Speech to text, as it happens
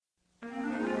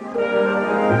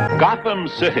Gotham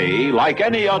City, like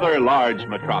any other large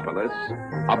metropolis,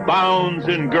 abounds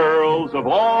in girls of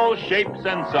all shapes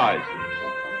and sizes.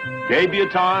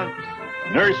 Debutantes,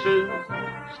 nurses,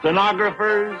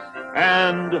 stenographers,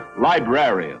 and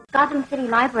librarians. Gotham City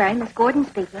Library, Miss Gordon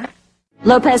speaking.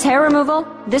 Lopez hair removal.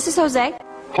 This is Jose.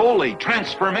 Holy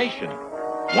transformation.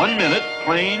 1 minute,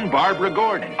 plain Barbara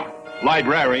Gordon,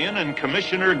 librarian and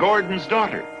Commissioner Gordon's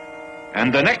daughter.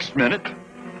 And the next minute,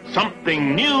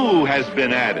 something new has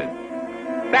been added.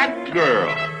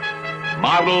 Batgirl,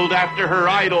 modeled after her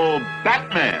idol,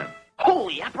 Batman.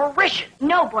 Holy apparition!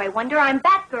 No, Boy Wonder, I'm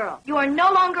Batgirl. You are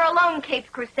no longer alone, Capes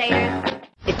Crusaders.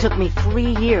 It took me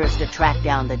 3 years to track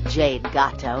down the Jade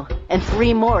Gato, and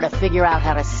 3 more to figure out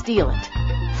how to steal it.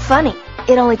 Funny,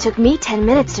 it only took me 10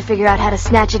 minutes to figure out how to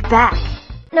snatch it back.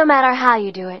 No matter how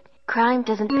you do it, crime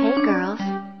doesn't pay, girls.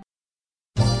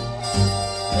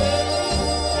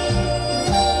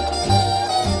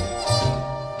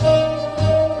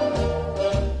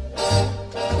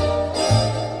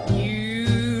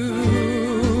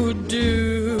 You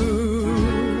do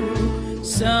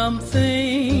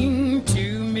something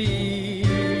to me,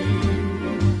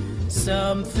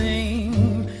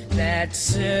 something that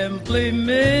simply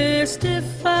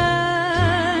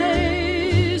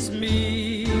mystifies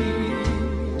me.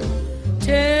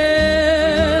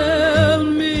 Tell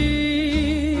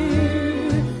me,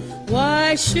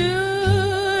 why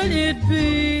should it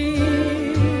be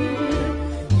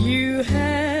you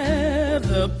have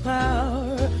the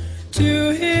power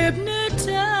to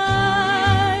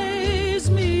hypnotize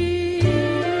me?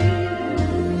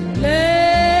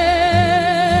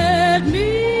 Let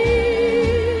me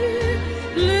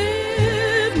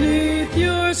live neath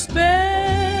your spell.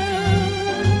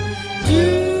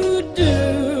 Do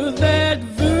that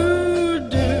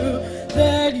voodoo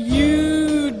that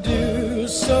you do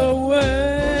so well.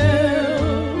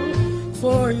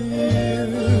 For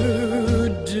you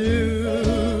do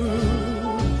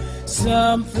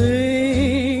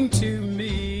something to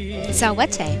me.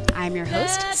 Salvete. I'm your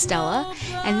host, Stella,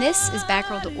 and this is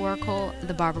Backroll to Oracle,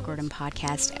 the Barbara Gordon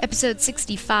podcast, episode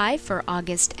 65 for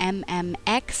August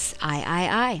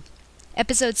MMXIII.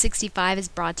 Episode 65 is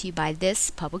brought to you by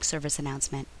this public service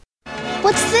announcement.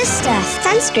 What's this stuff?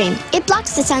 Sunscreen. It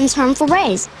blocks the sun's harmful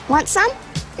rays. Want some?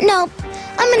 Nope.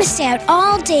 I'm gonna stay out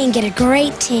all day and get a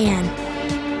great tan.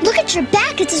 Look at your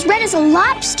back. It's as red as a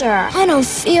lobster. I don't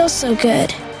feel so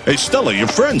good. Hey, Stella, your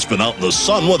friend's been out in the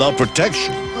sun without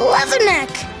protection. Leatherneck.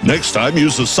 Next time,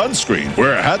 use a sunscreen.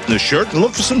 Wear a hat and a shirt and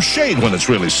look for some shade when it's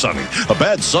really sunny. A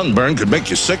bad sunburn could make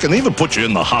you sick and even put you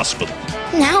in the hospital.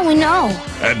 Now we know.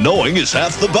 And knowing is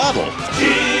half the battle.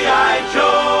 G.I.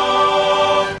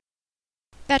 Joe!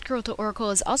 Batgirl to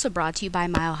Oracle is also brought to you by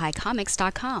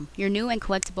MileHighComics.com, your new and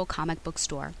collectible comic book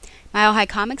store. Mile High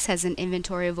Comics has an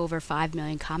inventory of over 5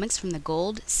 million comics from the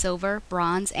gold, silver,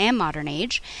 bronze, and modern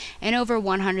age, and over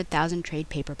 100,000 trade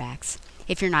paperbacks.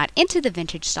 If you're not into the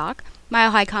vintage stock,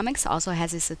 Mile High Comics also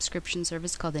has a subscription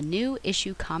service called the New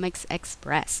Issue Comics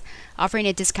Express, offering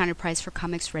a discounted price for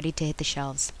comics ready to hit the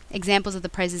shelves. Examples of the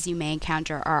prices you may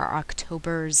encounter are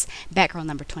October's Batgirl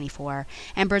number 24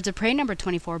 and Birds of Prey number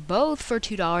 24, both for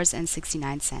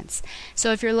 $2.69.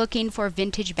 So if you're looking for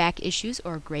vintage back issues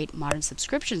or a great modern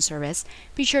subscription service,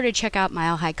 be sure to check out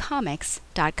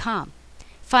MileHighComics.com.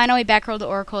 Finally, Batgirl to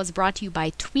Oracle is brought to you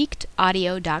by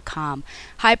TweakedAudio.com,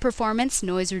 high-performance,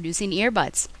 noise-reducing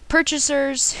earbuds.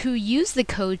 Purchasers who use the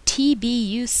code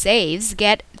TBUSaves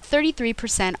get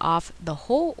 33% off the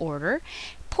whole order,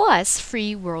 plus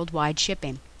free worldwide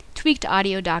shipping.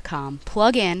 TweakedAudio.com.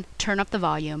 Plug in, turn up the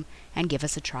volume, and give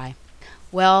us a try.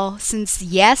 Well, since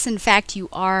yes, in fact, you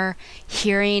are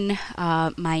hearing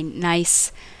my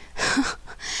nice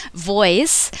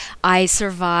voice, I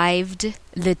survived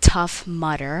the Tough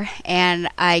Mudder, and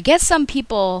I guess some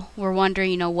people were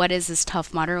wondering, what is this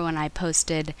Tough Mudder, when I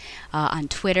posted on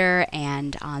Twitter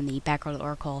and on the Batgirl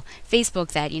Oracle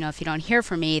Facebook that, if you don't hear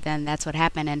from me, then that's what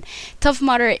happened. And Tough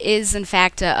Mudder is, in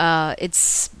fact,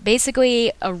 it's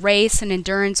basically a race, an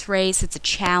endurance race. It's a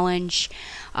challenge.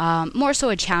 More so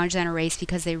a challenge than a race,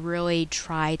 because they really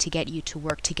try to get you to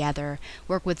work together,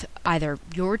 work with either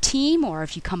your team, or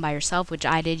if you come by yourself, which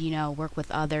I did, work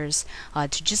with others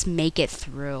to just make it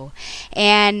through.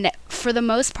 And for the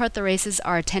most part, the races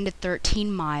are 10 to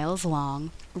 13 miles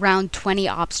long, around 20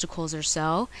 obstacles or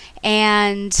so,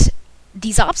 and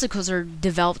these obstacles are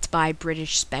developed by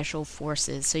British Special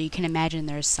Forces, so you can imagine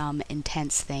there's some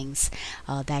intense things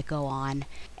that go on.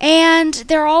 And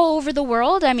they're all over the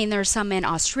world. I mean, there's some in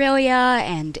Australia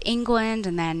and England,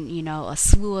 and then, a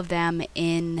slew of them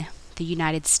in the the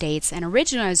United States. And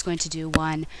originally I was going to do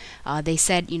one, they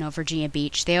said, Virginia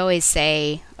Beach. They always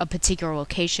say a particular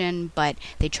location, but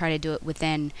they try to do it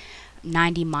within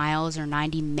 90 miles or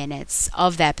 90 minutes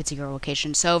of that particular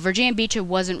location. So Virginia Beach, it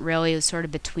wasn't really, it was sort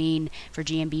of between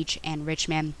Virginia Beach and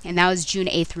Richmond. And that was June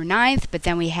 8th through 9th, but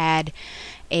then we had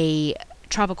a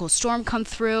tropical storm come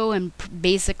through and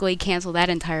basically cancel that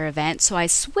entire event. So I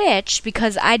switched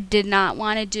because I did not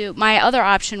want to do, my other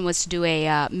option was to do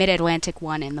a mid-Atlantic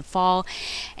one in the fall,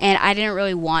 and I didn't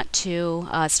really want to.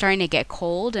 Starting to get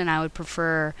cold, and I would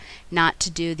prefer not to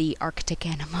do the Arctic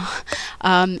Enema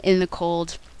in the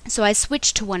cold. So I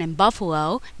switched to one in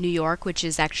Buffalo, New York, which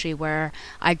is actually where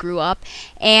I grew up.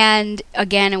 And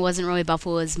again, it wasn't really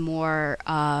Buffalo, it was more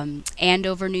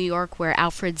Andover, New York, where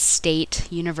Alfred State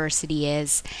University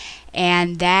is.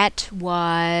 And that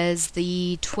was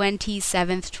the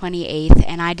 27th, 28th,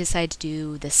 and I decided to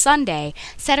do the Sunday.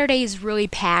 Saturday is really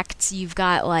packed. You've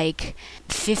got like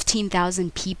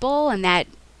 15,000 people, and that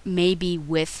maybe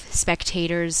with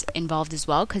spectators involved as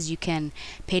well, because you can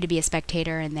pay to be a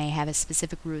spectator and they have a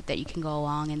specific route that you can go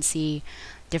along and see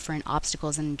different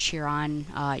obstacles and cheer on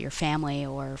your family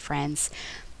or friends.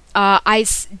 I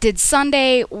did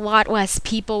Sunday, a lot less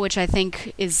people, which I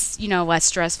think is, less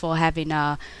stressful, having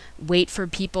to wait for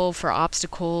people for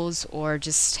obstacles or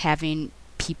just having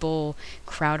people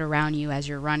crowd around you as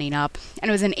you're running up. And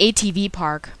it was an ATV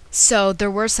park, so there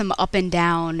were some up and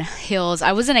down hills.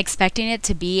 I wasn't expecting it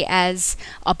to be as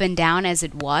up and down as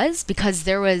it was, because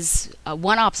there was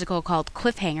one obstacle called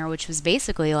Cliffhanger, which was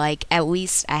basically like at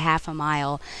least a half a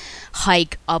mile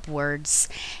hike upwards,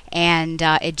 and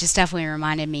it just definitely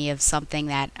reminded me of something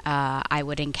that I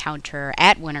would encounter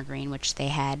at Wintergreen, which they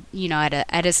had,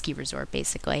 at a ski resort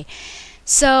basically.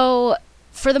 So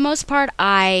for the most part,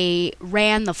 I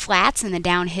ran the flats and the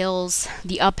downhills.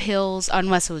 The uphills,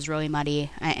 unless it was really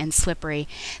muddy and slippery,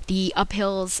 the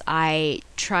uphills I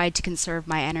tried to conserve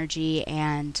my energy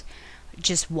and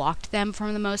just walked them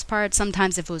for the most part.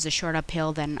 Sometimes if it was a short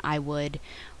uphill, then I would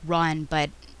run, but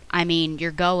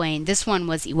this one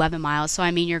was 11 miles, so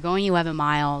you're going 11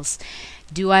 miles.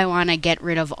 Do I want to get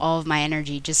rid of all of my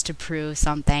energy just to prove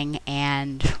something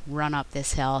and run up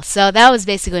this hill? So that was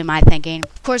basically my thinking.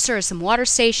 Of course, there are some water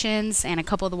stations, and a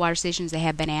couple of the water stations, they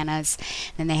had bananas,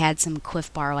 and they had some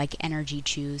Cliff Bar, like energy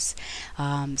chews.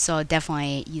 So I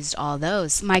definitely used all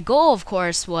those. My goal, of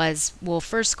course,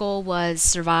 first goal was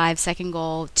survive. Second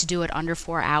goal, to do it under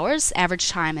 4 hours. Average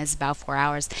time is about 4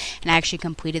 hours, and I actually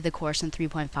completed the course in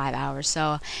 3.5 hours.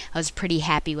 So I was pretty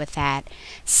happy with that.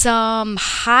 Some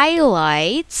highlights.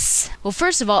 Well,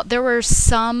 first of all, there were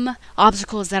some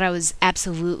obstacles that I was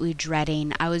absolutely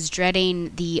dreading. I was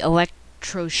dreading the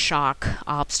electroshock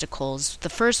obstacles. The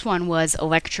first one was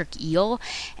electric eel,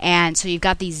 and so you've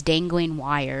got these dangling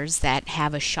wires that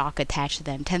have a shock attached to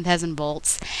them, 10,000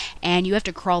 volts, and you have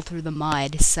to crawl through the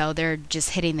mud, so they're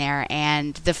just hitting there.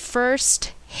 And the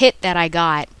first hit that I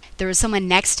got, there was someone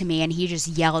next to me, and he just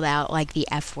yelled out like the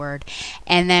F word.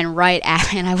 And then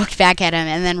and I looked back at him,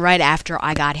 and then right after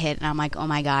I got hit, and I'm like, oh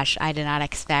my gosh, I did not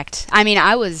expect.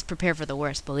 I was prepared for the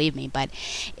worst, believe me, but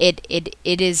it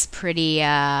is pretty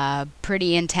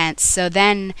intense. So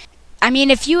then,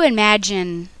 if you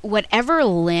imagine whatever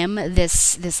limb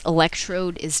this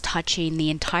electrode is touching,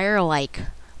 the entire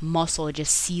muscle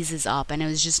just seizes up, and it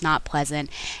was just not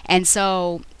pleasant. And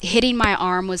so hitting my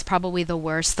arm was probably the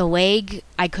worst. The leg,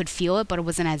 I could feel it, but it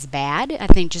wasn't as bad, I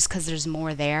think, just because there's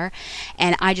more there.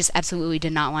 And I just absolutely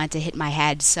did not want it to hit my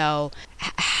head. So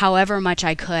however much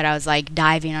I could, I was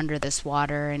diving under this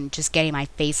water and just getting my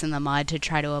face in the mud to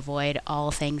try to avoid all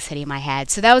things hitting my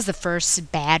head. So that was the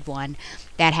first bad one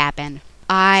that happened.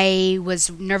 I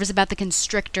was nervous about the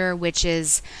constrictor, which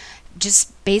is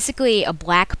just basically a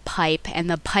black pipe, and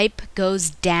the pipe goes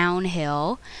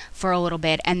downhill for a little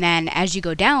bit, and then as you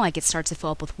go down, it starts to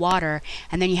fill up with water,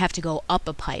 and then you have to go up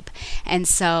a pipe. And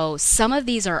so some of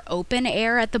these are open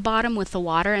air at the bottom with the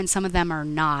water, and some of them are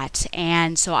not.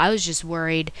 And so I was just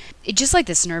worried, just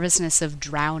this nervousness of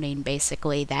drowning,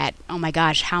 basically, that, oh my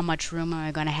gosh, how much room am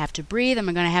I going to have to breathe? Am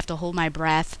I going to have to hold my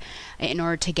breath in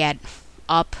order to get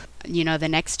up, the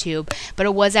next tube? But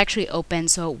it was actually open,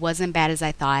 so it wasn't bad as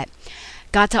I thought.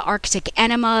 Got to Arctic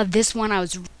Enema. This one I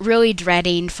was really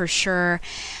dreading for sure.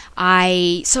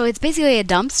 So it's basically a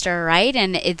dumpster, right?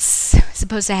 And it's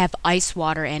supposed to have ice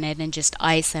water in it, and just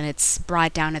ice, and it's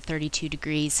brought down to 32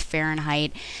 degrees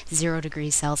Fahrenheit, 0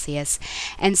 degrees Celsius.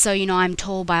 And so, I'm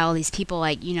told by all these people,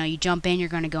 you jump in, you're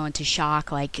going to go into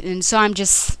shock, and so I'm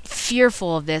just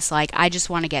fearful of this. I just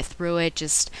want to get through it,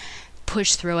 just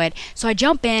push through it. So I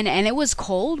jump in, and it was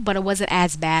cold, but it wasn't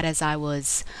as bad as I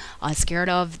was scared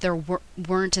of. There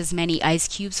weren't as many ice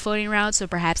cubes floating around, so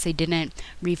perhaps they didn't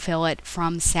refill it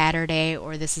from Saturday,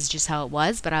 or this is just how it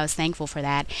was, but I was thankful for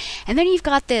that. And then you've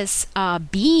got this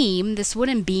beam, this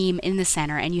wooden beam in the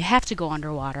center, and you have to go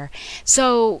underwater.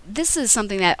 So this is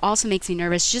something that also makes me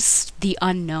nervous, just the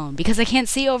unknown, because I can't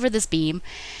see over this beam.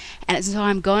 And so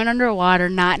I'm going underwater,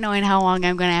 not knowing how long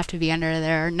I'm going to have to be under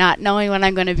there, not knowing what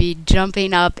I'm going to be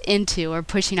jumping up into or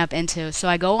pushing up into. So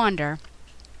I go under,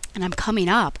 and I'm coming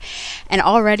up, and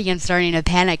already I'm starting to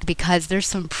panic because there's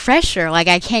some pressure. Like,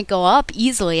 I can't go up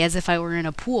easily as if I were in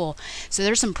a pool. So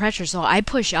there's some pressure. So I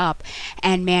push up,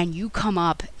 and man, you come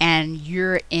up and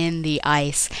you're in the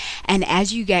ice. And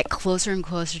as you get closer and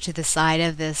closer to the side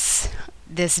of this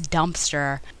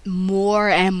dumpster, more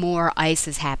and more ice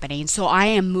is happening. So I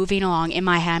am moving along. In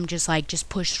my head, I'm just like, just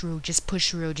push through,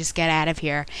 just get out of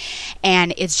here.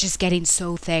 And it's just getting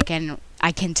so thick, and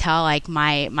I can tell like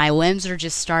my limbs are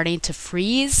just starting to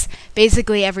freeze.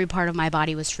 Basically every part of my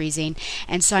body was freezing,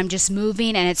 and so I'm just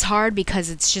moving, and it's hard because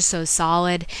it's just so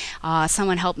solid.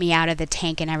 Someone helped me out of the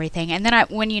tank and everything, and then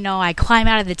when I climb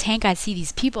out of the tank, I see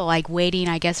these people like waiting,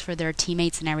 I guess, for their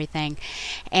teammates and everything,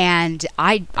 and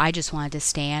I just wanted to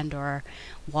stand or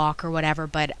walk or whatever,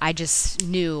 but I just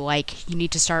knew, like, you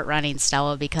need to start running,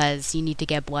 Stella, because you need to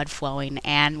get blood flowing.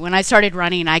 And when I started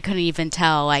running, I couldn't even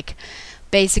tell, like,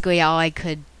 basically all I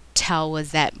could tell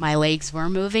was that my legs were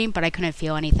moving, but I couldn't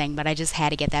feel anything, but I just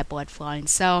had to get that blood flowing.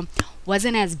 So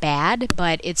wasn't as bad,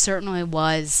 but it certainly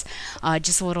was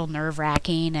just a little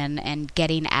nerve-wracking and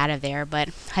getting out of there. But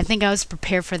I think I was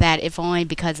prepared for that, if only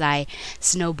because I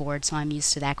snowboard, so I'm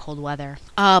used to that cold weather.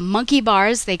 Monkey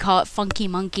bars, they call it Funky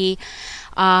Monkey.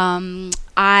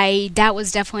 That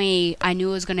was definitely, I knew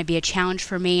it was going to be a challenge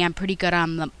for me. I'm pretty good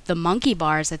on the monkey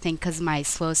bars, I think, because of my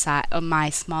my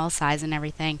small size and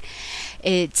everything.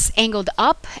 It's angled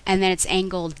up, and then it's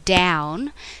angled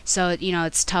down, so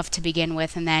it's tough to begin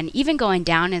with, and then even going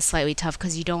down is slightly tough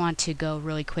because you don't want to go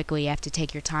really quickly. You have to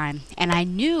take your time. And I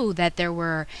knew that they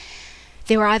were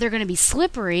either going to be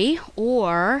slippery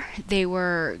or they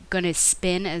were going to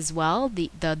spin as well,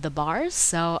 the bars.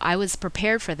 So I was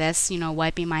prepared for this,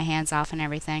 wiping my hands off and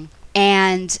everything.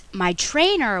 And my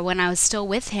trainer, when I was still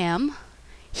with him,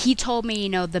 he told me,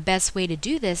 the best way to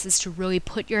do this is to really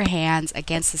put your hands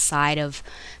against the side of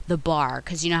the bar,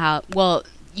 because you know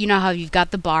how you've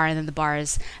got the bar, and then the bar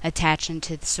is attached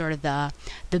into sort of the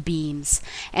beams.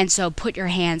 And so put your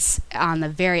hands on the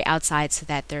very outside so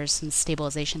that there's some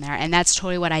stabilization there. And that's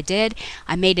totally what I did.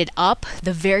 I made it up.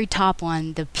 The very top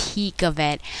one, the peak of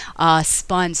it,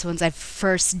 spun. So once I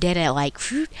first did it, like,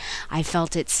 I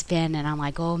felt it spin, and I'm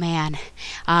like, oh man.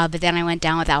 But then I went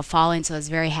down without falling, so I was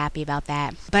very happy about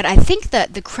that. But I think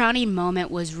that the crowning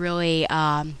moment was really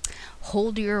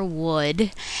Hold Your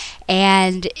Wood,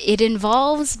 and it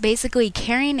involves basically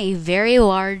carrying a very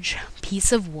large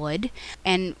piece of wood,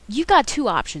 and you've got two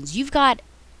options. You've got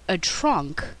a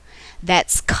trunk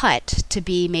that's cut to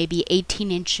be maybe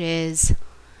 18 inches.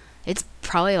 It's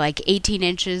probably like 18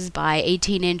 inches by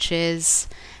 18 inches,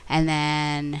 and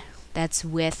then that's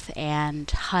width and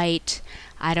height.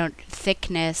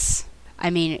 Thickness.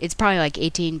 I mean, it's probably like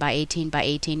 18 by 18 by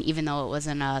 18, even though it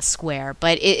wasn't a square,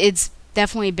 but it's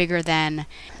definitely bigger than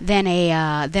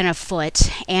a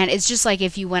foot. And it's just like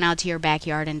if you went out to your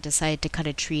backyard and decided to cut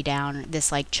a tree down,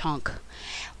 this like chunk.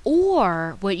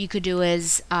 Or what you could do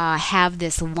is have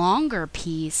this longer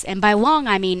piece, and by long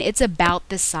I mean it's about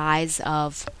the size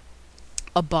of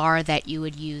a bar that you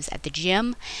would use at the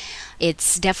gym.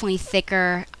 It's definitely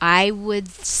thicker. I would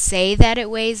say that it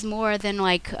weighs more than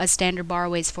like a standard bar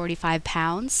weighs 45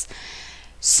 pounds.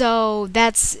 So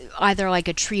that's either like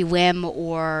a tree limb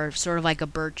or sort of like a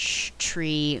birch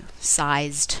tree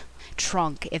sized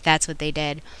trunk, if that's what they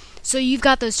did. So you've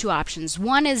got those two options.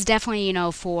 One is definitely,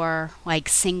 for like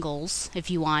singles. If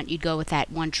you want, you'd go with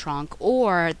that one trunk.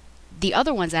 Or the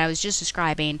other ones that I was just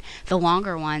describing, the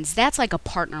longer ones, that's like a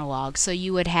partner log. So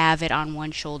you would have it on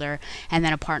one shoulder and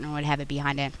then a partner would have it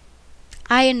behind it.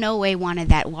 I in no way wanted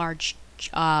that large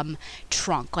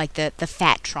trunk, like the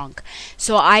fat trunk.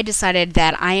 So I decided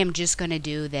that I am just going to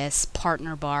do this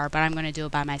partner bar, but I'm going to do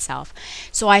it by myself.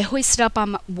 So I hoist it up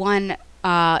on one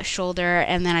shoulder,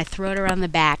 and then I throw it around the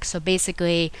back. So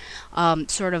basically,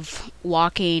 sort of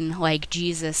walking like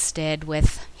Jesus did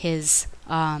with his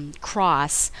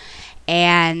cross.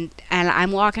 And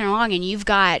I'm walking along, and you've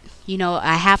got,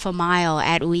 a half a mile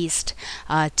at least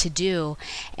to do.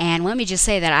 And let me just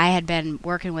say that I had been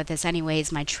working with this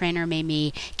anyways. My trainer made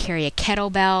me carry a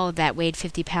kettlebell that weighed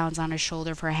 50 pounds on his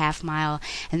shoulder for a half mile.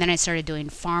 And then I started doing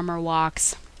farmer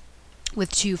walks.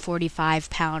 with two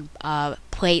 45-pound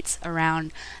plates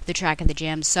around the track of the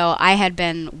gym. So I had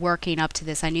been working up to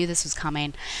this. I knew this was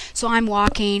coming. So I'm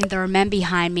walking. There are men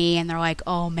behind me, and they're like,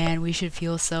 oh, man, we should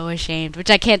feel so ashamed,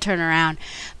 which I can't turn around.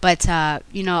 But,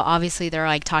 obviously they're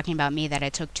like talking about me, that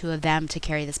it took two of them to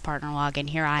carry this partner log, and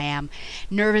here I am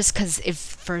nervous because it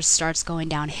first starts going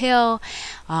downhill,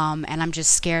 and I'm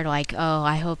just scared, like, oh,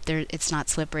 I hope it's not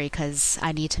slippery because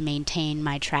I need to maintain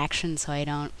my traction so I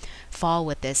don't fall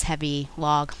with this heavy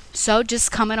log. So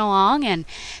just coming along, and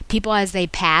people as they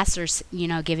pass are,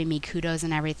 giving me kudos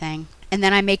and everything. And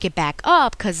then I make it back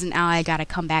up because now I got to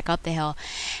come back up the hill.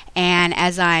 And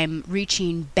as I'm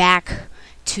reaching back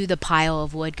to the pile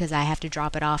of wood, because I have to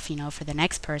drop it off, for the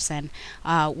next person,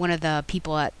 one of the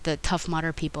people at the Tough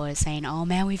Mudder people is saying, oh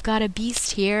man, we've got a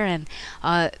beast here. And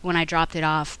when I dropped it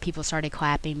off, people started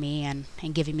clapping me and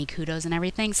giving me kudos and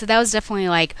everything. So that was definitely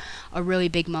like a really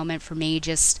big moment for me,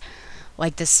 just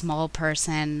like this small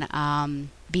person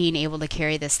being able to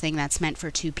carry this thing that's meant for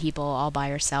two people all by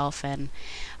yourself. And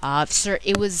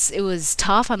it was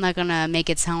tough. I'm not gonna make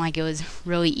it sound like it was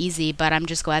really easy, but I'm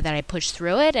just glad that I pushed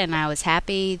through it, and I was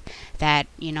happy that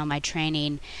my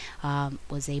training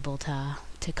was able to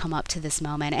come up to this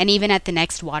moment. And even at the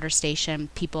next water station,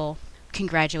 people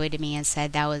congratulated me and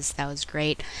said that was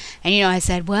great. And I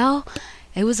said, well,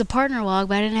 it was a partner log,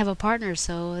 but I didn't have a partner,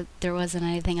 so there wasn't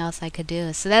anything else I could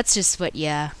do. So that's just what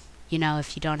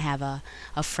if you don't have a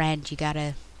friend, you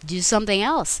gotta do something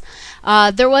else.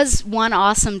 There was one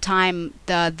awesome time,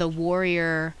 the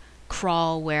warrior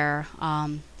crawl, where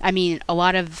a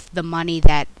lot of the money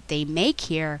that they make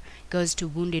here goes to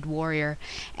Wounded Warrior,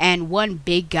 and one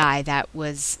big guy that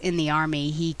was in the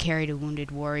army, he carried a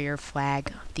Wounded Warrior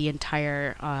flag the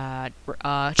entire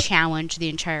challenge, the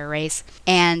entire race.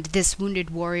 And this Wounded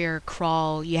Warrior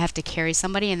crawl, you have to carry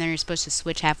somebody, and then you're supposed to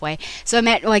switch halfway. So I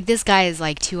met, like, this guy is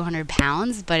like 200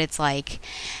 pounds, but it's like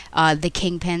the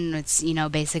Kingpin, it's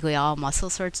basically all muscle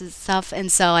sorts of stuff.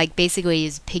 And so like basically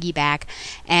he's piggyback,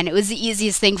 and it was the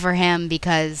easiest thing for him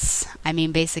because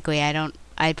basically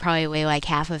I'd probably weigh like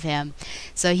half of him.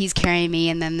 So he's carrying me,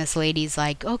 and then this lady's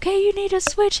like, okay, you need to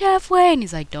switch halfway. And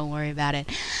he's like, don't worry about it.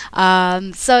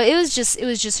 So it was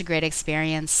just a great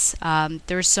experience.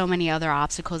 There were so many other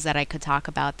obstacles that I could talk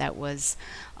about that was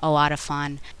a lot of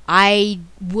fun. I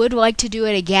would like to do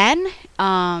it again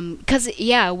because,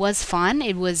 it was fun.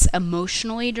 It was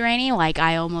emotionally draining. Like,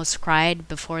 I almost cried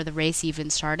before the race even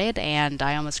started, and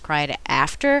I almost cried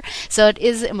after. So it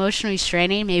is emotionally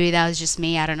straining. Maybe that was just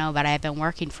me. I don't know, but I've been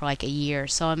working for like a year.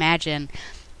 So imagine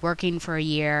working for a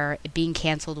year, it being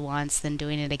canceled once, then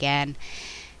doing it again.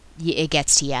 It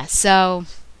gets to you. So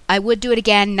I would do it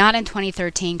again, not in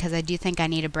 2013 because I do think I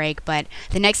need a break, but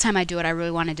the next time I do it, I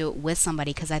really want to do it with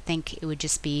somebody because I think it would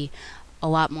just be a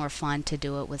lot more fun to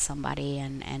do it with somebody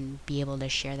and be able to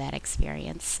share that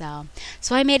experience. So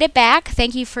I made it back.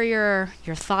 Thank you for your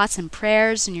thoughts and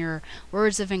prayers and your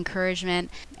words of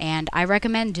encouragement, and I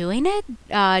recommend doing it,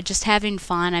 just having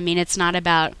fun. It's not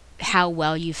about how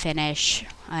well you finish,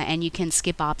 and you can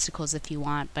skip obstacles if you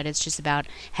want, but it's just about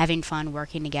having fun,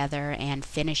 working together, and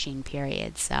finishing,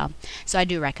 period. So I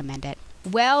do recommend it.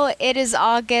 Well, it is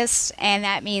August, and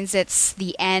that means it's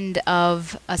the end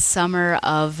of a summer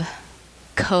of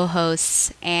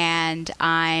co-hosts, and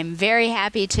I'm very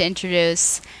happy to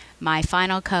introduce my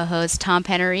final co-host, Tom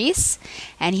Pennerise,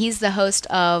 and he's the host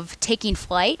of Taking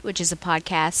Flight, which is a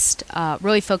podcast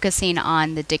really focusing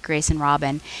on the Dick Grayson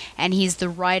Robin, and he's the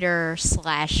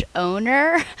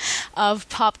writer/owner of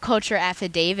Pop Culture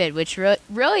Affidavit, which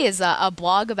really is a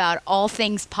blog about all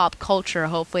things pop culture.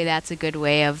 Hopefully that's a good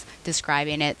way of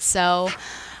describing it. So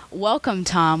welcome,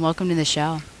 Tom. Welcome to the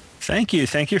show. Thank you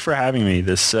for having me.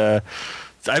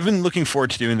 I've been looking forward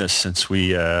to doing this since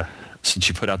you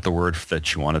put out the word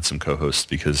that you wanted some co-hosts,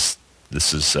 because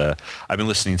this is I've been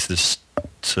listening to this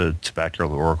to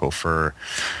Batgirl Oracle for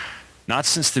not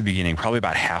since the beginning, probably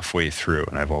about halfway through,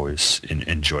 and I've always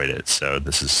enjoyed it. So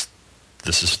this is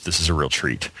a real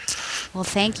treat. Well,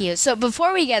 thank you. So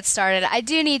before we get started, I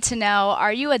do need to know: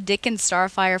 are you a Dick and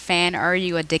Starfire fan, or are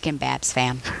you a Dick and Babs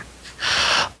fan?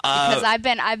 Because I've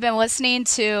been listening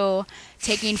to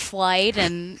Taking Flight,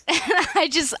 and I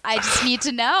just need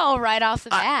to know right off the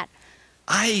bat.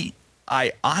 I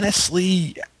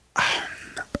honestly,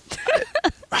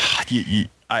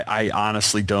 I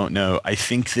honestly don't know. I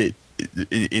think that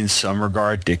in some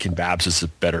regard, Dick and Babs is a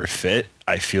better fit.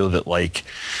 I feel that like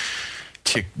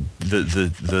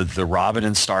the Robin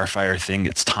and Starfire thing,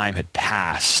 its time had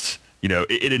passed.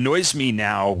 It annoys me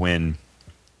now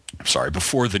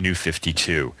before the New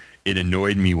 52, it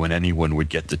annoyed me when anyone would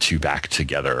get the two back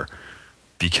together,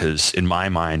 because in my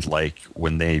mind, like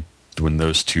when they when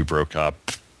those two broke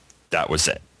up, that was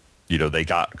it. They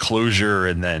got closure,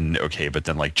 and then okay, but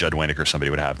then like Judd Winick or somebody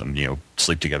would have them,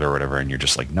 sleep together or whatever, and you're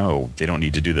just like, no, they don't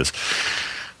need to do this.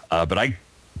 But I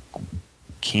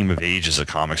came of age as a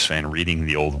comics fan reading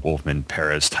the old Wolfman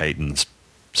Perez Titans,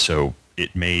 so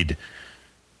it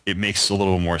makes a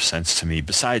little more sense to me.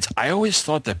 Besides, I always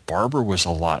thought that Barbara was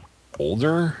a lot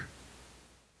older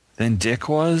than Dick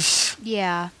was.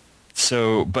 Yeah.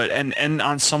 So, but and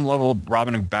on some level,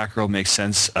 Robin and Batgirl makes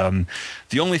sense.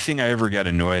 The only thing I ever get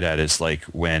annoyed at is like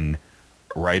when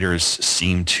writers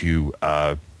seem to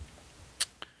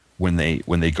when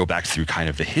they go back through kind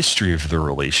of the history of the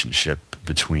relationship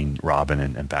between Robin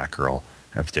and Batgirl,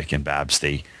 of Dick and Babs,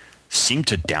 they seem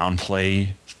to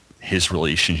downplay his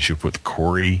relationship with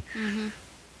Corey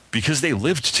because they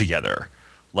lived together.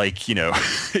 Like,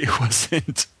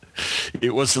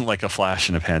 it wasn't like a flash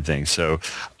in a pan thing. So,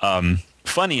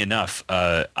 funny enough,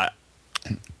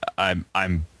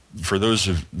 I'm for those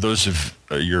of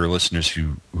your listeners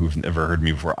who've never heard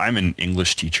me before, I'm an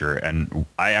English teacher, and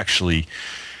I actually,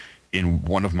 in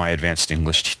one of my advanced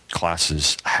English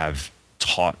classes, have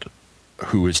taught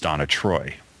Who is Donna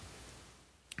Troy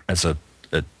as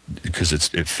because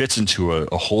it fits into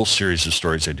a whole series of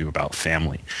stories I do about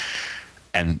family.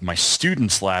 And my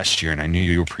students last year, and I knew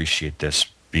you appreciate this,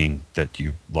 being that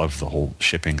you love the whole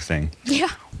shipping thing. Yeah.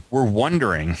 Were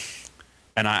wondering,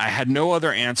 and I had no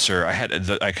other answer.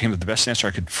 I came with the best answer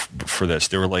I could for this.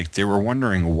 They were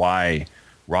wondering why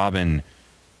Robin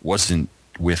wasn't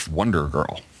with Wonder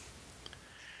Girl.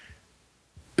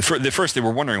 First, they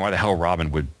were wondering why the hell Robin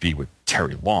would be with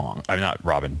Terry Long. I mean, not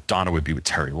Robin. Donna would be with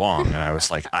Terry Long, and I was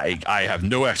like, I have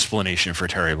no explanation for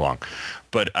Terry Long,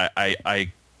 but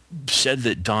I said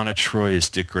that Donna Troy is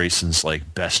Dick Grayson's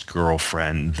like best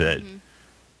girlfriend, that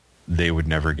they would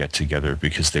never get together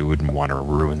because they wouldn't want to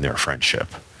ruin their friendship.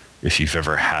 If you've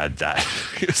ever had that,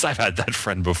 because I've had that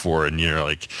friend before, and you're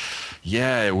like,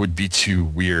 yeah, it would be too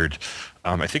weird.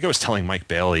 I think I was telling Mike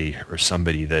Bailey or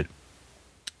somebody that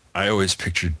I always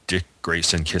pictured Dick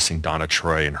Grayson kissing Donna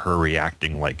Troy and her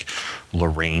reacting like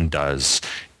Lorraine does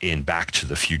in Back to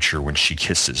the Future when she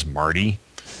kisses Marty,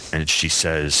 and she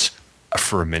says,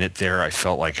 for a minute there, I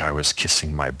felt like I was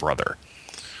kissing my brother.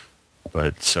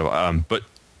 But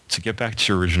to get back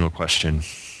to your original question,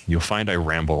 you'll find I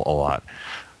ramble a lot.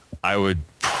 I would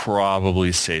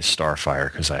probably say Starfire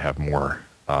because I have more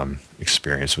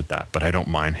experience with that, but I don't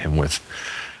mind him with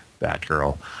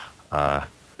Batgirl.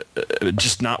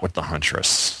 Just not with the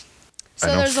Huntress. So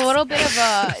there's a little bit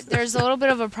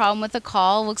of a problem with the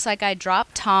call. Looks like I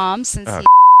dropped Tom since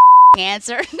he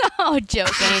answered. No,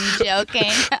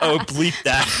 joking. Oh, bleep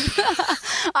that.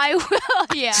 I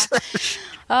will, yeah.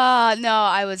 No,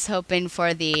 I was hoping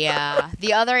for the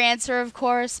other answer, of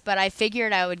course, but I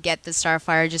figured I would get the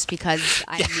Starfire just because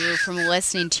I knew from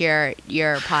listening to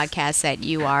your podcast that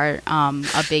you are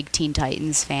a big Teen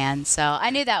Titans fan. So I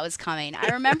knew that was coming. I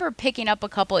remember picking up a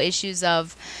couple issues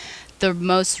of the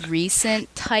most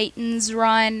recent Titans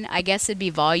run. I guess it'd be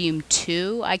volume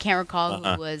 2. I can't recall who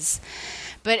it was.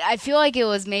 But I feel like it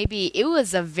was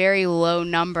a very low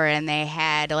number, and they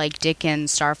had like Dick and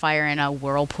Starfire in a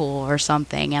whirlpool or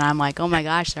something, and I'm like, oh my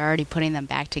gosh, they're already putting them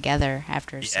back together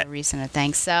after so recent a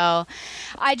thing. So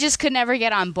I just could never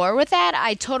get on board with that.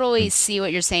 I totally see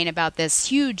what you're saying about this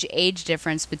huge age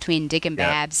difference between Dick and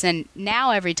Babs, and now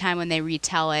every time when they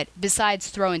retell it, besides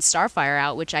throwing Starfire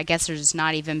out, which I guess there's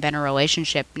not even been a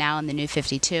relationship now in the New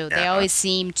 52, they always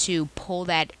seem to pull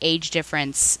that age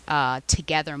difference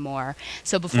together more.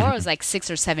 So before it was like 6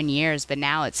 or 7 years, but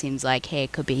now it seems like, hey,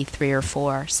 it could be 3 or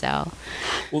 4. So,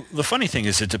 well, the funny thing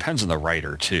is, it depends on the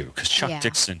writer too, because Chuck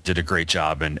Dixon did a great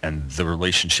job, and the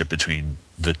relationship between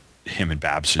him and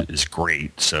Babs is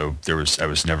great. So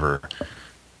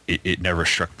it never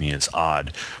struck me as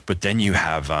odd. But then you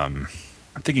have, I'm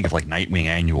thinking of like Nightwing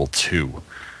Annual 2,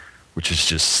 which is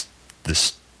just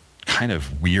this kind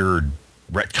of weird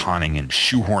retconning and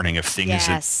shoehorning of things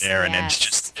in there, and it's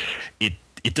just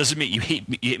it doesn't make you hate.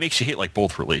 It makes you hate like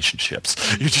both relationships.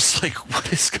 You're just like,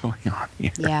 what is going on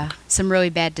here? Yeah, some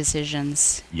really bad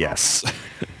decisions. Yes.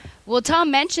 Well, Tom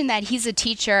mentioned that he's a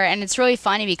teacher, and it's really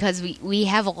funny because we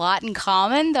have a lot in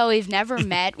common, though we've never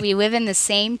met. We live in the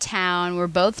same town. We're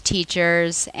both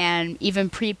teachers, and even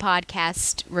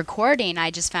pre-podcast recording, I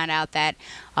just found out that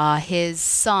his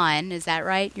son, is that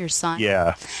right? Your son?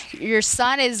 Yeah. Your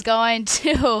son is going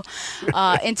to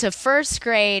into first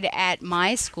grade at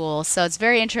my school, so it's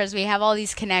very interesting. We have all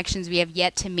these connections we have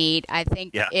yet to meet. I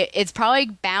think it's probably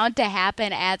bound to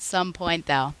happen at some point,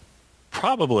 though.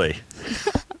 Probably.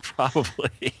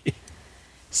 Probably.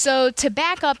 So to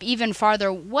back up even farther,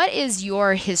 what is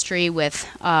your history with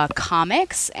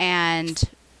comics and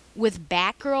with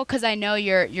Batgirl? Because I know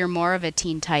you're more of a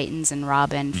Teen Titans and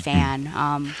Robin fan.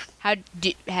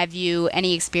 Have you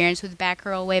any experience with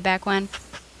Batgirl way back when?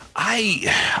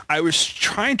 I was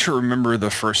trying to remember the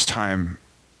first time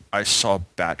I saw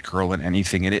Batgirl in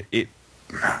anything, and it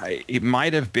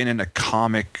might have been in a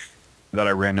comic that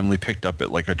I randomly picked up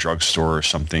at like a drugstore or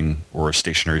something, or a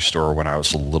stationery store when I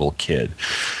was a little kid.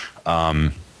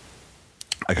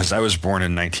 Because I was born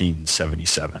in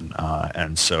 1977,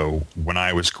 and so when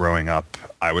I was growing up,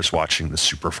 I was watching the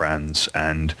Super Friends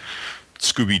and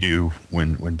Scooby-Doo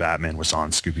when Batman was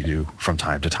on Scooby-Doo from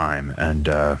time to time. And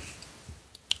I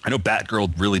know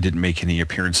Batgirl really didn't make any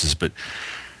appearances, but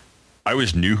I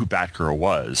always knew who Batgirl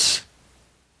was.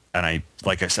 And I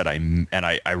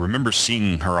remember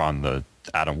seeing her on the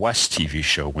Adam West TV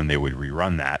show when they would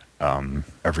rerun that.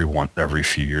 Every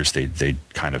few years they'd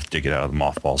kind of dig it out of the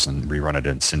mothballs and rerun it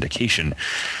in syndication.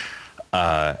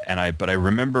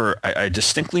 I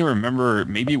distinctly remember,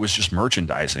 maybe it was just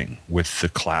merchandising with the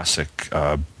classic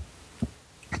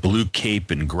blue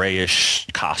cape and grayish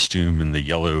costume and the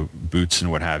yellow boots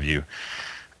and what have you.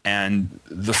 And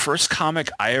the first comic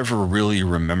I ever really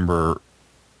remember,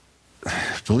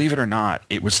 believe it or not,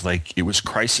 it was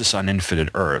Crisis on Infinite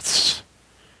Earths,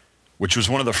 which was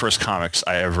one of the first comics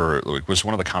was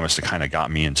one of the comics that kind of got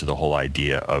me into the whole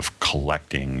idea of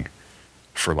collecting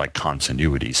for like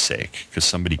continuity's sake, because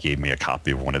somebody gave me a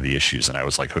copy of one of the issues and I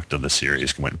was like hooked on the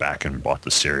series, went back and bought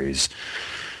the series.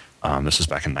 This was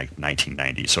back in like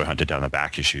 1990, so I hunted down the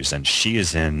back issues, and she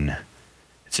is in,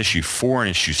 it's issue 4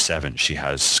 and issue 7. She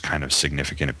has kind of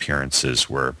significant appearances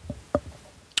that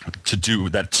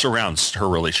surrounds her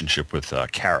relationship with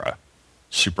Kara,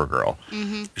 Supergirl.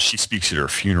 Mm-hmm. She speaks at her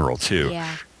funeral too.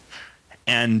 Yeah.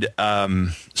 And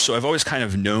so I've always kind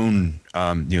of known,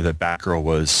 that Batgirl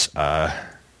was,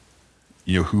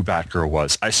 who Batgirl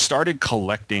was. I started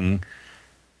collecting.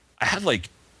 I had like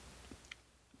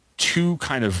two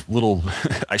kind of little.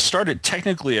 I started,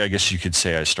 technically, I guess you could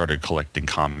say, I started collecting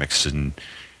comics in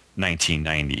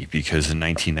 1990, because in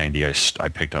 1990 I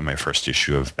picked up my first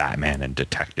issue of Batman and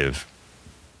Detective,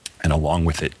 and along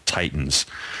with it Titans,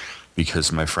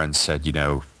 because my friend said,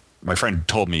 my friend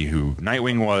told me who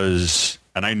Nightwing was,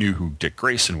 and I knew who Dick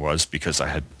Grayson was because I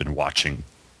had been watching.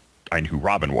 I knew who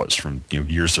Robin was from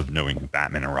years of knowing who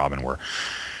Batman and Robin were.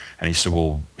 And he said,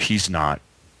 well, he's not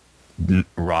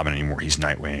Robin anymore, he's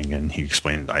Nightwing. And he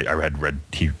explained, my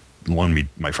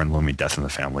friend loaned me Death in the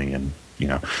Family, and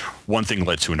one thing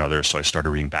led to another, so I started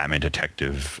reading Batman,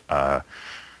 Detective,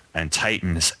 and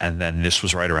Titans. And then this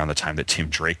was right around the time that Tim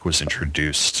Drake was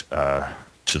introduced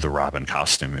to the Robin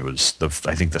costume. It was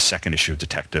I think the second issue of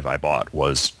Detective I bought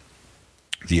was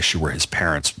the issue where his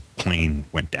parents' plane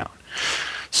went down.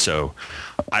 So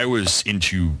I was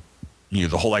into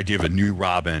the whole idea of a new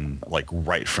Robin, like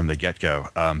right from the get-go.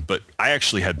 But I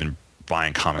actually had been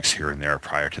buying comics here and there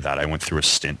prior to that. I went through a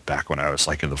stint back when I was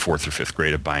like in the 4th or 5th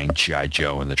grade of buying G.I.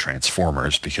 Joe and the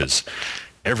Transformers, because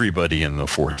everybody in the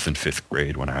 4th and 5th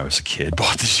grade when I was a kid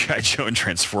bought the G.I. Joe and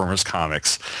Transformers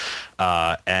comics.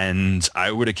 And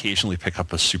I would occasionally pick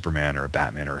up a Superman or a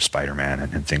Batman or a Spider-Man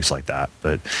and things like that.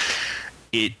 But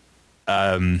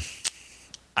I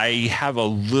have a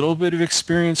little bit of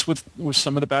experience with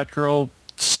some of the Batgirl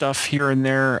stuff here and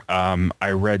there.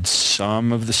 I read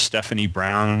some of the Stephanie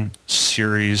Brown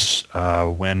series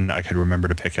when I could remember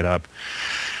to pick it up.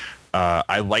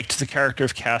 I liked the character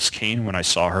of Cass Kane when I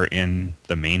saw her in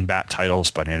the main Bat titles,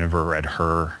 but I never read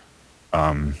her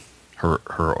own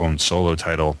solo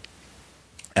title.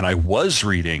 And I was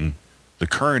reading the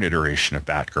current iteration of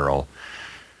Batgirl,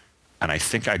 and I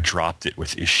think I dropped it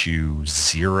with issue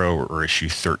 0 or issue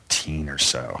 13 or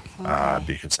so,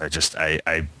 because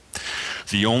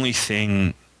the only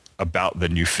thing about the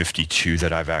New 52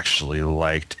 that I've actually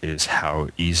liked is how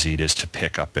easy it is to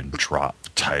pick up and drop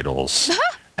titles.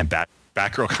 And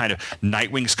Batgirl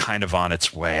Nightwing's kind of on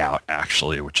its way out,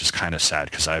 actually, which is kind of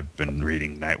sad, because I've been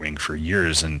reading Nightwing for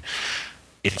years, and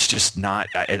it's just not,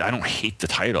 I don't hate the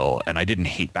title, and I didn't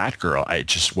hate Batgirl. It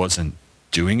just wasn't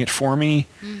doing it for me.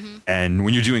 Mm-hmm. And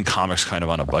when you're doing comics kind of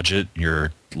on a budget,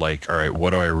 you're like, all right,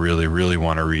 what do I really, really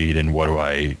want to read, and what do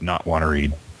I not want to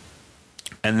read?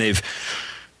 And the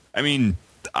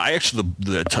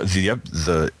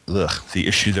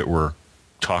issue that we're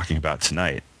talking about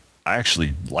tonight, I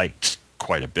actually liked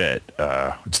quite a bit.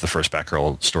 It's the first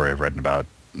Batgirl story I've read in about,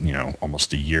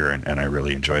 almost a year, and I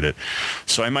really enjoyed it.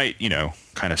 So I might,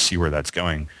 kind of see where that's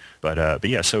going. But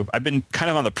yeah, so I've been kind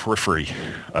of on the periphery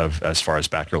of, as far as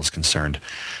Batgirl is concerned.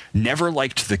 Never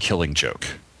liked The Killing Joke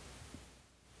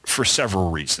for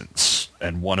several reasons.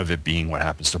 and one of it being what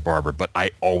happens to Barbara. But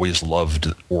I always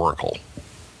loved Oracle,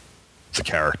 the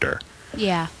character.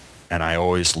 Yeah. And I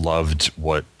always loved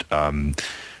what,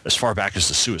 as far back as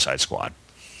the Suicide Squad.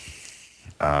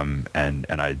 And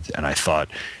I thought,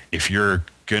 if you're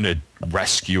gonna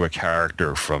rescue a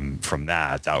character from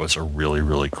that was a really,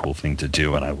 really cool thing to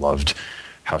do. And I loved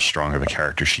how strong of a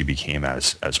character she became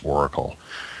as Oracle.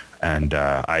 And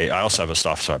I also have a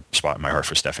soft spot in my heart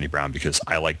for Stephanie Brown because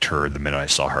I liked her the minute I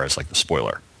saw her as like the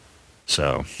spoiler.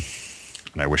 So,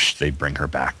 and I wish they'd bring her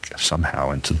back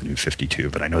somehow into the New 52,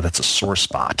 but I know that's a sore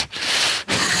spot.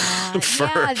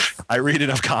 I read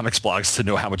enough comics blogs to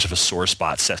know how much of a sore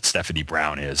spot Stephanie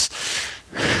Brown is.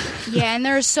 Yeah, and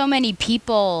there are so many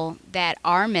people that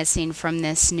are missing from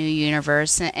this new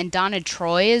universe, and Donna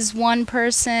Troy is one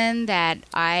person that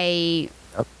I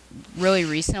really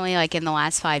recently, like in the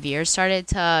last 5 years, started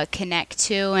to connect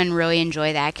to and really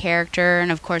enjoy that character.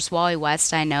 And of course, Wally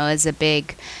West, I know, is a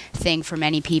big thing for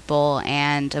many people,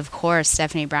 and of course,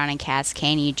 Stephanie Brown and Cass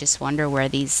Kane. You just wonder where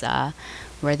these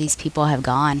people have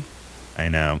gone. I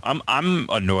know. I'm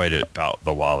annoyed about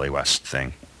the Wally West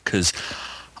thing because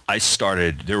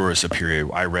there was a period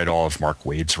I read all of Mark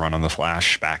Waid's run on The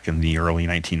Flash back in the early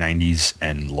 1990s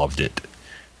and loved it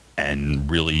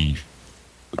and really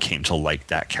came to like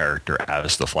that character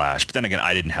as the Flash. But then again,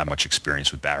 I didn't have much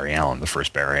experience with Barry Allen. The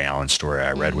first Barry Allen story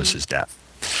I read was his death.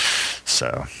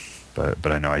 So,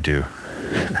 but I know I do.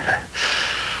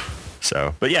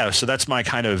 So that's my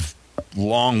kind of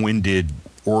long-winded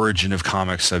origin of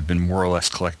comics. I've been more or less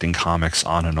collecting comics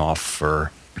on and off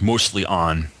for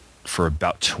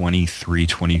about 23,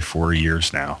 24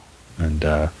 years now. And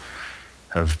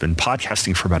have been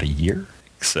podcasting for about a year.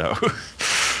 So a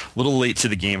little late to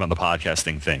the game on the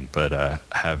podcasting thing, but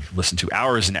have listened to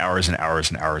hours and hours and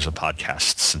hours and hours of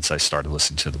podcasts since I started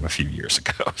listening to them a few years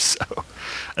ago. So,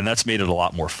 and that's made it a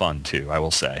lot more fun too, I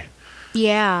will say.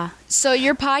 Yeah. So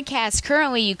your podcast,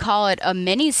 currently you call it a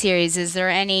mini-series. Is there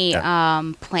any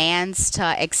plans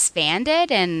to expand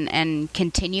it and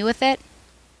continue with it?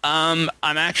 I'm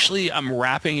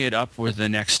wrapping it up with the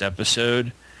next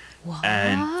episode. What?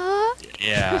 And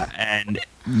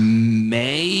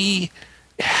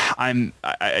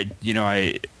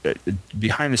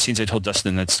behind the scenes I told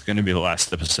Dustin that's going to be the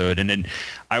last episode, and then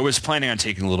I was planning on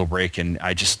taking a little break, and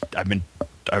I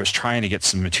was trying to get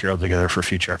some material together for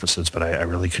future episodes, but I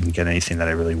really couldn't get anything that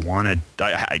I really wanted.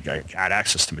 I had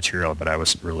access to material, but I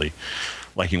wasn't really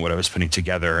liking what I was putting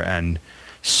together. And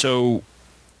so,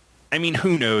 I mean,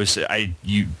 who knows?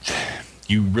 You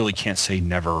really can't say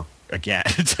never again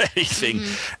to anything.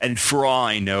 Mm-hmm. And for all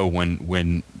I know,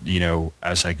 when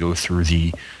as I go through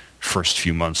the first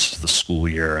few months of the school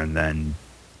year, and then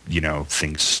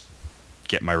things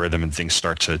get my rhythm and things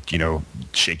start to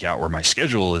shake out where my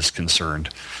schedule is concerned,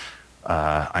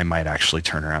 I might actually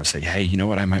turn around and say, hey, you know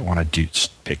what, I might want to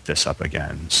pick this up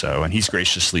again. So, and he's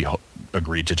graciously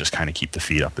agreed to just kind of keep the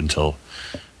feed up until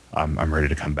I'm ready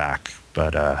to come back.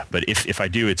 But if I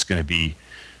do, it's going to be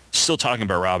still talking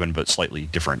about Robin, but slightly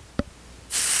different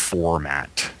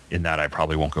format, in that I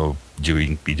probably won't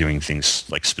be doing things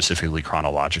like specifically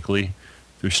chronologically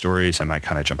through stories. I might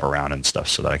kind of jump around and stuff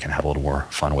so that I can have a little more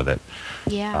fun with it.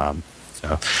 Yeah.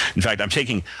 So, in fact, I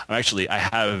actually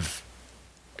have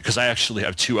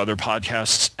two other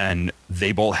podcasts, and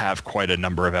they both have quite a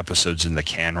number of episodes in the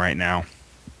can right now,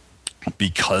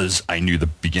 because I knew the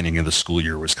beginning of the school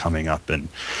year was coming up, and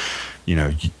you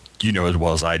know as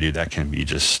well as I do, that can be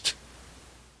just...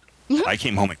 I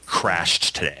came home and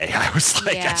crashed today. I was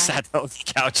like, I sat down on the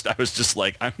couch and I was just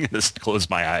like, I'm going to close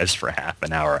my eyes for half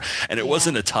an hour. And it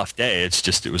wasn't a tough day. It's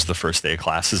just, it was the first day of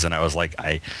classes, and I was like,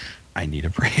 I need a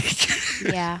break.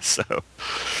 Yeah. So.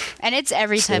 And it's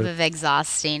every type of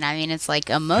exhausting. I mean, it's like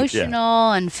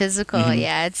emotional and physical. Mm-hmm.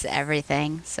 Yeah, it's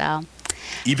everything. So.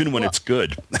 Even when it's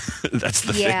good. That's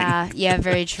the thing. Yeah,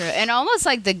 very true. And almost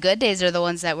like the good days are the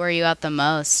ones that wear you out the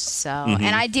most. So,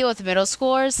 and I deal with middle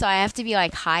schoolers, so I have to be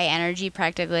like high energy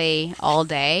practically all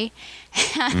day.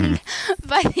 And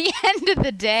by the end of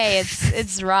the day,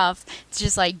 it's rough. It's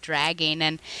just like dragging.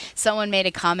 And someone made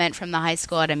a comment from the high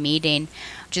school at a meeting,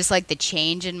 just like the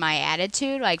change in my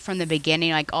attitude, like from the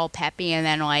beginning, like all peppy, and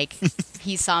then like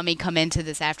he saw me come into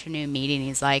this afternoon meeting.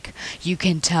 He's like, you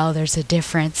can tell there's a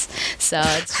difference. So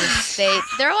it's just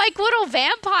they're like little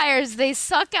vampires. They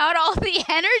suck out all the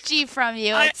energy from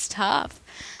you. It's tough.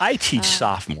 I teach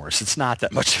sophomores. It's not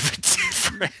that much of a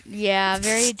difference. Yeah,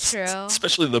 very true.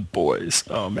 Especially the boys.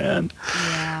 Oh man,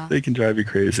 yeah, they can drive you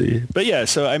crazy. But yeah,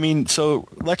 so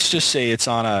let's just say it's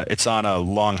on a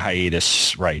long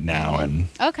hiatus right now, and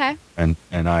okay, and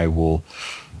I will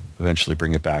eventually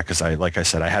bring it back, because like I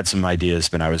said, I had some ideas,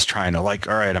 but I was trying to all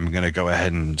right, I'm going to go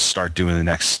ahead and start doing the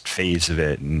next phase of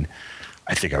it, and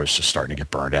I think I was just starting to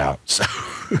get burned out. So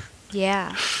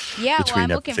yeah. Well, I'm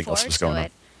looking forward to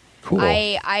it. Cool.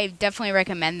 I definitely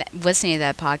recommend listening to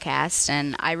that podcast,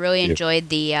 and I really enjoyed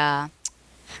the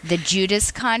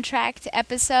Judas Contract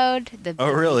episode.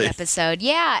 Oh, really? Episode,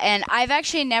 yeah. And I've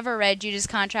actually never read Judas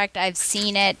Contract. I've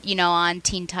seen it, on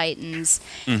Teen Titans,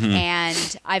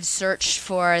 and I've searched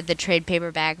for the trade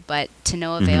paperback, but to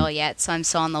no avail yet. So I'm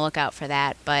still on the lookout for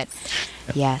that. But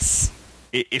yes,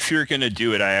 if you're going to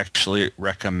do it, I actually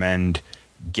recommend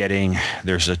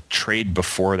there's a trade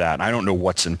before that. And I don't know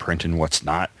what's in print and what's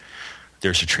not.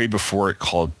 There's a trade before it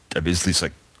called, it's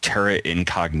like Terra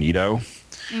Incognito,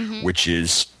 which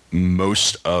is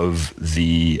most of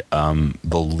the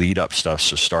lead up stuff.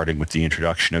 So starting with the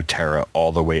introduction of Terra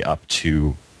all the way up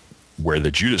to where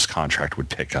the Judas Contract would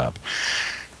pick up.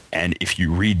 And if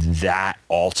you read that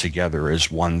all together as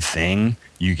one thing,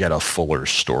 you get a fuller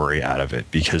story out of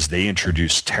it, because they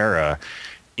introduce Terra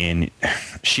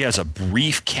she has a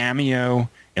brief cameo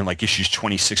in like issues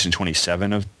 26 and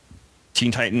 27 of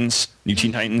Teen Titans, New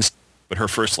Teen Titans, but her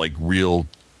first like real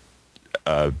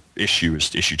issue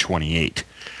is issue 28.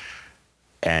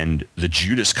 And the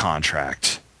Judas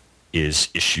Contract is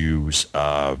issues,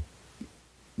 the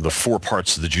 4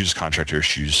 parts of the Judas Contract are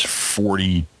issues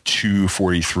 42,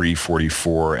 43,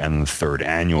 44, and the 3rd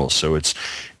annual. So it's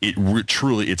a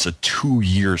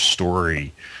 2-year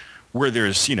story where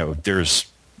there's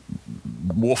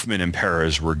Wolfman and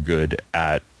Perez were good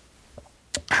at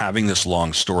having this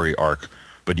long story arc,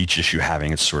 but each issue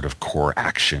having its sort of core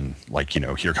action. Like,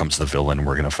 here comes the villain,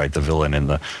 we're going to fight the villain, and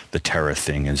the Terra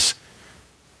thing is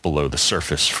below the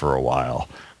surface for a while.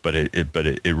 But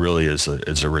it really is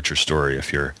a richer story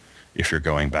if you're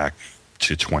going back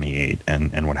to 28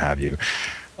 and what have you.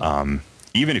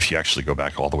 Even if you actually go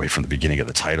back all the way from the beginning of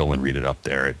the title and read it up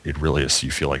there, it really is.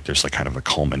 You feel like there's like kind of a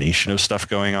culmination of stuff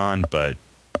going on, but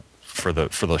for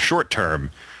the short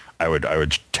term, I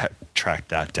would track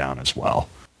that down as well.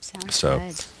 Sounds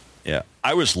good. Yeah,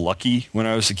 I was lucky when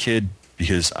I was a kid,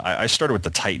 because I started with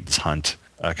the Titans Hunt,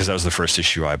 because that was the first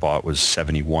issue I bought, was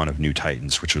 71 of New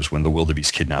Titans, which was when the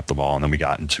Wildebeest kidnapped them all, and then we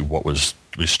got into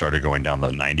we started going down the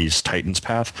 90s Titans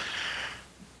path.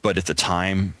 But at the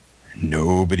time,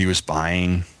 nobody was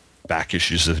buying back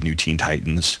issues of New Teen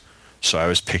Titans, so I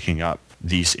was picking up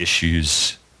these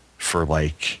issues for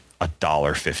like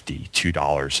 $1.50,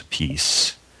 $2 a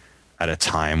piece, at a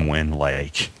time when,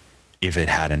 like, if it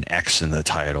had an X in the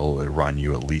title, it would run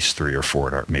you at least $3 or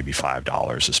 $4, maybe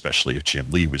 $5, especially if Jim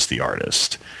Lee was the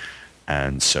artist.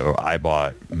 And so I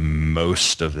bought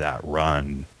most of that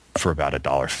run for about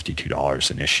 $1.50,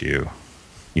 $2 an issue,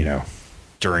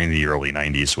 during the early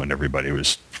 90s when everybody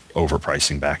was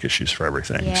overpricing back issues for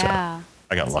everything. Yeah. So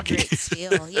I got lucky. Great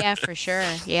steal. Yeah, for sure.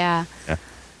 Yeah.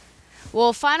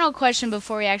 Well, final question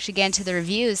before we actually get into the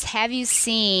reviews. Have you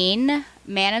seen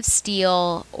Man of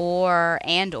Steel or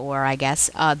I guess,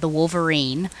 The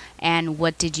Wolverine, and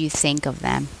what did you think of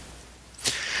them?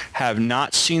 Have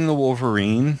not seen The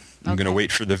Wolverine. I'm going to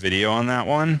wait for the video on that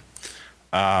one.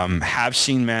 Have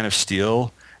seen Man of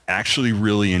Steel. Actually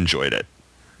really enjoyed it.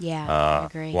 Yeah, I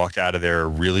agree. Walked out of there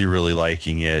really, really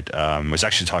liking it. Was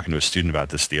actually talking to a student about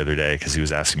this the other day because he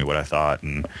was asking me what I thought,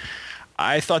 and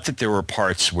I thought that there were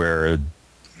parts where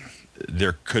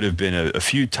there could have been a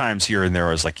few times here and there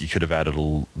was like you could have added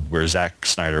where Zack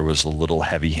Snyder was a little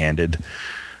heavy-handed,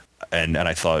 and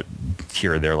I thought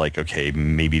here or there, like, okay,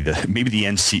 maybe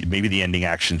the ending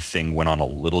action thing went on a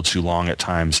little too long at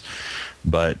times,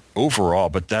 but overall,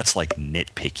 that's like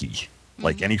nitpicky.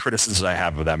 Like any criticisms I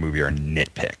have of that movie are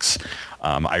nitpicks.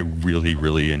 I really,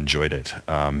 really enjoyed it.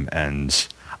 And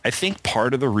I think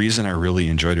part of the reason I really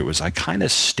enjoyed it was I kind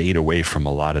of stayed away from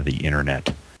a lot of the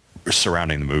internet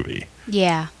surrounding the movie.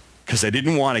 Yeah. Because I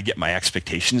didn't want to get my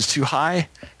expectations too high.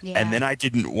 Yeah. And then I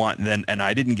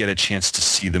didn't get a chance to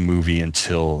see the movie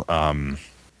until, no,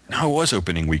 it was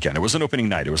opening weekend. It wasn't opening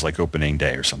night. It was like opening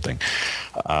day or something.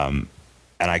 And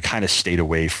I kind of stayed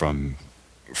away from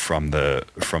the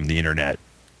internet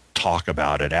talk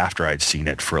about it after I'd seen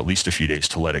it for at least a few days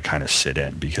to let it kind of sit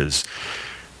in, because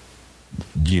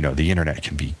the internet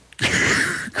can be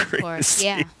crazy. Of course,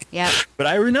 yeah. But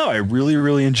I really,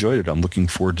 really enjoyed it. I'm looking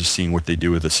forward to seeing what they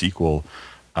do with the sequel.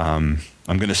 I'm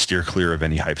going to steer clear of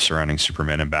any hype surrounding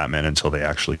Superman and Batman until they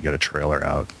actually get a trailer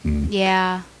out.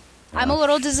 Yeah. I'm a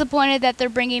little disappointed that they're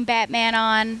bringing Batman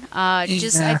on.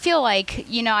 I feel like,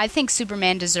 I think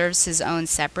Superman deserves his own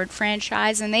separate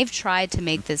franchise, and they've tried to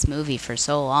make this movie for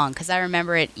so long, because I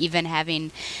remember it even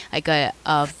having like a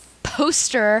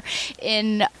poster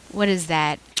in, what is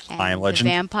that? I Am Legend?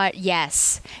 The vampire,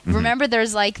 yes. Remember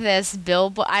there's like this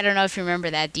billboard, I don't know if you remember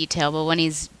that detail, but when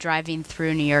he's driving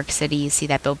through New York City, you see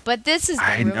that bill. But this is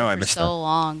I know, I for missed so that.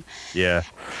 long. Yeah.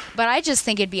 But I just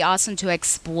think it'd be awesome to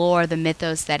explore the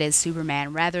mythos that is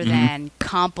Superman rather than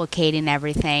complicating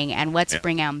everything and let's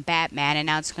bring out Batman and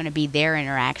now it's going to be their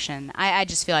interaction. I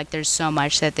just feel like there's so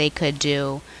much that they could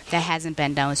do that hasn't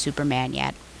been done with Superman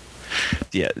yet.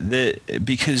 Yeah,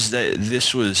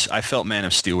 this was, I felt Man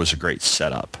of Steel was a great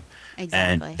setup.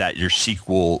 Exactly. And that your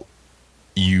sequel,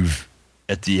 you've,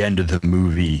 at the end of the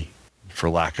movie, for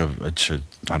lack of,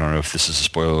 I don't know if this is a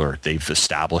spoiler, they've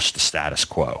established the status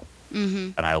quo.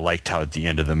 And I liked how at the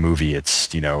end of the movie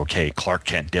it's, okay, Clark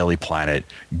Kent, Daily Planet,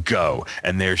 go.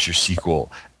 And there's your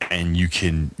sequel. And you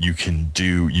can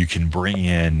bring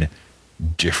in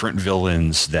different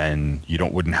villains than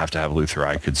wouldn't have to have Luthor.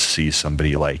 I could see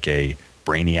somebody like a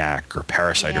Brainiac or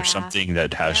Parasite or something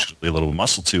that has a little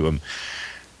muscle to him.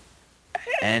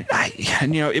 And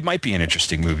it might be an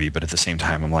interesting movie, but at the same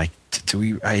time, I'm like,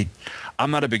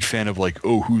 I'm not a big fan of like,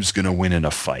 who's going to win in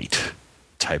a fight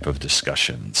type of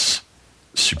discussions,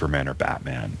 Superman or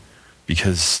Batman,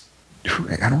 because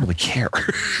I don't really care.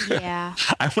 Yeah.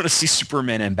 I want to see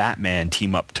Superman and Batman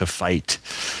team up to fight,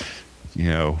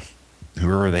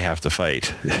 whoever they have to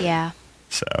fight. Yeah.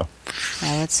 So.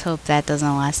 Yeah, let's hope that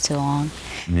doesn't last too long.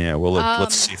 Yeah, well,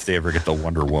 let's see if they ever get the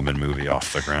Wonder Woman movie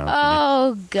off the ground.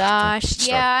 Oh, gosh.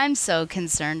 Yeah, I'm so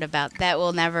concerned about that.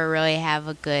 We'll never really have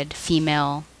a good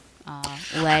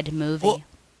female-led movie. Well,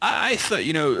 I thought,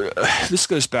 this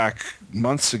goes back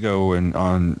months ago and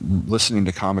on listening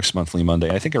to Comics Monthly Monday.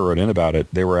 I think I wrote in about it.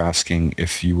 They were asking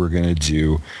if you were going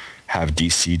to have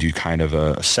DC do kind of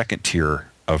a second tier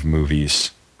of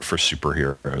movies for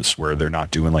superheroes where they're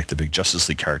not doing like the big Justice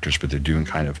League characters, but they're doing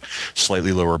kind of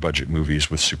slightly lower budget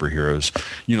movies with superheroes,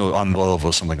 on the level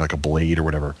of something like a Blade or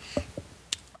whatever.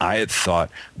 I had thought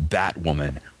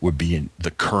Batwoman would be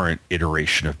the current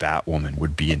iteration of Batwoman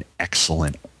would be an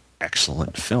excellent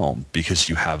film because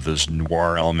you have those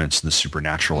noir elements and the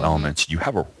supernatural elements. You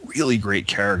have a really great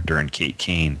character in Kate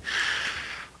Kane.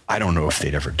 I don't know if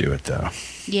they'd ever do it though.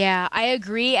 Yeah, I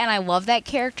agree, and I love that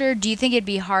character. Do you think it'd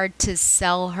be hard to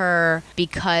sell her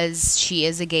because she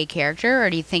is a gay character, or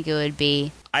do you think it would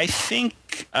be? I think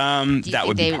that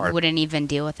would be hard. They wouldn't even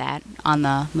deal with that on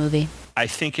the movie. I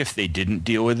think if they didn't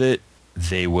deal with it,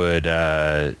 they would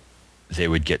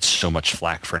get so much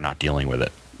flack for not dealing with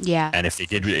it. Yeah. And if they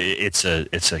did, it's a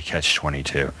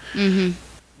catch-22. Mm-hmm.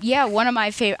 Yeah, one of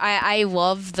my favorite. I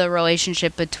love the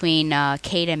relationship between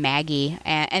Kate and Maggie,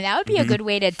 and that would be a good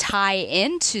way to tie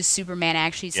into Superman.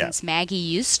 Actually, since Maggie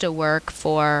used to work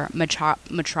for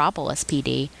Metropolis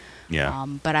PD. Yeah.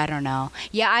 But I don't know.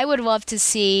 Yeah, I would love to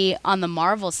see on the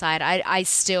Marvel side. I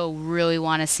still really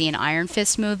want to see an Iron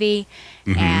Fist movie,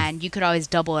 and you could always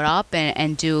double it up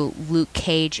and do Luke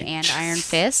Cage and Iron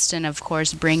Fist, and of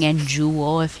course bring in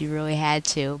Jewel if you really had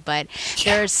to. But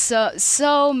there's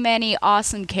so many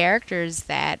awesome characters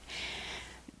that.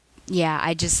 Yeah,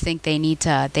 I just think they need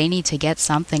to get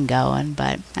something going,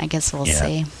 but I guess we'll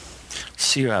see.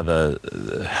 See how the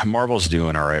Marvel's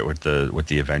doing all right with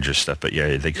the Avengers stuff, but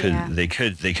yeah, they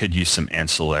could use some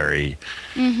ancillary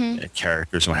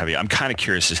characters and what have you. I'm kind of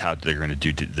curious as how they're going to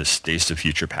do this Days to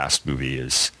Future Past movie.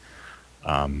 Is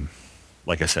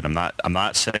like I said, I'm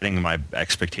not setting my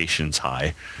expectations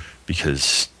high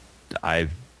because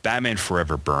Batman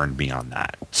Forever burned me on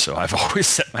that. So I've always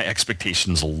set my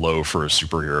expectations low for a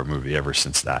superhero movie ever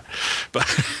since that. But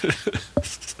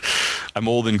I'm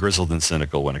old and grizzled and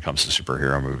cynical when it comes to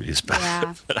superhero movies. But,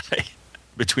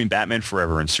 between Batman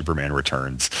Forever and Superman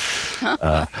Returns,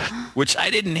 which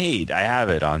I didn't hate. I have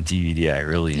it on DVD. I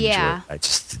really enjoy it. I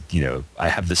just, I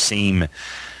have the same...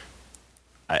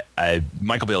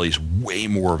 Michael Bailey's way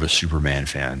more of a Superman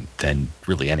fan than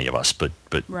really any of us, but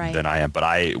than I am.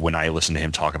 But when I listen to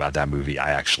him talk about that movie,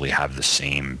 I actually have the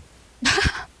same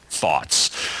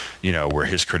thoughts, where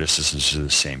his criticisms are the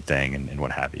same thing and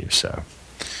what have you. So,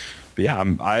 but yeah,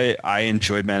 I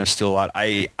enjoyed Man of Steel a lot.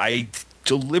 I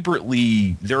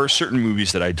deliberately, there are certain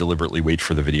movies that I deliberately wait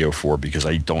for the video for because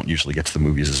I don't usually get to the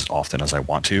movies as often as I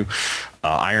want to.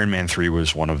 Iron Man 3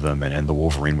 was one of them, and The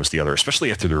Wolverine was the other,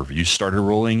 especially after the reviews started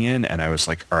rolling in, and I was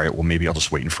like, all right, well, maybe I'll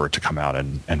just wait for it to come out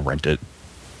and rent it.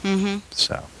 Mm-hmm.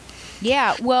 So.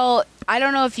 Yeah, well, I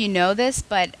don't know if you know this,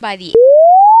 but by the...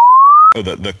 Oh,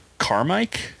 the car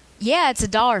mic? Yeah, it's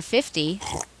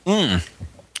 $1.50.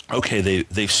 Okay,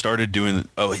 they've started doing.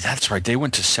 Oh, that's right. They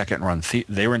went to second run.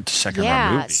 They went to second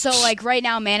run movies. So like right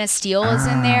now, Man of Steel is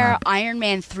in there. Iron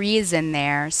Man 3 is in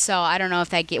there. So I don't know if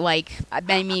that get like.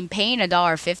 I mean, paying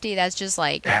 $1.50. That's just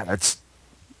like. Yeah,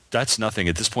 that's nothing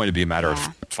at this point. It'd be a matter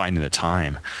of finding the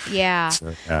time. Yeah.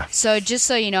 So, So just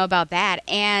so you know about that,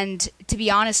 and to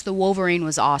be honest, the Wolverine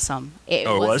was awesome. It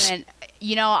wasn't.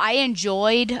 You know, I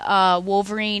enjoyed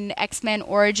Wolverine X-Men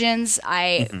Origins.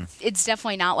 It's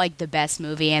definitely not like the best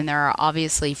movie, and there are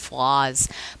obviously flaws.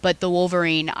 But the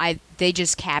Wolverine, they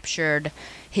just captured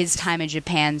his time in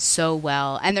Japan so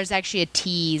well. And there's actually a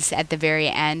tease at the very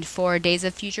end for Days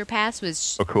of Future Past, which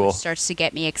starts to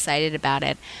get me excited about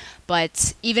it.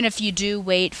 But even if you do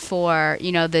wait for, the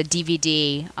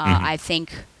DVD, I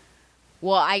think...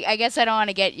 Well, I guess I don't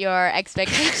want to get your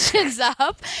expectations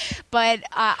up, but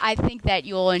I think that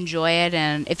you'll enjoy it,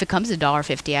 and if it comes to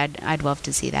 $1.50, I'd love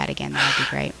to see that again. That would be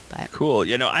great. But cool.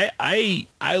 I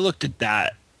looked at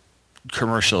that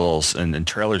commercials and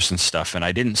trailers and stuff, and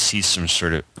I didn't see some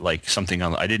sort of like something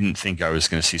on. I didn't think I was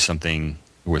going to see something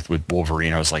with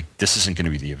Wolverine. I was like, this isn't going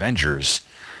to be the Avengers.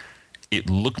 It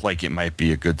looked like it might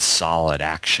be a good, solid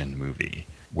action movie,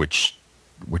 which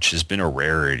has been a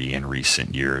rarity in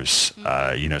recent years.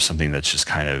 Something that's just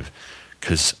kind of,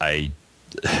 because I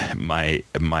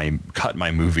cut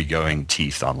my movie going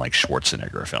teeth on like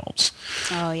Schwarzenegger films.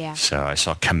 Oh yeah. So I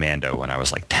saw Commando when I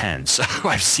was like 10. So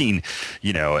I've seen,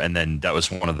 and then that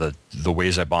was one of the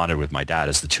ways I bonded with my dad,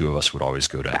 is the two of us would always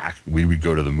we would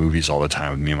go to the movies all the time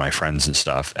with me and my friends and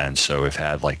stuff. And so I've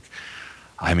had those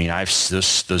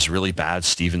really bad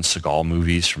Steven Seagal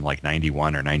movies from like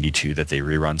 91 or 92 that they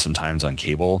rerun sometimes on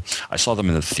cable. I saw them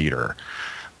in the theater.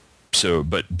 So,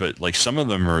 but like some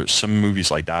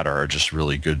movies like that are just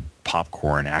really good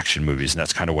popcorn action movies, and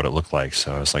that's kind of what it looked like.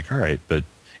 So I was like, all right, but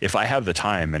if I have the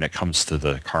time and it comes to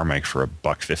the Carmike for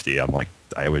 $1.50, I'm like,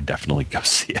 I would definitely go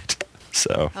see it.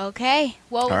 So. Okay.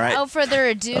 Well, without further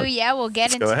ado, we'll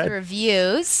get into the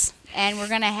reviews. And we're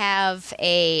going to have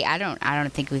I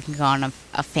don't think we can go on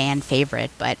a fan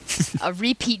favorite, but a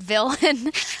repeat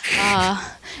villain,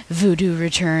 Voodoo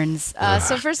Returns.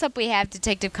 So first up we have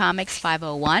Detective Comics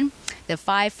 501, The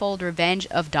Fivefold Revenge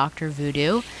of Dr.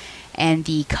 Voodoo. And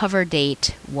the cover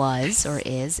date was, or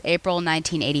is, April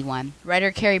 1981.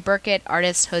 Writer Carrie Burkett,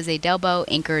 artist Jose Delbo,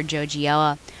 inker Joe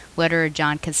Giella, letterer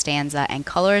John Costanza, and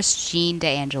colorist Gene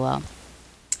D'Angelo.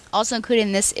 Also included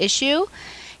in this issue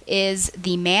is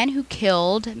The Man Who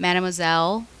Killed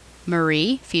Mademoiselle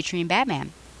Marie, featuring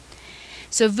Batman.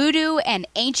 So Voodoo and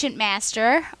Ancient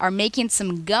Master are making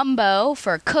some gumbo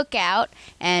for a cookout,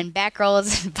 and Batgirl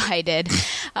is invited.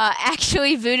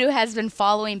 Actually, Voodoo has been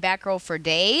following Batgirl for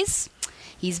days.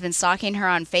 He's been stalking her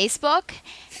on Facebook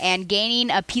and gaining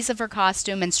a piece of her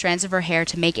costume and strands of her hair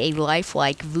to make a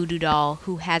lifelike voodoo doll.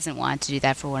 Who hasn't wanted to do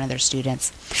that for one of their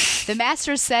students? The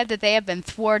Masters said that they have been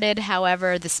thwarted.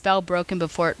 However, the spell broken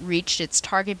before it reached its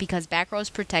target because Batgirl is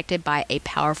protected by a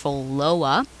powerful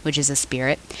Loa, which is a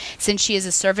spirit, since she is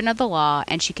a servant of the law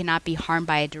and she cannot be harmed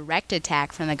by a direct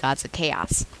attack from the gods of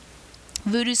chaos.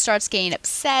 Voodoo starts getting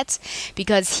upset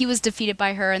because he was defeated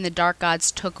by her and the Dark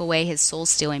Gods took away his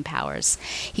soul-stealing powers.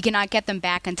 He cannot get them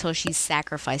back until she's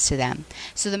sacrificed to them.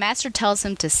 So the Master tells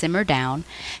him to simmer down,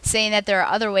 saying that there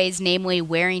are other ways, namely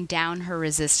wearing down her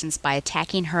resistance by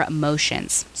attacking her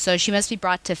emotions. So she must be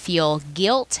brought to feel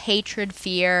guilt, hatred,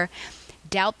 fear,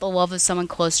 doubt the love of someone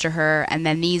close to her, and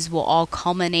then these will all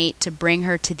culminate to bring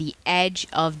her to the edge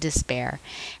of despair.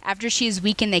 After she is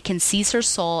weakened, they can seize her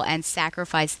soul and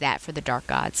sacrifice that for the Dark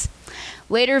Gods.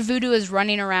 Later, Voodoo is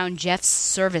running around Jeff's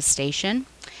service station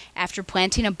after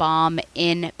planting a bomb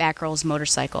in Batgirl's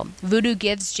motorcycle. Voodoo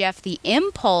gives Jeff the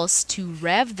impulse to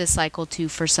rev the cycle to,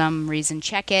 for some reason,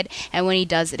 check it, and when he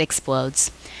does, it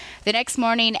explodes. The next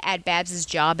morning at Babs'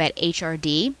 job at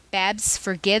HRD, Babs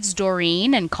forgives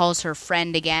Doreen and calls her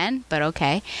friend again, but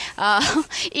okay.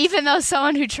 Even though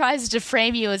someone who tries to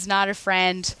frame you is not a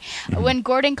friend. When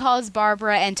Gordon calls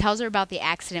Barbara and tells her about the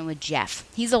accident with Jeff.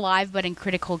 He's alive but in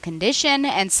critical condition,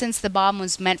 and since the bomb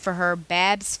was meant for her,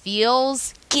 Babs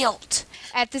feels guilt.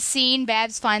 At the scene,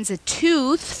 Babs finds a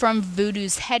tooth from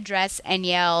Voodoo's headdress and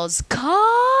yells,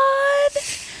 "God!"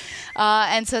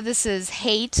 And so this is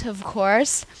hate, of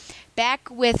course. Back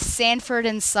with Sanford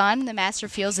and Son, the Master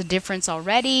feels a difference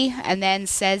already, and then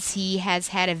says he has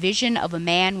had a vision of a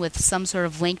man with some sort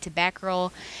of link to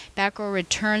Batgirl. Batgirl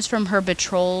returns from her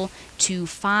patrol to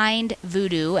find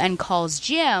Voodoo and calls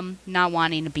Jim, not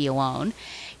wanting to be alone.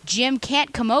 Jim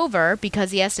can't come over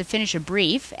because he has to finish a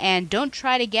brief, and "Don't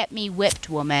try to get me whipped,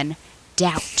 woman."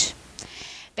 Doubt.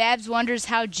 Babs wonders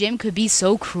how Jim could be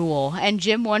so cruel, and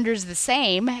Jim wonders the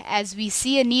same as we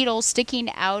see a needle sticking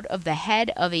out of the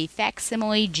head of a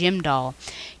facsimile Jim doll.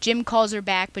 Jim calls her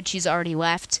back, but she's already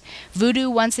left. Voodoo,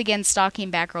 once again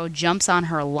stalking Batgirl, jumps on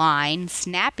her line,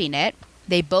 snapping it.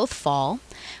 They both fall.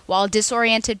 While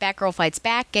disoriented, Batgirl fights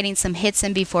back, getting some hits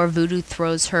in before Voodoo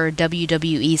throws her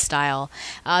WWE style.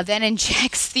 Then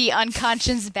injects the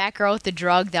unconscious Batgirl with the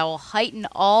drug that will heighten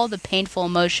all the painful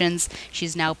emotions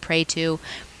she's now prey to,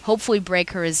 hopefully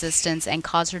break her resistance, and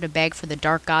cause her to beg for the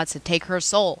dark gods to take her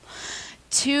soul.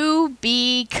 To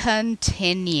be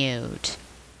continued.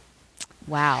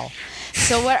 Wow.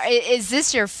 So what is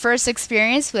this your first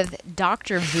experience with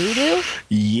Dr. Voodoo?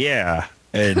 Yeah.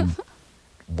 And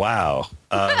wow.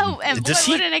 And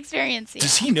what an experience. Yeah.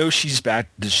 Does he know she's back?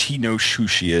 Does he know who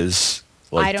she is?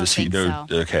 Like, I don't does he think know?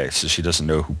 so. Okay, so she doesn't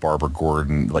know who Barbara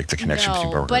Gordon, like the connection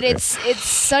between Barbara but Gordon. it's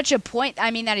such a point.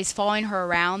 I mean, that he's following her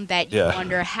around that you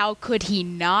wonder how could he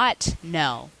not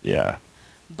know? Yeah.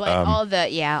 But all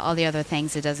the other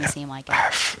things, it doesn't seem like it.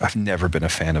 I've never been a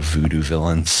fan of voodoo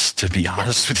villains, to be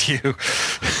honest with you.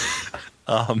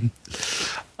 And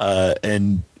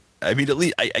I mean, at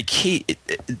least I can't.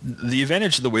 The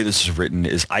advantage of the way this is written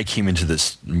is I came into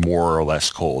this more or less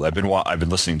cold. I've been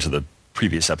listening to the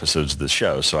previous episodes of the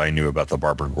show, so I knew about the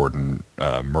Barbara Gordon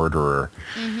murderer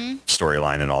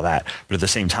storyline and all that. But at the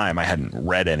same time, I hadn't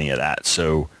read any of that,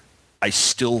 so I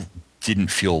still didn't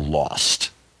feel lost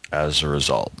as a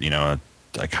result. You know,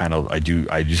 I do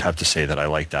have to say that I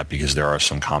like that, because there are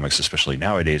some comics, especially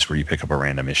nowadays, where you pick up a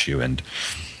random issue and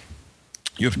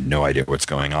you have no idea what's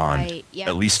going on. Right, yeah.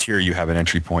 At least here you have an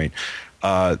entry point.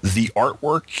 The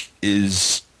artwork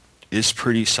is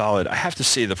pretty solid. I have to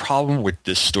say the problem with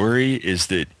this story is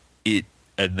that it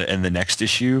and the next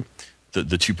issue,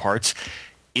 the two parts,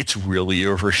 it's really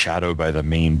overshadowed by the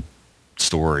main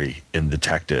story in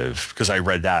Detective, because I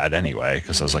read that anyway,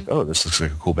 because I was like, oh, this looks like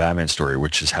a cool Batman story,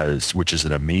 which is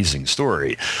an amazing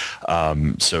story.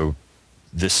 So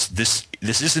this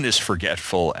isn't as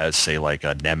forgetful as, say, like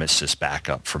a Nemesis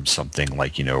backup from something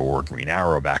like, you know, or Green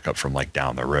Arrow backup from like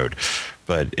down the road.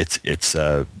 But it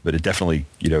definitely,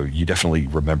 you know, you definitely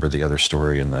remember the other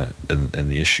story and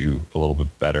the issue a little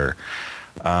bit better.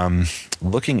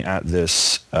 Looking at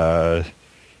this,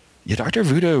 Dr.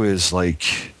 Voodoo is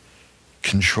like,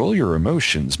 control your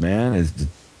emotions, man. It's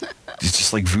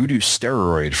just like voodoo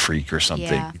steroid freak or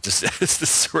something. Yeah. It's this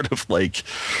sort of like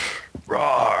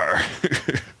roar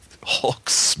Hulk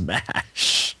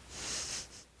smash,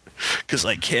 because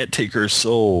I can't take her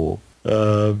soul.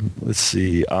 Let's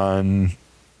see, on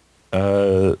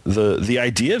the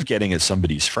idea of getting at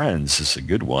somebody's friends is a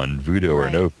good one, voodoo or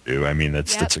no voodoo. I mean,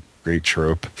 that's a great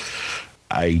trope.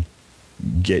 I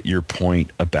get your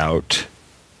point about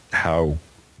how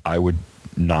I would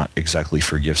not exactly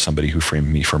forgive somebody who framed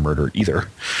me for murder either.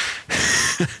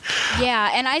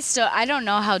 Yeah, and I don't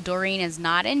know how Doreen is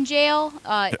not in jail.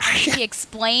 She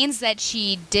explains that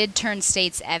she did turn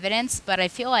state's evidence, but I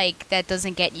feel like that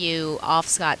doesn't get you off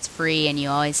scot-free, and you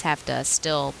always have to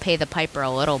still pay the piper a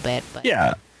little bit. But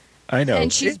yeah, I know.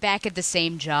 And she's back at the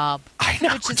same job, I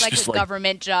know, which is like a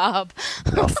government job.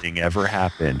 Nothing ever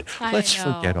happened. I Let's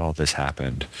know. forget all this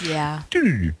happened. Yeah.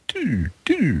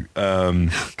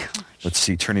 Let's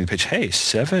see, turning the page. Hey,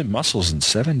 7 muscles in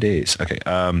 7 days. Okay.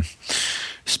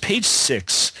 It's page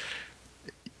 6.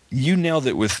 You nailed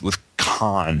it with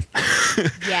Khan.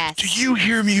 Yes. Do you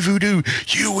hear me, Voodoo?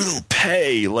 You will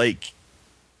pay. Like,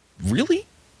 really?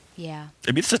 Yeah.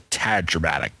 I mean, it's a tad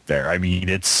dramatic there. I mean,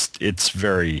 it's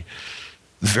very,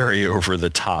 very over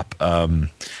the top. And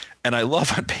I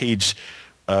love on page,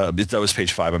 that was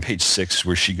page 5, on page 6,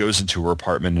 where she goes into her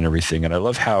apartment and everything. And I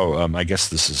love how, I guess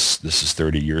this is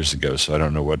 30 years ago, so I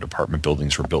don't know what apartment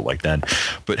buildings were built like then,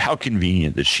 but how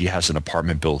convenient that she has an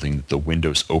apartment building that the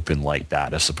windows open like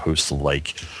that, as opposed to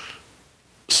like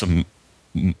some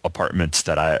apartments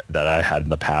that I had in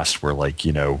the past where, like,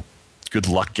 you know, good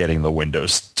luck getting the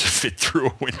windows to fit through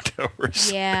a window or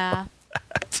something. Yeah.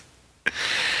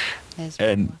 Like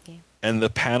that. And the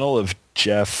panel of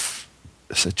Jeff,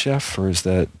 is it Jeff or is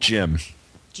that Jim?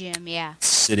 Jim, yeah.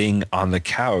 Sitting on the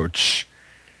couch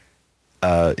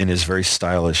in his very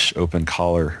stylish open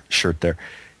collar shirt there.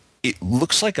 It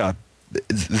looks like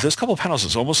those couple of panels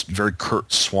is almost very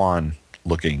Kurt Swan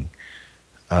looking.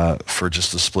 For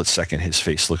just a split second, his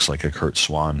face looks like a Kurt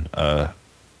Swan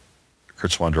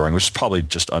drawing, which is probably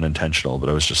just unintentional, but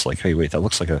I was just like, hey, wait, that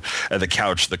looks like the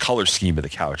couch, the color scheme of the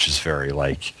couch is very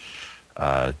like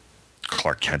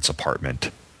Clark Kent's apartment,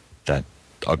 that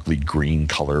ugly green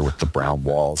color with the brown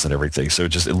walls and everything. So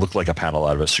it looked like a panel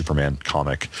out of a Superman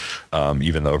comic,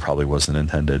 even though it probably wasn't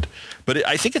intended. But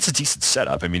I think it's a decent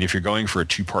setup. I mean, if you're going for a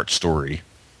 2-part story,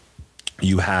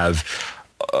 you have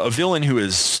a villain who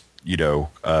is, you know,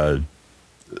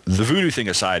 the voodoo thing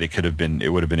aside, it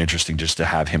would have been interesting just to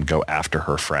have him go after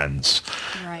her friends,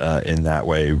 right. In that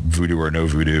way, voodoo or no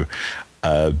voodoo.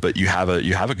 But you have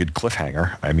a good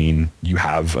cliffhanger. I mean, you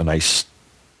have a nice.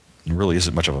 It really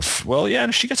isn't much of a well, yeah.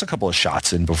 And she gets a couple of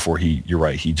shots in before you're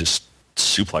right. He just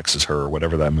suplexes her or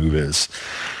whatever that move is.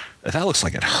 That looks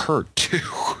like it hurt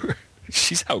too.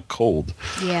 She's out cold.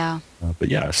 Yeah. But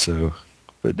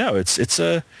no, it's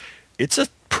a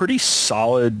pretty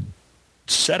solid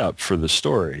setup for the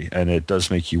story, and it does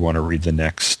make you want to read the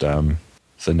next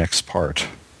part.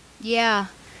 Yeah.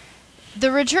 The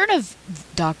return of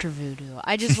Dr. Voodoo.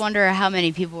 I just wonder how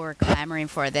many people were clamoring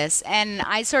for this. And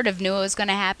I sort of knew it was going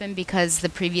to happen because the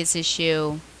previous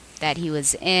issue that he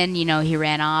was in, he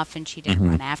ran off and she didn't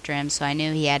run after him. So I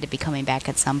knew he had to be coming back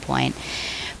at some point.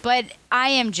 But I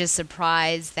am just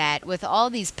surprised that with all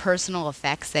these personal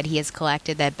effects that he has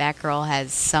collected, that Batgirl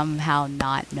has somehow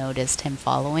not noticed him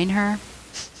following her.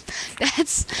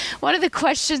 That's one of the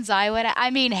questions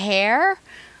hair?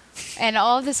 And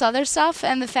all of this other stuff,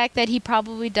 and the fact that he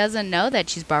probably doesn't know that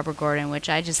she's Barbara Gordon, which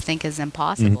I just think is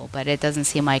impossible, but it doesn't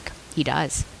seem like he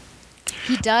does.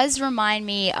 He does remind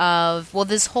me of,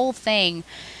 this whole thing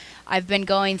I've been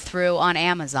going through on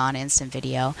Amazon Instant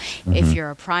Video. If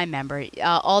you're a Prime member,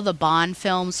 all the Bond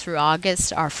films through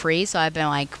August are free, so I've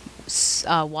been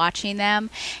watching them,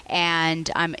 and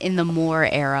I'm in the Moore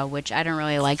era, which I don't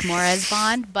really like Moore as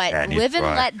Bond, but Live and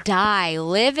Let Die.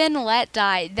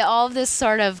 All of this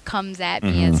sort of comes at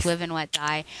me as Live and Let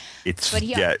Die. It's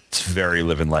very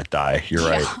Live and Let Die. You're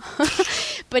right.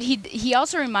 But he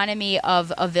also reminded me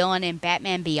of a villain in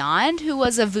Batman Beyond who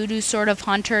was a voodoo sort of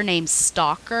hunter named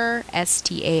Stalker,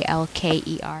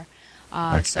 Stalker.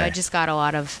 So I just got a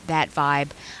lot of that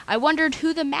vibe. I wondered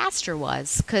who the Master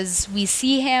was, because we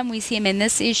see him in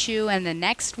this issue and the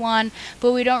next one,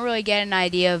 but we don't really get an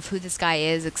idea of who this guy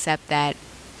is, except that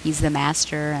he's the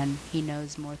Master and he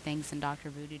knows more things than Dr.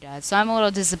 Voodoo does. So I'm a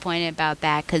little disappointed about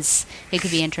that, because it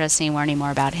could be interesting learning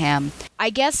more about him. I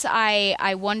guess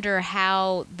I wonder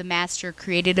how the Master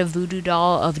created a voodoo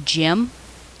doll of Jim.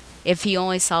 If he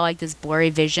only saw this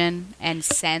blurry vision and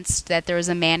sensed that there was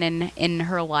a man in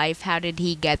her life, how did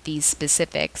he get these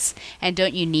specifics? And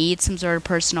don't you need some sort of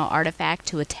personal artifact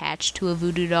to attach to a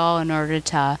voodoo doll in order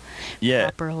to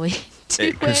properly do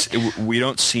it? Because we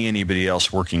don't see anybody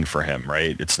else working for him,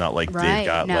 right? It's not like they've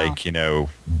got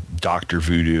Dr.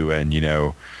 Voodoo and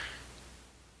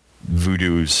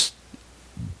Voodoo's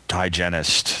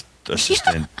hygienist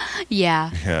assistant.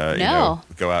 No.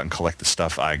 Go out and collect the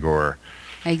stuff, Igor.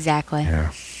 Exactly.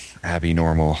 Yeah. Abby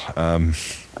Normal.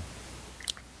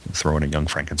 Throw in a Young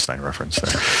Frankenstein reference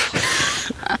there.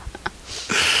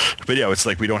 But it's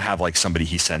like we don't have somebody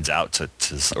he sends out to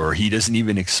or he doesn't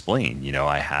even explain,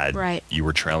 you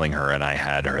were trailing her and I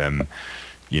had him,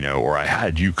 or I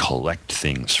had you collect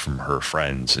things from her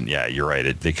friends. And you're right.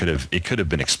 It could have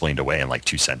been explained away in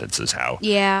 2 sentences how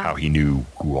he knew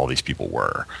who all these people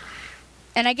were.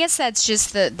 And I guess that's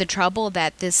just the trouble,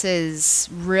 that this is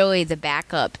really the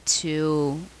backup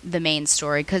to the main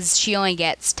story, because she only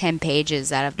gets 10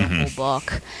 pages out of the whole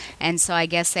book. And so I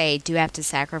guess they do have to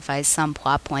sacrifice some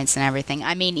plot points and everything.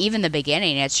 I mean, even the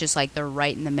beginning, it's just they're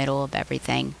right in the middle of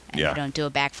everything. And they don't do a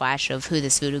backflash of who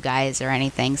this voodoo guy is or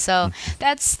anything. So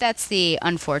that's the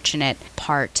unfortunate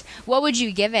part. What would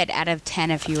you give it out of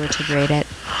 10 if you were to grade it?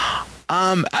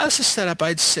 As a setup,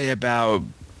 I'd say about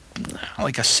a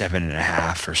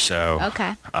 7.5 or so.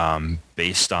 Okay.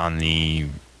 Based on the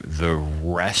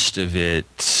rest of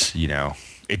it,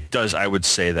 it does. I would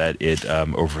say that it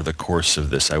over the course of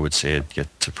this, I would say it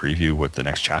get to preview what the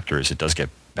next chapter is. It does get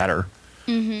better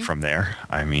from there.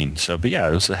 I mean, but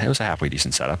it was a halfway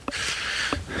decent setup.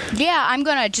 Yeah, I'm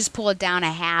gonna just pull it down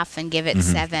a half and give it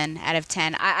 7 out of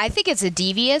 10. I think it's a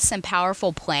devious and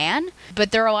powerful plan,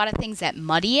 but there are a lot of things that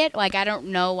muddy it. I don't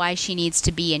know why she needs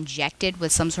to be injected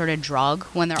with some sort of drug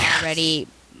when they're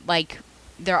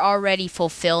already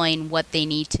fulfilling what they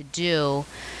need to do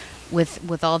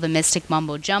with all the mystic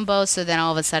mumbo jumbo. So then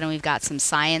all of a sudden we've got some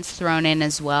science thrown in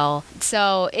as well.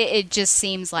 So it just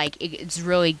seems like it's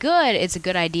really good. It's a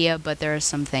good idea, but there are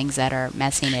some things that are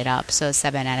messing it up. So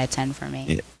 7 out of 10 for me.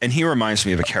 Yeah. And he reminds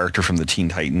me of a character from the Teen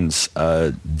Titans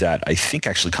that I think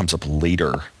actually comes up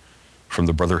later from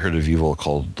the Brotherhood of Evil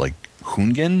called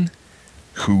Hungan,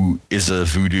 who is a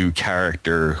voodoo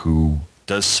character who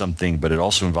does something, but it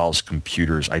also involves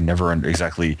computers. I never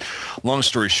exactly, long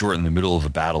story short, in the middle of a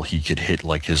battle, he could hit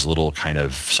his little kind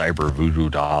of cyber voodoo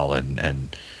doll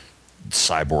and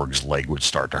Cyborg's leg would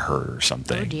start to hurt or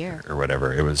something. Oh dear. Or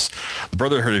whatever. It was, the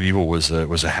Brotherhood of Evil was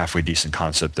a halfway decent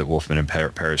concept that Wolfman and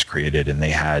Paris created, and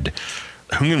they had,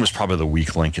 Hungan was probably the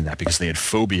weak link in that, because they had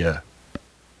Phobia,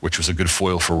 which was a good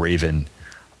foil for Raven,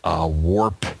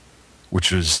 Warp,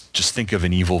 which was, just think of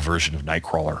an evil version of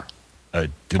Nightcrawler.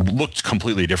 it looked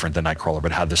completely different than Nightcrawler,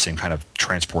 but had the same kind of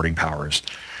transporting powers.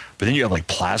 But then you have like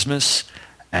Plasmus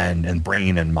and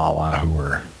Brain and Mala, who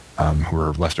were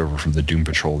left over from the Doom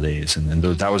Patrol days, and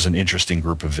that was an interesting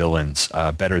group of villains,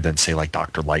 better than say like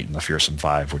Dr. Light and the Fearsome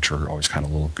Five, which were always kind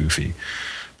of a little goofy.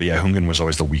 But yeah, Hungan was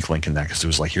always the weak link in that, because it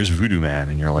was like, here's Voodoo Man,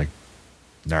 and you're like,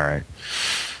 all right.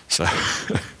 So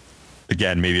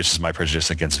again, maybe it's just my prejudice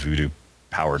against voodoo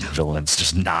powered villains,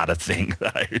 just not a thing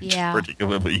that I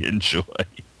particularly enjoy.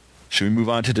 Should we move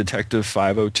on to Detective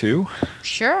 502?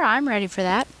 Sure, I'm ready for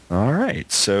that. All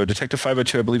right. So Detective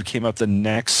 502, I believe, came up the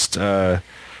next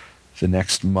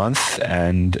month,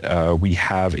 and we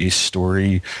have a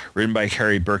story written by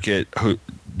Carrie Burkett,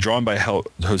 drawn by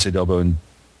Jose Delbo and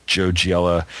Joe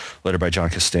Giella, lettered by John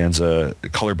Costanza,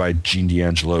 colored by Gene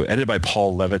D'Angelo, edited by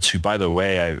Paul Levitz, who, by the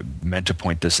way, I meant to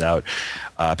point this out,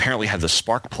 apparently had the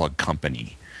Sparkplug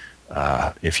Company.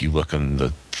 If you look on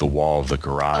the wall of the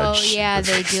garage. Oh, yeah,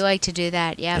 they do like to do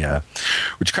that, yeah.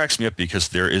 Which cracks me up, because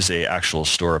there is a actual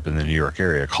store up in the New York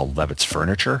area called Levitz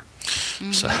Furniture.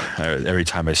 Mm-hmm. So every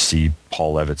time I see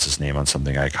Paul Levitz's name on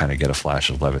something, I kind of get a flash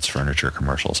of Levitz Furniture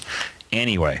commercials.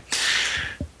 Anyway,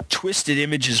 twisted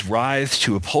images writhe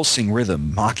to a pulsing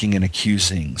rhythm, mocking and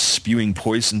accusing, spewing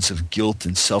poisons of guilt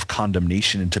and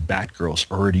self-condemnation into Batgirl's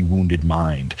already wounded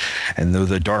mind. And though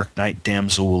the Dark Knight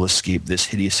damsel will escape this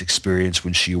hideous experience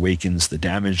when she awakens, the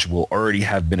damage will already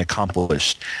have been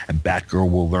accomplished, and Batgirl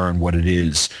will learn what it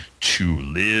is to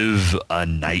live a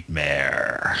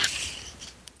nightmare.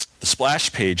 The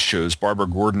splash page shows Barbara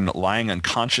Gordon lying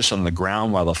unconscious on the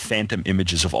ground, while the phantom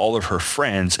images of all of her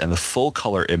friends and the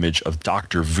full-color image of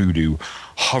Dr. Voodoo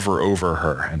hover over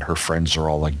her, and her friends are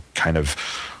all like kind of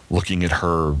looking at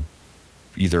her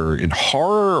either in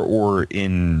horror or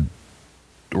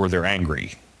they're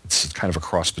angry. It's kind of a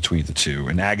cross between the two,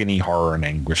 in agony, horror, and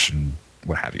anguish, and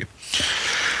what have you.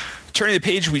 Turning the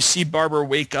page, we see Barbara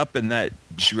wake up, and that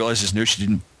she realizes no,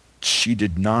 she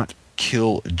did not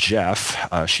kill Jeff.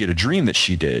 She had a dream that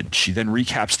she did. She then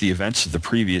recaps the events of the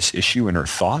previous issue in her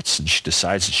thoughts, and she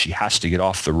decides that she has to get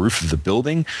off the roof of the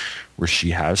building where she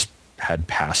had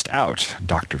passed out.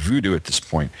 Dr. Voodoo at this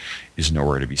point is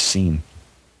nowhere to be seen.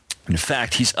 In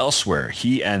fact, he's elsewhere.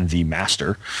 He and the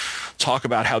Master talk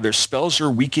about how their spells are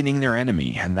weakening their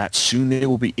enemy, and that soon they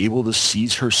will be able to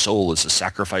seize her soul as a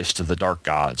sacrifice to the dark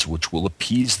gods, which will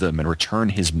appease them and return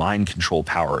his mind control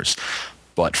powers.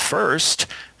 But first,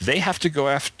 they have to go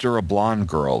after a blonde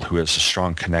girl who has a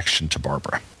strong connection to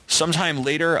Barbara. Sometime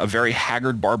later, a very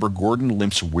haggard Barbara Gordon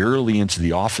limps wearily into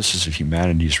the offices of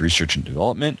Humanities Research and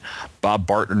Development. Bob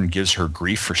Barton gives her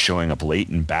grief for showing up late,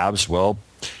 and Babs, well,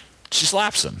 she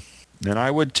slaps him. And I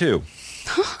would too.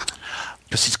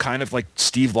 Because he's kind of like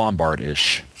Steve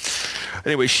Lombard-ish.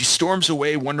 Anyway, she storms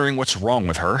away wondering what's wrong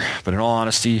with her. But in all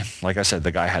honesty, like I said,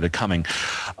 the guy had it coming.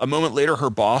 A moment later, her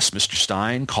boss, Mr.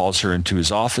 Stein, calls her into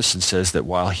his office and says that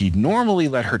while he'd normally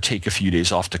let her take a few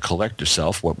days off to collect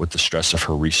herself, what with the stress of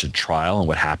her recent trial and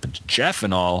what happened to Jeff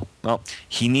and all, well,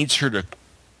 he needs her to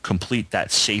complete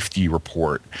that safety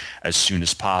report as soon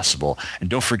as possible. And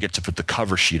don't forget to put the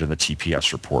cover sheet on the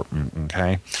TPS report,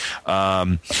 okay?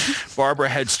 Barbara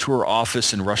heads to her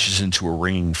office and rushes into a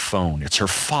ringing phone. It's her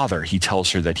father. He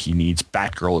tells her that he needs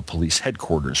Batgirl at police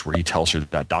headquarters, where he tells her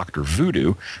that Dr.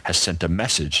 Voodoo has sent a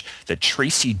message that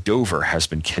Tracy Dover has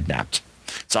been kidnapped.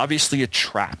 It's obviously a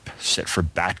trap set for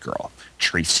Batgirl.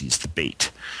 Tracy's the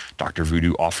bait. Dr.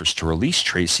 Voodoo offers to release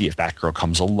Tracy if Batgirl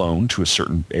comes alone to a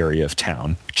certain area of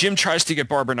town. Jim tries to get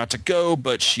Barbara not to go,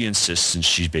 but she insists, and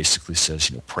she basically says,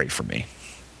 pray for me.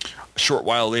 A short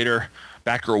while later,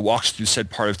 Batgirl walks through said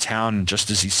part of town, and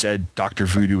just as he said, Dr.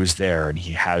 Voodoo is there, and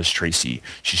he has Tracy.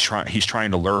 He's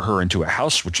trying to lure her into a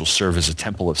house which will serve as a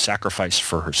temple of sacrifice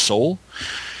for her soul.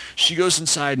 She goes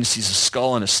inside and sees a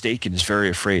skull and a stake and is very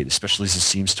afraid, especially as it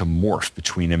seems to morph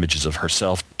between images of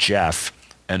herself, Jeff,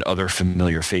 and other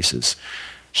familiar faces.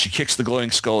 She kicks the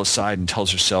glowing skull aside and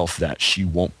tells herself that she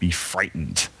won't be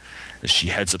frightened. As she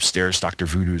heads upstairs, Dr.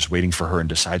 Voodoo is waiting for her and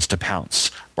decides to pounce.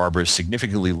 Barbara is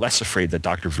significantly less afraid than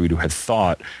Dr. Voodoo had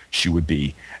thought she would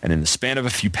be, and in the span of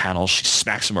a few panels, she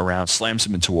smacks him around, slams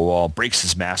him into a wall, breaks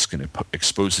his mask, and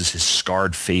exposes his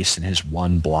scarred face and his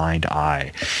one blind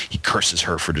eye. He curses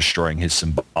her for destroying his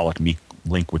symbolic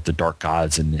link with the dark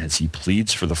gods, and as he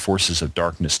pleads for the forces of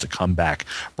darkness to come back,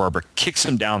 Barbara kicks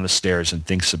him down the stairs and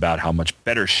thinks about how much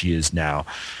better she is now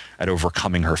at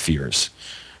overcoming her fears.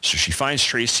 So she finds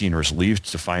Tracy and is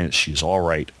relieved to find that she is all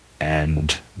right,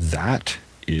 and that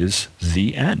is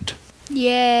the end.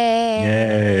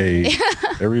 Yay!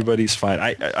 Everybody's fine.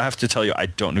 I have to tell you, I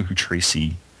don't know who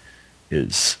Tracy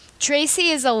is. Tracy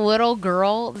is a little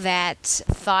girl that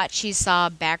thought she saw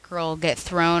Batgirl get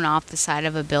thrown off the side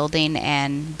of a building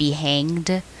and be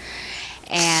hanged.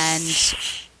 And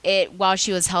while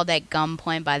she was held at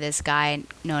gunpoint by this guy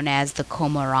known as the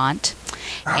Cormorant.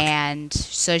 And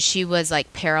so she was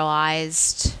like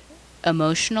paralyzed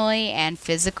emotionally and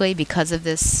physically because of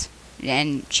this,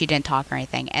 and she didn't talk or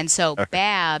anything. And so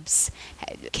Babs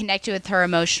connected with her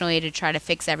emotionally to try to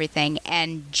fix everything,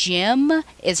 and Jim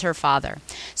is her father.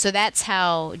 So that's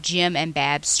how Jim and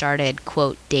Babs started,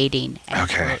 quote, dating,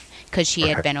 because she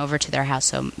had been over to their house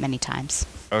so many times.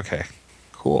 Okay,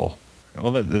 cool.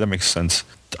 Well, that makes sense.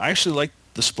 I actually like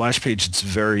the splash page.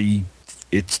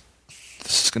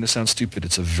 This is going to sound stupid.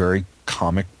 It's a very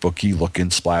comic booky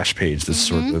looking splash page. This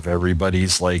sort of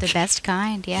everybody's like the best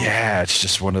kind. Yeah. Yeah, it's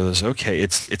just one of those. Okay,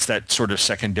 it's that sort of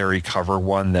secondary cover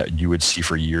one that you would see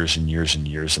for years and years and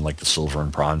years in like the Silver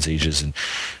and Bronze Ages. And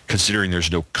considering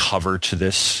there's no cover to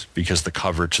this because the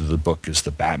cover to the book is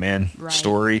the Batman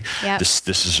story, this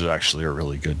is actually a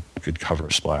really good cover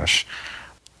splash.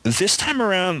 This time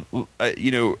around, at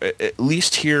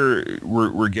least here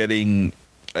we're getting.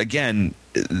 Again,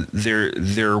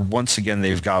 they're once again,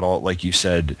 they've got all, like you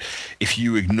said, if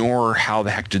you ignore how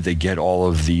the heck did they get all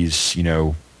of these,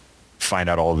 find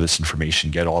out all of this information,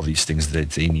 get all these things that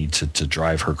they need to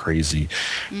drive her crazy,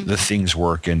 the things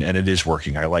work, and it is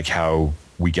working. I like how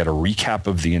we get a recap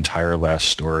of the entire last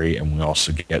story, and we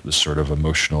also get this sort of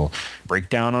emotional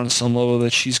breakdown on some level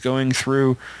that she's going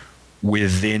through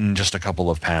within just a couple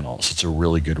of panels. It's a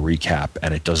really good recap,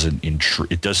 and it doesn't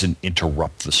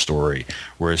interrupt the story.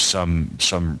 Whereas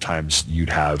sometimes you'd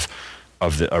have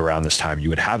around this time you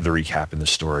would have the recap in the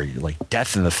story, like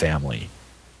Death in the Family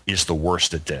is the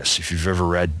worst at this. If you've ever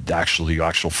read the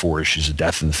actual 4 issues of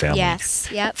Death in the Family, yes,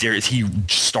 yep.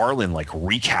 Starlin like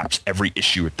recaps every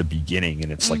issue at the beginning,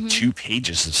 and it's like 2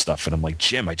 pages of stuff, and I'm like,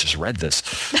 Jim, I just read this.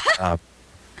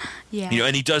 Yeah.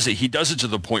 And he does it to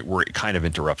the point where it kind of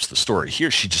interrupts the story. Here,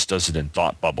 she just does it in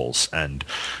thought bubbles, and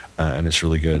it's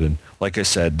really good. And like I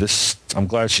said, I'm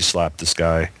glad she slapped this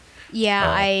guy. Yeah,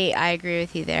 I agree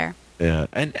with you there. Yeah,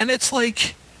 and it's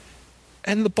like,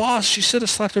 and the boss, she should have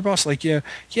slapped her boss. Like, yeah,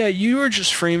 you were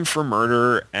just framed for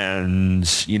murder, and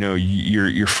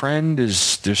your friend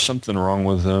there's something wrong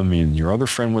with him, and your other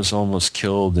friend was almost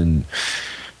killed. And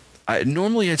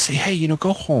normally I'd say, hey,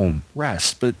 go home,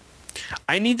 rest, but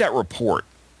I need that report.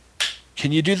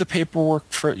 Can you do the paperwork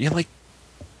for? You're like,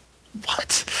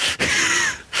 what?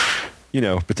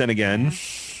 But then again,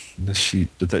 I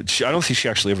don't think she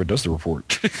actually ever does the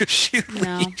report. she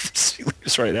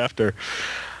leaves right after.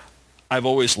 I've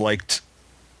always liked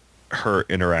her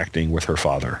interacting with her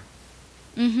father.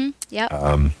 Mm-hmm. Yep.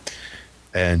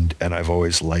 And I've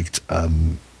always liked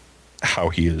how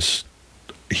he's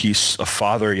a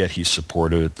father, yet he's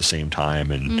supportive at the same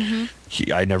time. And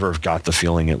I never got the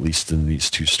feeling, at least in these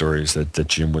 2 stories, that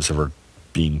Jim was ever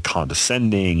being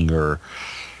condescending or,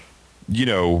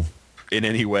 in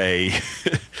any way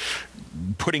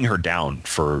putting her down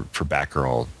for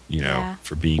Batgirl,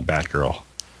 for being Batgirl.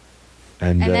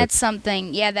 And that's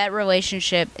something, that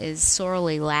relationship is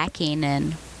sorely lacking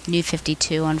in New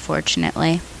 52,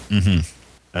 unfortunately. Mm-hmm.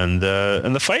 And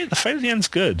the fight at the end's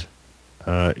good.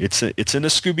 It's in a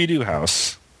Scooby-Doo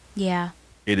house. Yeah.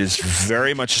 It is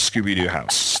very much a Scooby-Doo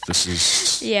house. This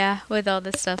is... Yeah, with all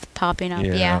this stuff popping up,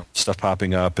 yeah. Stuff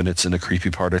popping up, and it's in a creepy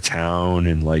part of town,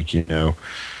 and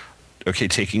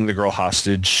taking the girl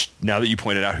hostage, now that you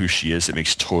pointed out who she is, it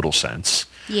makes total sense.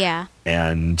 Yeah.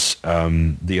 And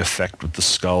the effect with the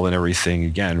skull and everything,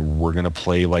 again, we're going to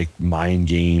play like mind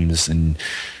games and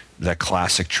that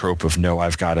classic trope of, no,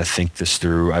 I've got to think this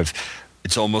through.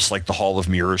 It's almost like the Hall of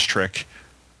Mirrors trick.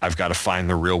 I've got to find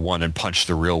the real one and punch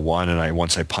the real one. And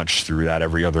once I punch through that,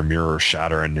 every other mirror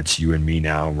shatter, and it's you and me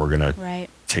now. And we're going to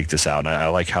take this out. And I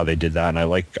like how they did that. And I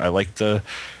like the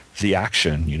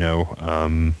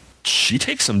action, she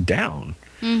takes him down.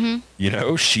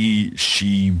 Mm-hmm.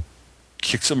 She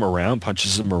kicks him around,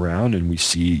 punches him around. And we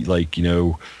see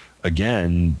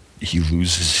again, he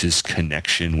loses his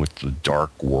connection with the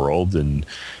dark world. And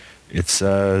it's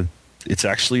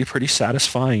actually a pretty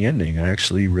satisfying ending. I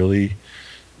actually really,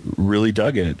 really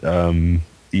dug it.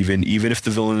 Even if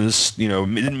the villain is, it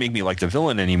didn't make me like the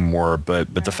villain anymore,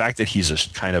 but the fact that he's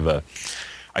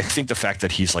I think the fact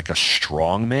that he's like a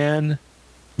strongman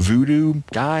voodoo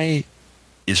guy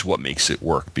is what makes it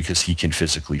work, because he can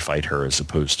physically fight her as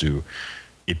opposed to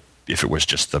if it was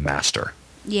just the master.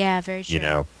 Yeah, very true.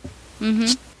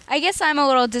 Mm-hmm. I guess I'm a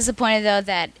little disappointed, though,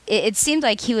 that it seemed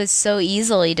like he was so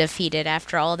easily defeated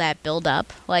after all that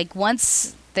build-up. Like,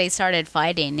 once they started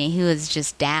fighting, he was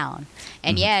just down.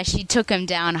 And, she took him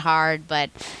down hard, but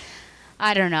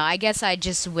I don't know. I guess I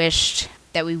just wished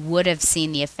that we would have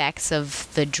seen the effects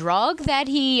of the drug that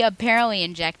he apparently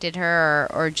injected her,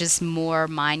 or just more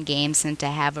mind games, and to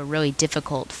have a really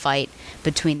difficult fight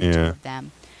between the two of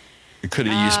them. It could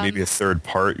have used maybe a third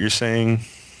part, you're saying?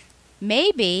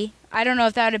 Maybe. I don't know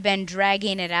if that would have been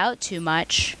dragging it out too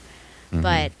much.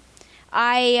 But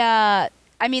I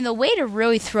mean, the way to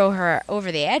really throw her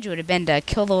over the edge would have been to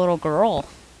kill the little girl.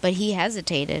 But he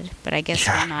hesitated. But I guess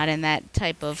we're not in that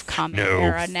type of comic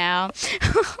era now.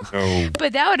 No.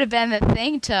 But that would have been the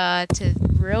thing to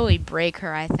really break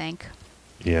her, I think.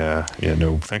 Yeah,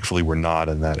 no. Thankfully, we're not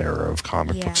in that era of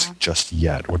comic books just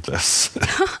yet with this.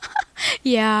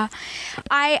 Yeah.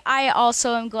 I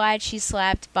also am glad she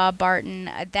slapped Bob Barton.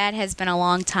 That has been a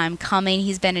long time coming.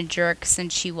 He's been a jerk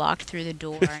since she walked through the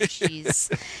door, and she's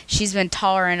been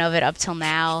tolerant of it up till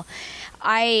now.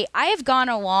 I have gone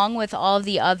along with all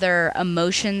the other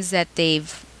emotions that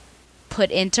they've put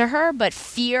into her, but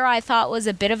fear I thought was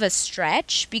a bit of a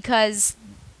stretch, because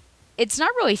it's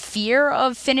not really fear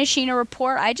of finishing a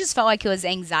report. I just felt like it was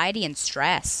anxiety and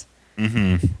stress.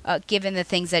 Given the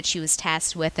things that she was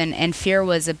tasked with, and fear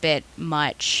was a bit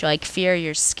much. Like fear,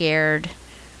 you're scared.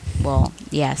 Well,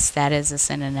 yes, that is a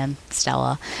synonym,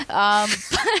 Stella.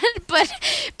 But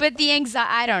the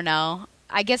anxiety, I don't know.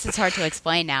 I guess it's hard to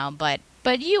explain now, but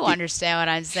you understand what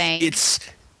I'm saying.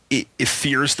 If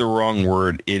fear is the wrong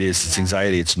word, it's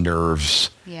anxiety, it's nerves.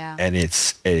 Yeah. And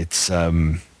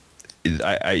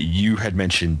you had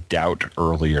mentioned doubt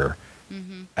earlier.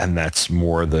 And that's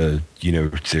more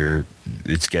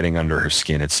it's getting under her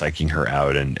skin, it's psyching her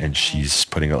out, and she's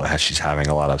having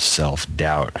a lot of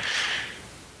self-doubt.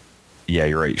 Yeah,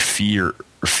 you're right.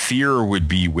 Fear would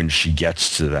be when she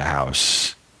gets to the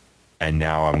house, and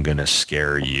now I'm going to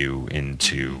scare you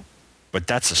into, but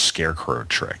that's a scarecrow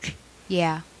trick.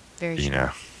 Yeah, very true. You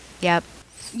know? Yep.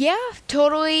 Yeah,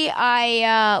 totally.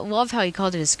 I love how he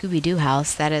called it a Scooby-Doo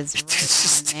house. That is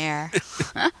right on there.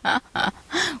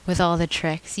 With all the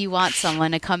tricks. You want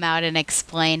someone to come out and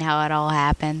explain how it all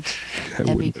happened.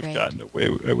 That'd be great. I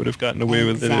would have gotten away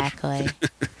with it. Exactly.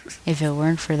 If it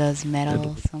weren't for those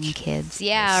meddlesome kids.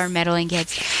 Yeah, or meddling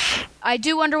kids. I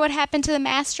do wonder what happened to the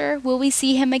Master. Will we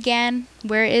see him again?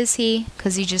 Where is he?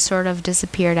 Because he just sort of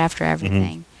disappeared after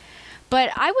everything.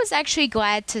 But I was actually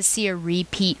glad to see a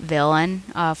repeat villain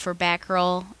for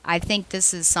Batgirl. I think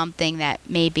this is something that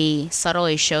maybe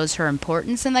subtly shows her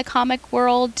importance in the comic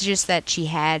world, just that she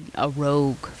had a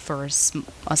rogue for a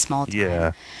small time.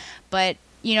 Yeah. But,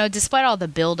 despite all the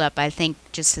build-up, I think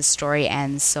just the story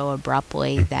ends so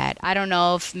abruptly that I don't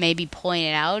know if maybe pulling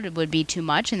it out it would be too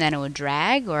much and then it would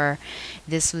drag, or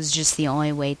this was just the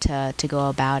only way to go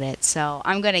about it. So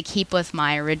I'm going to keep with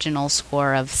my original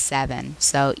score of 7.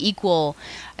 So equal.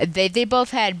 They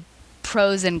both had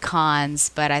pros and cons,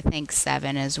 but I think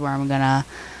 7 is where I'm going to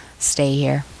stay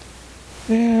here.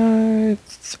 Yeah,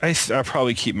 I'll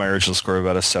probably keep my original score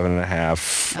about a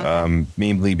 7.5,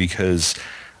 mainly because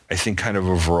I think kind of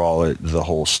overall the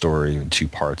whole story in 2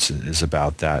 parts is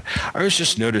about that. I was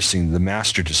just noticing the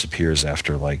Master disappears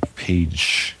after like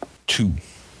page 2.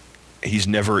 He's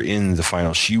never in the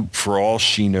final. For all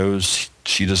she knows,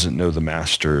 she doesn't know the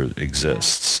Master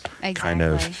exists. Yeah, exactly. Kind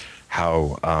of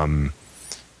how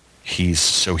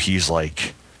he's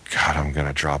like, God, I'm going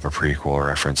to drop a prequel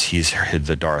reference. He's hid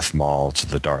the Darth Maul to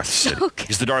the Darth City. Okay.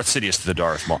 He's the Darth Sidious to the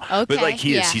Darth Maul. Okay, But like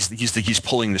he's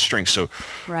pulling the strings. So,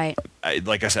 right.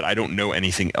 Like I said, I don't know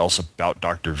anything else about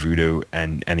Dr. Voodoo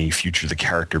and any future the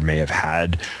character may have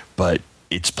had, but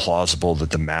it's plausible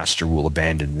that the Master will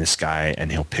abandon this guy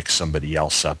and he'll pick somebody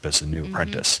else up as a new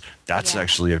apprentice. That's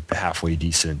actually a halfway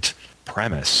decent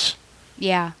premise.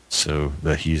 Yeah. So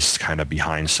that he's kind of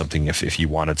behind something if you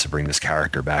wanted to bring this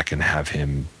character back and have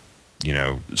him,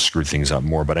 screw things up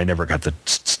more. But I never got the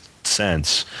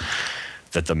sense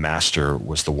that the Master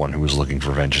was the one who was looking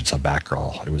for vengeance on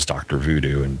Batgirl. It was Dr.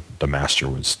 Voodoo, and the Master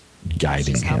was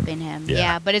guiding She's him. helping him.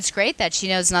 Yeah, but it's great that she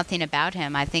knows nothing about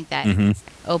him. I think that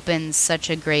opens such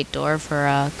a great door for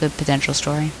a good potential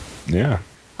story. Yeah.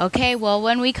 Okay, well,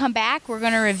 when we come back, we're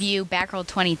going to review Batgirl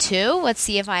 22. Let's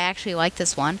see if I actually like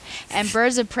this one. And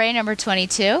Birds of Prey number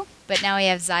 22. But now we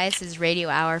have Zaius' Radio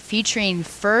Hour featuring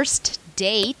First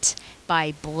Date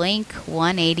by Blink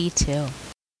 182.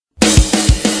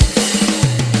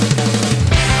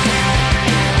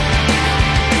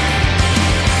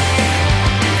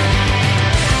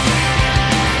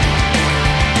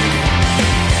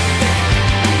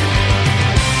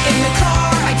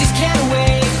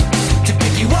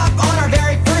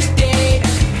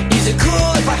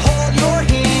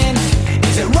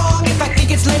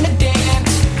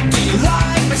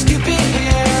 Stupid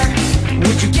hair.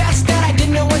 Would you guess that I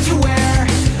didn't know what to wear?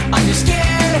 I'm just scared.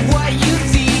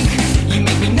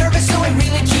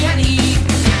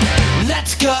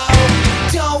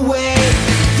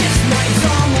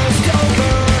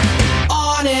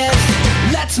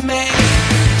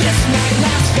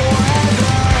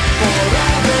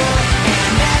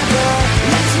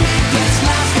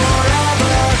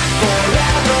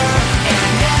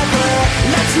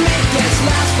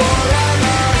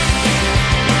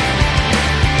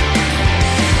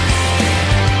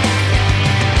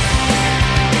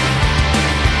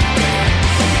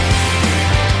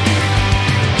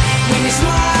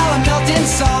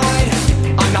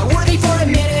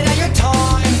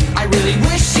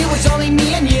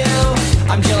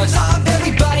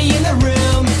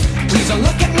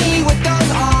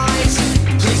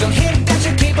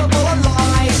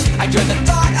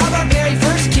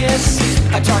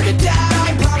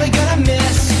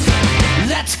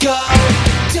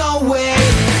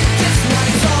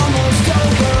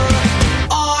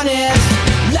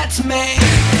 Let's make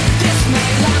this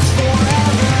may last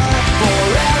forever,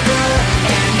 forever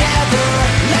and ever.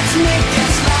 Let's make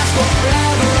this last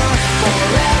forever,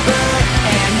 forever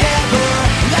and ever.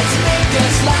 Let's make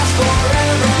this last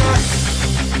forever.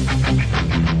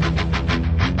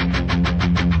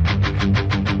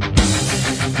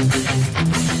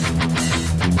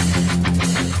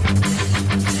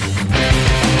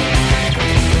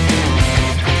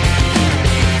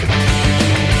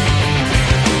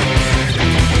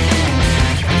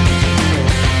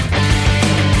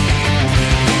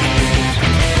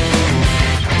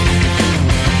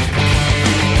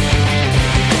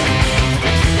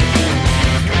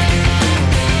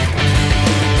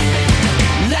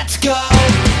 Let's go,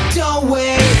 don't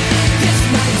wait. This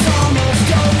night's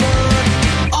almost over.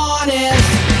 Honest,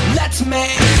 let's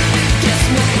make this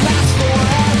night last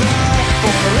forever,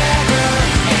 forever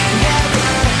and ever.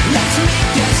 Let's make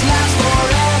this last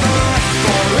forever,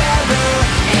 forever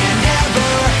and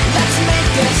ever. Let's make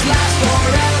this last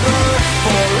forever,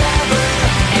 forever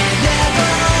and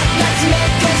ever. Let's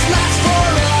make this last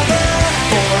forever,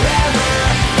 forever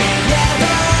and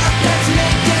ever. Let's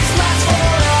make this last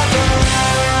forever.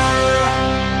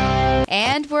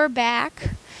 And we're back.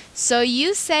 So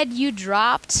you said you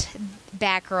dropped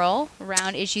Batgirl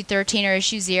around issue 13 or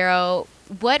issue 0.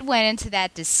 What went into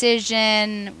that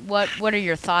decision? What are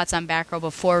your thoughts on Batgirl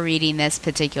before reading this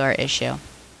particular issue?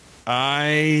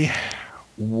 I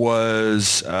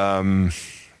was I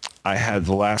had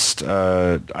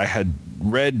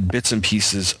read bits and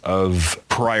pieces of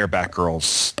prior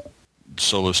Batgirl's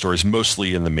solo stories,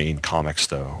 mostly in the main comics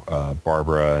though,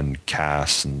 Barbara and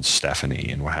Cass and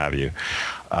Stephanie and what have you.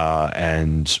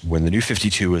 And when the New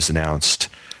 52 was announced,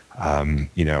 the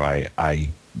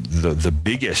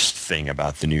biggest thing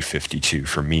about the New 52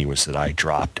 for me was that I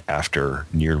dropped after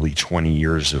nearly 20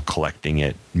 years of collecting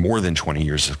it, more than 20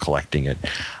 years of collecting it.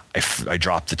 I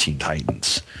dropped the Teen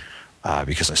Titans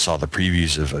because I saw the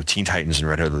previews of Teen Titans and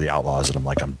Red Hood and the Outlaws, and I'm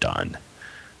like, I'm done.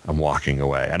 I'm walking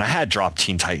away. And I had dropped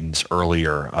Teen Titans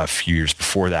earlier, a few years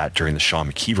before that, during the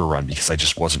Sean McKeever run, because I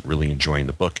just wasn't really enjoying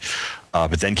the book.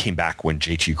 But then came back when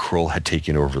J.T. Krull had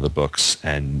taken over the books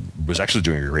and was actually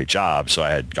doing a great job. So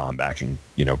I had gone back and,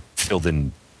 filled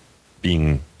in,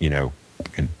 being, a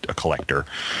collector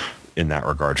in that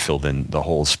regard, filled in the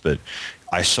holes. But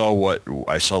I saw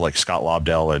like Scott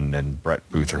Lobdell and Brett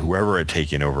Booth or whoever had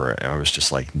taken over, and I was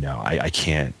just like, no, I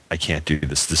can't do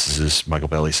this. This is, as Michael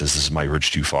Bailey says, this is my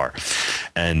bridge too far.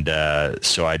 And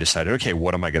so I decided, okay,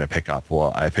 what am I going to pick up?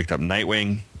 Well, I picked up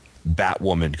Nightwing,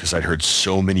 Batwoman, because I'd heard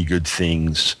so many good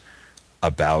things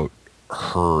about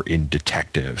her in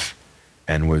Detective,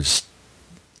 and was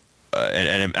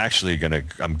and I'm actually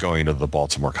I'm going to the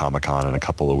Baltimore Comic-Con in a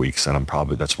couple of weeks, and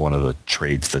that's one of the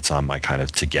trades that's on my kind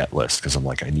of to get list, because I'm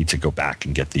like, I need to go back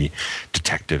and get the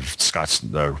Detective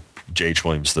J.H.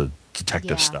 Williams, the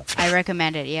Detective stuff. I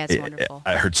recommend it. Yeah, it's wonderful.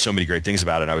 I heard so many great things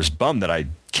about it. I was bummed that I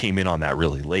came in on that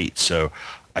really late. So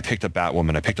I picked up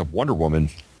Batwoman. I picked up Wonder Woman,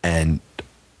 and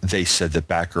they said that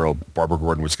Barbara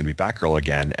Gordon was going to be Batgirl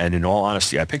again. And in all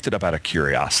honesty, I picked it up out of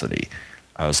curiosity.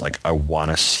 I was like, I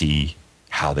want to see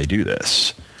how they do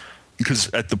this. Because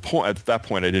at that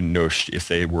point, I didn't know if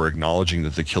they were acknowledging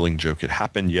that the Killing Joke had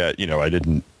happened yet. I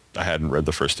hadn't read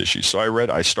the first issue. So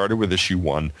I started with issue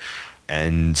 1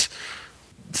 and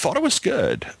thought it was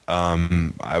good.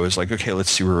 I was like, okay,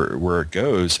 let's see where it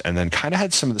goes. And then kind of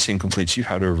had some of the same complaints you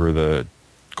had over the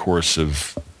course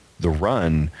of the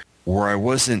run, where I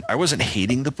wasn't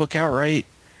hating the book outright,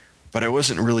 but I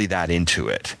wasn't really that into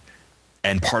it.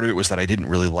 And part of it was that I didn't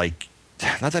really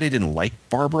not that I didn't like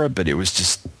Barbara, but it was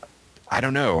just, I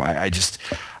don't know. I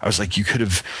was like,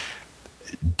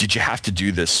 did you have to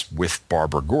do this with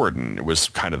Barbara Gordon? It was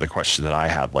kind of the question that I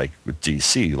had, like with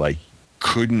DC, like,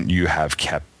 couldn't you have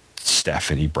kept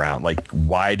Stephanie Brown? Like,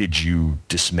 why did you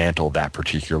dismantle that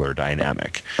particular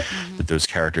dynamic that those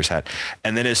characters had?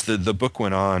 And then as the book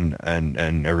went on,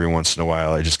 and every once in a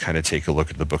while, I just kind of take a look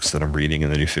at the books that I'm reading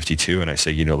in the New 52, and I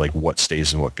say, like, what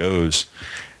stays and what goes.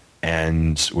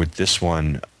 And with this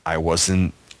one, I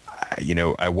wasn't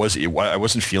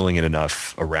feeling it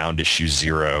enough around issue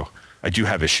 0. I do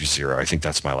have issue 0. I think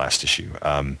that's my last issue.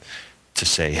 To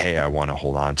say, hey, I want to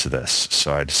hold on to this.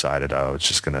 So I decided I was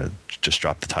just going to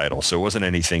drop the title. So it wasn't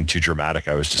anything too dramatic.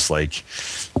 I was just like,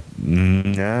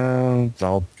 no,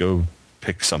 I'll go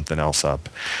pick something else up.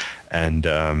 And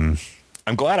I'm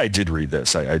glad I did read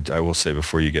this. I will say,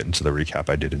 before you get into the recap,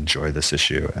 I did enjoy this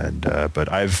issue. And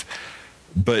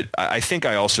but I think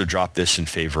I also dropped this in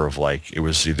favor of, like, it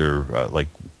was either like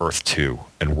Earth 2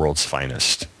 and World's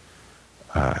Finest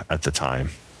at the time,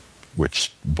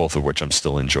 both of which I'm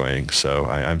still enjoying. So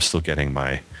I'm still getting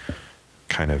my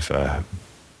kind of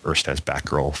Erstad's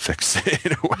Batgirl fix it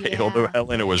in a way, although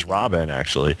Helena was Robin,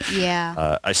 actually.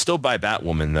 Yeah. I still buy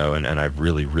Batwoman, though, and I'm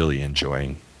really, really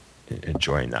enjoying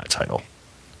that title.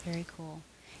 Very cool.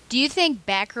 Do you think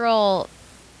Batgirl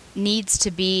needs to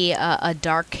be a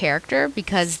dark character?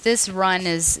 Because this run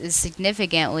is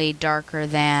significantly darker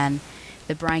than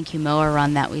the Brian Q. Miller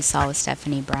run that we saw with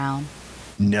Stephanie Brown.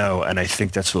 No, and I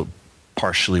think that's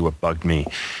partially what bugged me.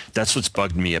 That's what's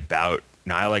bugged me about.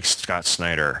 Now, I like Scott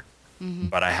Snyder,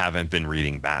 but I haven't been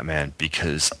reading Batman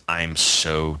because I'm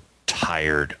so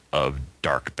tired of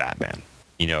dark Batman.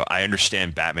 You know, I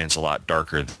understand Batman's a lot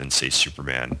darker than, say,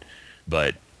 Superman,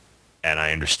 and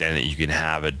I understand that you can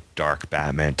have a dark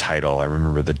Batman title. I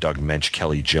remember the Doug Mensch,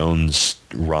 Kelly Jones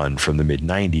run from the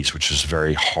mid-'90s, which was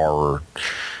very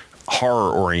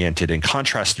horror-oriented and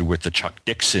contrasted with the Chuck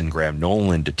Dixon, Graham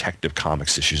Nolan Detective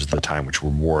Comics issues at the time, which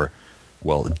were more,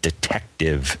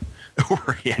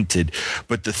 detective-oriented.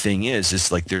 But the thing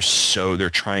is like they're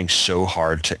trying so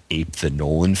hard to ape the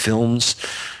Nolan films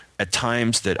at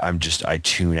times that I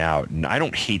tune out. And I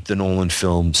don't hate the Nolan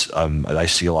films. I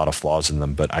see a lot of flaws in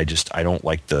them, but I don't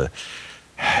like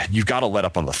you've got to let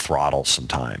up on the throttle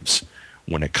sometimes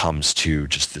when it comes to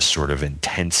just this sort of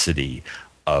intensity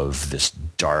of this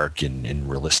dark and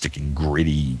realistic and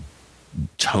gritty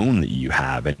tone that you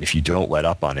have. And if you don't let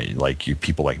up on it,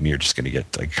 people like me are just going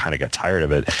to get tired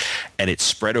of it. And it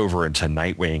spread over into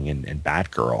Nightwing and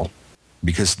Batgirl,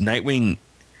 because Nightwing,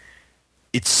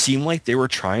 it seemed like they were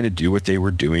trying to do what they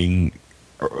were doing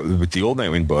with the old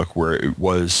Nightwing book, where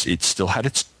it still had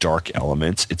its dark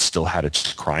elements, it still had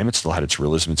its crime, it still had its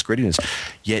realism, its grittiness,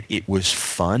 yet it was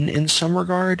fun in some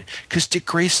regard, because Dick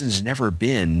Grayson's never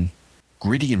been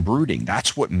gritty and brooding.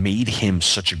 That's what made him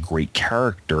such a great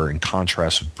character in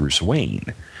contrast with Bruce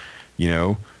Wayne. You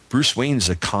know, Bruce Wayne's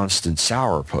a constant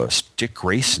sourpuss. Dick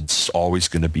Grayson's always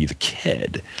going to be the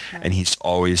kid, and he's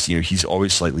always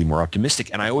slightly more optimistic.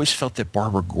 And I always felt that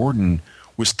Barbara Gordon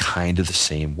was kind of the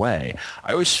same way.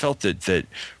 I always felt that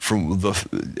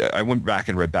I went back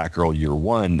and read Batgirl Year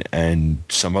One and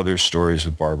some other stories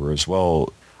with Barbara as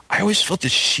well. I always felt that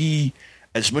she,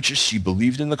 as much as she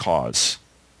believed in the cause,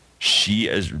 she,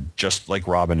 as just like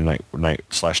Robin and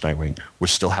Nightwing,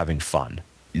 was still having fun.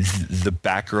 The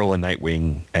Batgirl and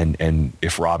Nightwing, and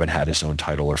if Robin had his own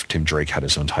title, or if Tim Drake had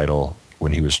his own title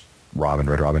when he was Robin,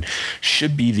 Red Robin,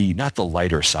 should be not the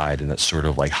lighter side and that sort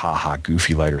of like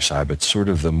goofy lighter side, but sort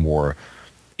of the more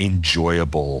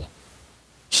enjoyable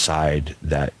side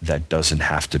that doesn't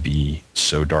have to be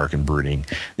so dark and brooding.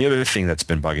 The other thing that's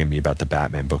been bugging me about the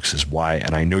Batman books is why,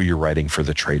 and I know you're writing for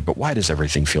the trade, but why does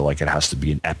everything feel like it has to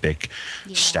be an epic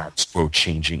status quo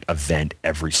changing event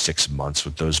every 6 months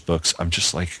with those books? I'm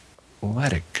just like,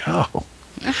 let it go.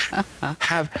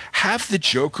 Have the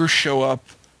Joker show up,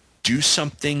 do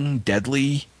something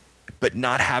deadly, but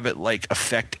not have it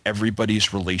affect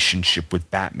everybody's relationship with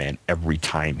Batman every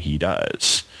time he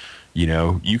does. You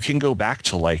know, you can go back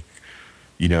to my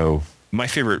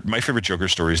favorite Joker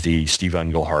story is the Steve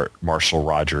Englehart, Marshall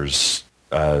Rogers,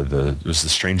 it was the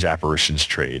Strange Apparitions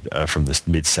trade from the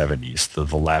mid-'70s, the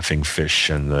Laughing Fish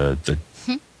and the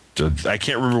I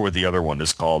can't remember what the other one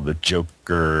is called, the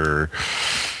Joker.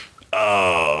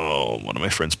 Oh, one of my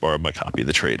friends borrowed my copy of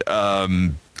the trade.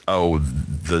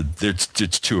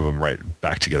 It's two of them right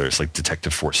back together. It's like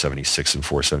Detective 476 and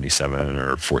 477,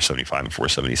 or 475 and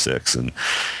 476, and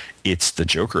it's the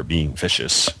Joker being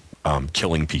vicious,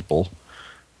 killing people,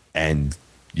 and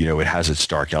it has its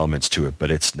dark elements to it, but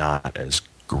it's not as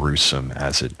gruesome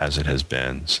as it has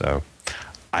been. So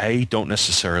I don't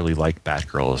necessarily like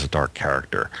Batgirl as a dark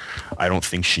character. I don't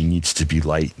think she needs to be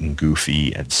light and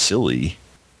goofy and silly.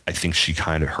 I think she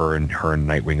her and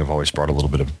Nightwing have always brought a little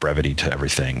bit of brevity to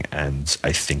everything, and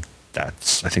I think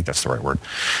that's the right word.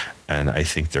 And I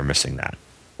think they're missing that.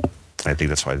 I think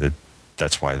that's why the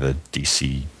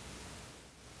DC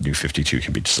New 52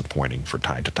 can be disappointing from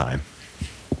time to time.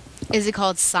 Is it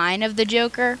called Sign of the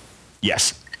Joker?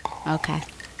 Yes. Okay.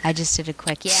 I just did a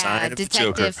quick. Yeah,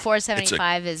 Detective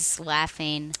 475 is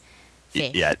Laughing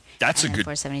Fish. Yeah, that's a good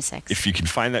 476. If you can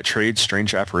find that trade,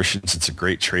 Strange Apparitions, it's a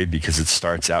great trade because it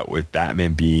starts out with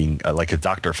Batman being like a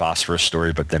Dr. Phosphorus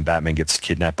story, but then Batman gets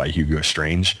kidnapped by Hugo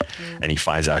Strange, and he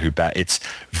finds out who It's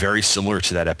very similar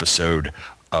to that episode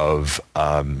of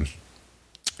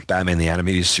Batman the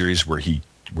Animated Series where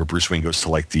Bruce Wayne goes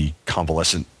to the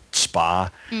convalescent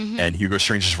spa, and Hugo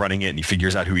Strange is running it, and he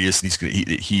figures out who he is, and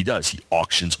he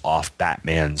auctions off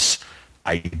Batman's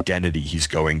identity he's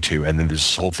going to. And then there's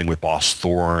this whole thing with Boss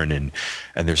Thorne, and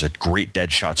there's a great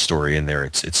Deadshot story in there.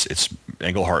 It's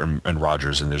Englehart and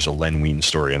Rogers, and there's a Len Wein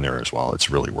story in there as well. It's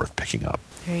really worth picking up.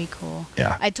 Very cool.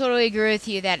 Yeah. I totally agree with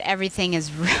you that everything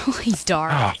is really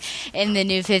dark in the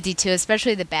New 52,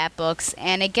 especially the Bat books.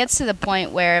 And it gets to the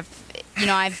point where,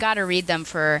 I've got to read them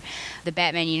for the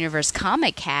Batman Universe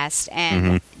comic cast,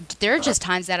 and there are just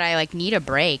times that I need a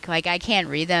break. I can't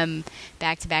read them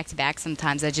back to back to back.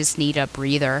 Sometimes I just need a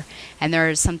breather, and there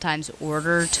is sometimes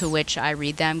order to which I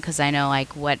read them because I know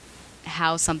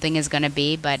how something is going to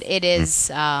be. But it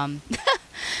is,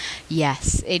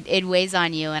 yes, it weighs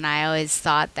on you. And I always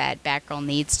thought that Batgirl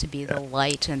needs to be the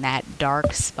light in that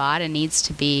dark spot. It needs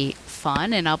to be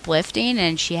fun and uplifting,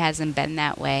 and she hasn't been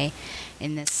that way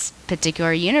in this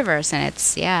particular universe, and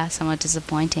it's somewhat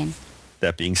disappointing.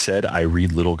 That being said, I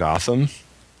read Little Gotham.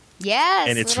 Yes,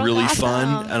 and it's Little really Gotham.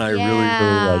 fun, and I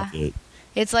really like it.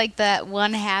 It's like that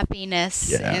one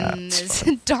happiness in this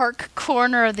dark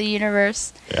corner of the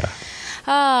universe.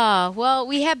 Yeah. Well,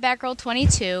 we have Batgirl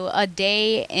 22, A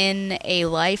Day in a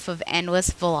Life of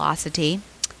Endless Velocity.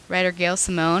 Writer Gail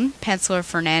Simone, penciler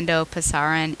Fernando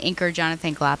Pasaran, inker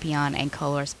Jonathan Glapion, and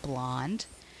colorist Blonde.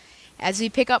 As we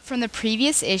pick up from the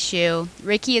previous issue,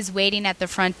 Ricky is waiting at the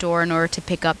front door in order to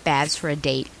pick up Babs for a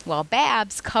date, while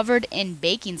Babs, covered in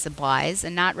baking supplies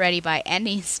and not ready by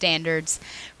any standards,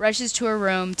 rushes to her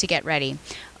room to get ready.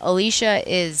 Alicia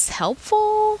is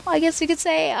helpful, I guess we could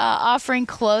say, offering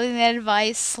clothing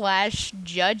advice /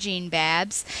 judging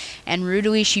Babs, and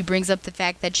rudely she brings up the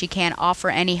fact that she can't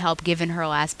offer any help given her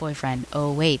last boyfriend.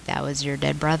 Oh wait, that was your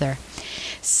dead brother.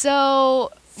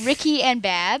 So Ricky and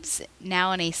Babs,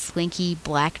 now in a slinky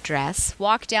black dress,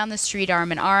 walk down the street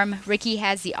arm in arm. Ricky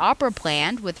has the opera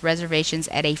planned, with reservations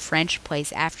at a French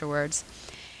place afterwards.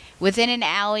 Within an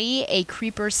alley, a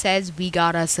creeper says, "We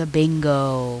got us a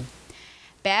bingo."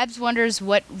 Babs wonders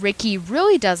what Ricky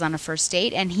really does on a first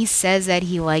date, and he says that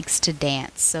he likes to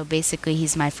dance. So basically,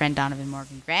 he's my friend Donovan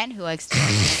Morgan Grant, who likes to go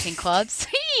to dancing clubs.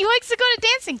 He likes to go to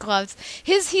dancing clubs.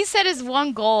 He said his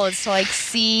one goal is to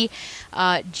see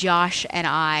Josh and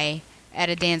I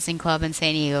at a dancing club in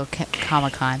San Diego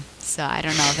Comic-Con. So I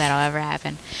don't know if that'll ever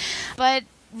happen. But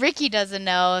Ricky doesn't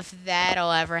know if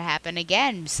that'll ever happen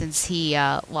again since he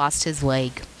lost his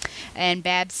leg. And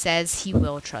Babs says he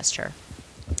will trust her.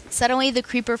 Suddenly, the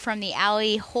creeper from the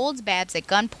alley holds Babs at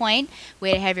gunpoint.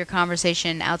 Way to have your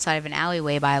conversation outside of an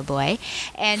alleyway, by the way.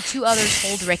 And two others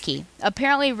hold Ricky.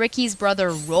 Apparently, Ricky's brother,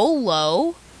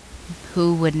 Rolo,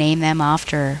 who would name them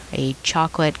after a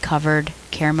chocolate-covered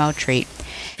caramel treat.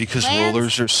 Because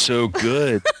rollers are so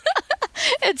good.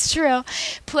 It's true.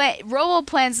 Rolo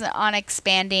plans on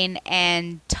expanding,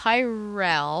 and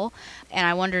Tyrell, and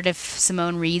I wondered if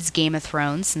Simone reads Game of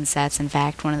Thrones, since that's in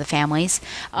fact one of the families,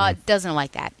 doesn't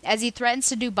like that. As he threatens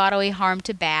to do bodily harm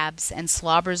to Babs and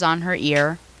slobbers on her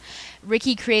ear,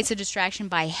 Ricky creates a distraction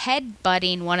by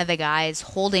headbutting one of the guys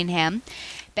holding him.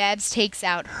 Babs takes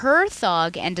out her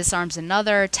thug and disarms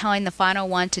another, telling the final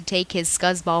one to take his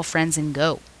scuzzball friends and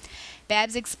go.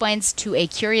 Babs explains to a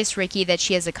curious Ricky that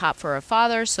she has a cop for her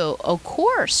father, so of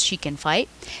course she can fight.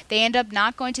 They end up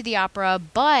not going to the opera,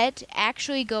 but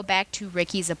actually go back to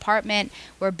Ricky's apartment,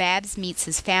 where Babs meets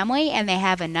his family, and they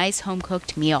have a nice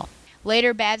home-cooked meal.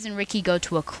 Later, Babs and Ricky go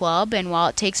to a club, and while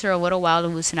it takes her a little while to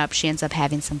loosen up, she ends up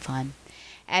having some fun.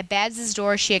 At Babs'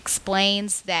 door, she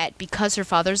explains that because her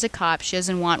father's a cop, she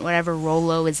doesn't want whatever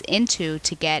Rolo is into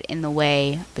to get in the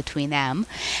way between them.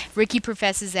 Ricky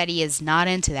professes that he is not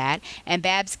into that, and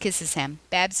Babs kisses him.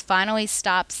 Babs finally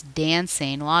stops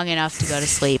dancing long enough to go to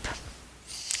sleep.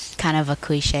 Kind of a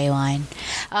cliche line.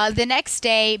 The next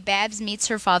day, Babs meets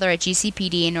her father at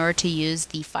GCPD in order to use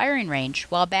the firing range.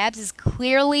 While Babs is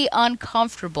clearly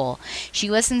uncomfortable,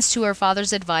 she listens to her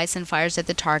father's advice and fires at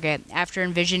the target after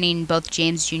envisioning both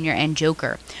James Jr. and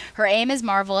Joker. Her aim is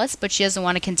marvelous, but she doesn't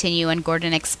want to continue, and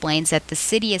Gordon explains that the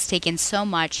city has taken so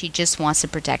much he just wants to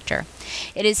protect her.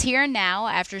 It is here and now,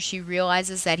 after she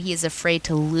realizes that he is afraid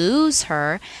to lose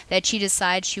her, that she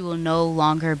decides she will no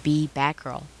longer be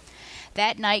Batgirl.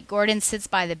 That night, Gordon sits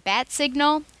by the bat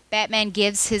signal. Batman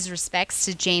gives his respects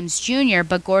to James Jr.,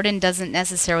 but Gordon doesn't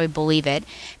necessarily believe it.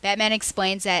 Batman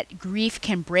explains that grief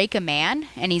can break a man,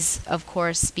 and he's, of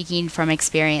course, speaking from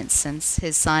experience since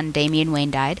his son Damian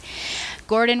Wayne died.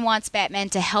 Gordon wants Batman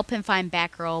to help him find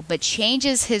Batgirl, but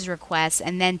changes his request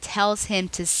and then tells him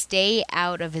to stay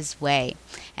out of his way.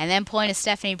 And then, pulling a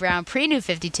Stephanie Brown pre-New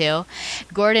 52,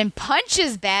 Gordon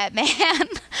punches Batman,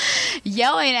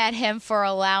 yelling at him for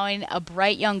allowing a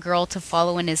bright young girl to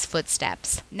follow in his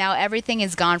footsteps. Now everything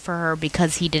is gone for her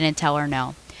because he didn't tell her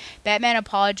no. Batman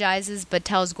apologizes but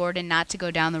tells Gordon not to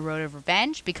go down the road of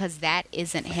revenge because that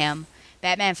isn't him.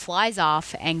 Batman flies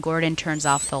off and Gordon turns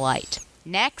off the light.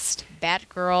 Next,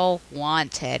 Batgirl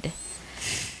Wanted.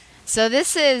 So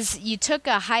this is, you took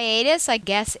a hiatus, I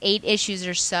guess 8 issues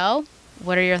or so.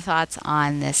 What are your thoughts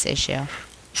on this issue?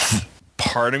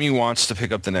 Part of me wants to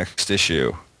pick up the next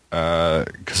issue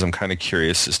because I'm kind of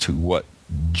curious as to what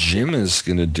Jim is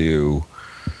going to do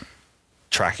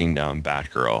tracking down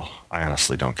Batgirl. I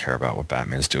honestly don't care about what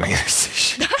Batman's doing in this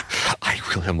issue. I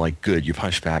really am like, good, you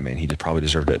punched Batman. He probably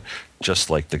deserved it, just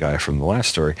like the guy from the last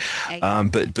story.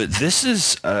 But this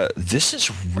is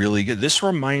really good. This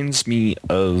reminds me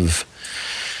of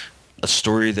a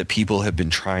story that people have been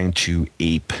trying to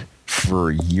ape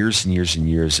for years and years and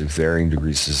years of varying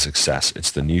degrees of success.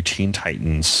 It's the new Teen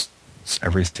Titans.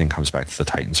 Everything comes back to the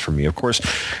Titans for me. Of course,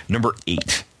 number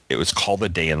 8. It was called A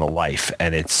Day in the Life,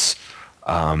 and it's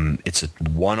a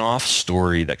one-off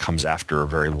story that comes after a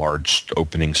very large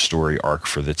opening story arc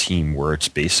for the team, where it's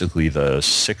basically the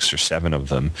 6 or 7 of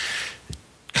them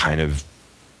kind of,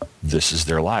 this is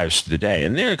their lives today.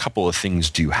 And there a couple of things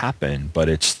do happen, but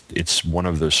it's one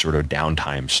of those sort of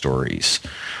downtime stories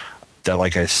that,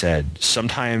 like I said,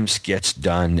 sometimes gets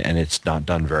done and it's not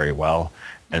done very well,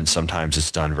 and sometimes it's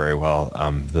done very well.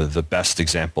 The best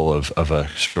example of a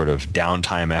sort of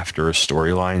downtime after a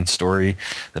storyline story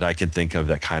that I can think of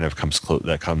that kind of comes close,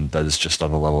 that is just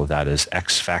on the level of that, is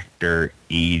X Factor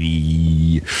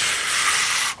 80.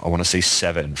 I want to say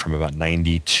 7 from about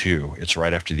 92. It's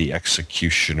right after the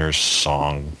Executioner's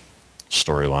Song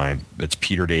storyline. It's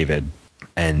Peter David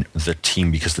and the team,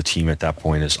 because the team at that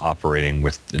point is operating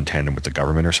in tandem with the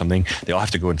government or something. They all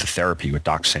have to go into therapy with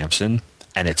Doc Samson,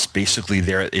 and it's basically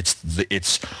there.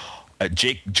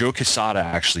 Joe Quesada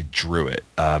actually drew it,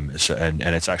 and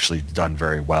it's actually done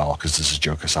very well because this is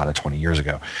Joe Quesada 20 years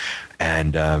ago,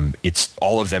 and it's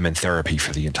all of them in therapy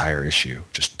for the entire issue,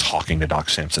 just talking to Doc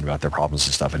Samson about their problems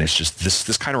and stuff. And it's just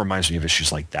this kind of reminds me of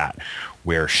issues like that,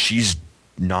 where she's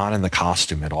not in the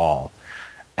costume at all,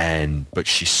 but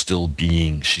she's still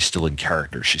in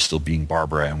character. She's still being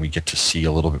Barbara, and we get to see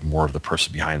a little bit more of the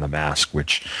person behind the mask,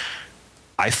 which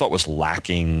I thought was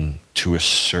lacking to a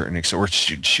certain extent, or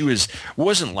she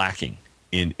wasn't lacking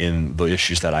in the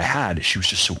issues that I had. She was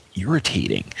just so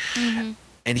irritating. Mm-hmm.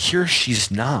 And here she's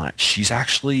not. She's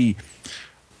funny.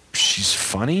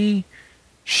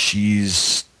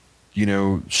 She's,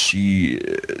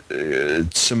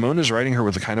 Simone is writing her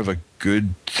with a kind of a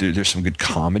good, there's some good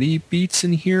comedy beats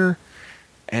in here,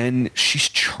 and she's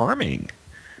charming.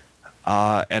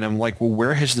 And I'm like, well,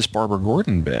 where has this Barbara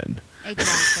Gordon been?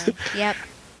 Exactly. Yep.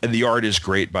 And the art is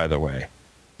great, by the way.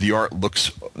 The art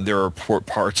there are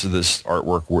parts of this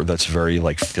artwork where that's very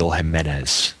like Phil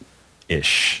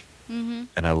Jimenez-ish. Mm-hmm.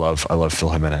 And I love Phil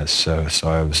Jimenez. So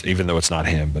I was, even though it's not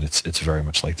him, but it's very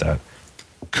much like that.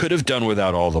 Could have done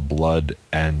without all the blood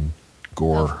and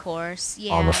gore, of course,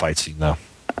 yeah, on the fight scene, though.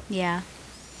 Yeah.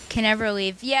 Can never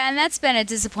leave. Yeah, and that's been a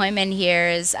disappointment here.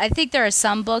 Is I think there are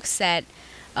some books that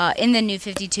in the New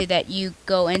 52 that you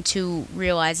go into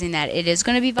realizing that it is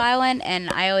going to be violent, and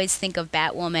I always think of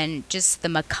Batwoman, just the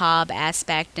macabre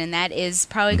aspect, and that is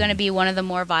probably going to be one of the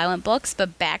more violent books,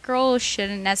 but Batgirl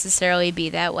shouldn't necessarily be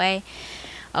that way,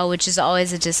 which is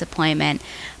always a disappointment.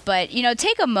 But,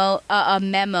 take a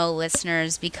memo,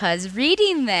 listeners, because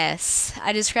reading this,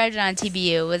 I described it on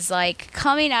TBU, was like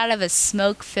coming out of a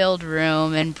smoke-filled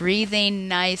room and breathing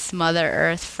nice Mother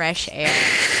Earth fresh air.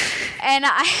 And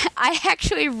I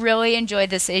actually really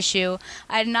enjoyed this issue.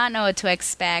 I did not know what to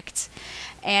expect.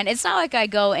 And it's not like I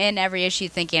go in every issue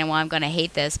thinking, well, I'm going to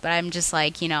hate this, but I'm just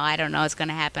like, I don't know what's going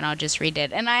to happen. I'll just read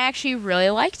it. And I actually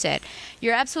really liked it.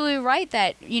 You're absolutely right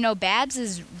that, Babs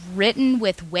is written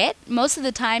with wit. Most of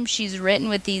the time she's written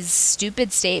with these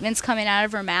stupid statements coming out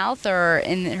of her mouth or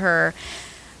in her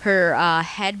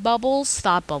head bubbles,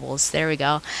 thought bubbles. There we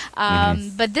go.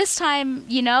 But this time,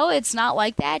 it's not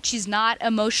like that. She's not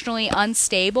emotionally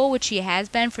unstable, which she has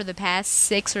been for the past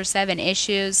 6 or 7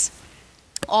 issues.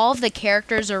 All of the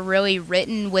characters are really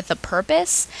written with a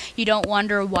purpose. You don't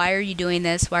wonder, why are you doing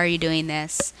this? Why are you doing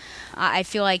this? I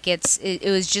feel like it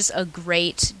was just a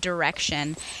great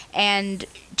direction. And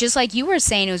just like you were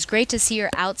saying, it was great to see her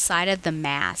outside of the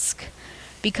mask,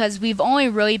 because we've only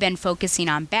really been focusing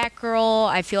on Batgirl.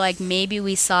 I feel like maybe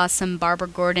we saw some Barbara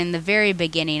Gordon in the very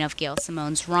beginning of Gail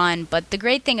Simone's run. But the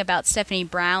great thing about Stephanie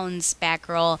Brown's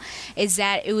Batgirl is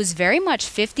that it was very much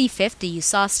 50-50. You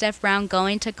saw Steph Brown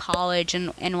going to college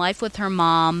and life with her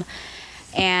mom,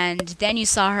 and then you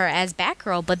saw her as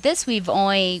Batgirl. But this, we've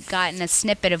only gotten a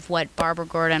snippet of what Barbara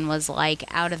Gordon was like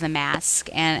out of the mask,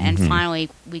 and finally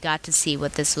we got to see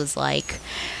what this was like.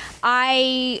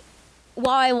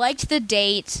 while I liked the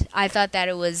date, I thought that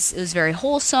it was very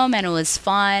wholesome and it was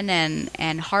fun and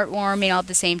heartwarming all at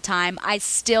the same time. I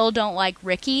still don't like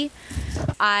Ricky.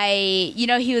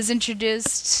 He was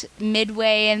introduced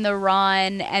midway in the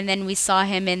run, and then we saw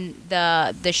him in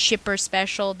the shipper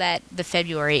special, that the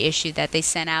February issue that they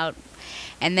sent out,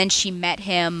 and then she met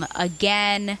him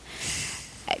again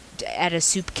at a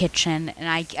soup kitchen, and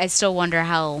I still wonder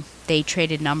how they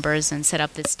traded numbers and set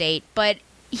up this date, but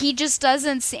he just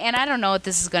doesn't, and I don't know what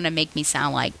this is going to make me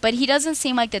sound like, but he doesn't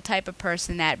seem like the type of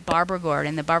person that the Barbara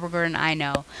Gordon I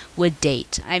know, would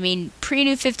date. I mean,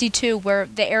 pre-New 52, where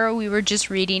the era we were just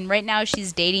reading, right now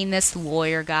she's dating this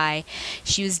lawyer guy.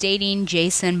 She was dating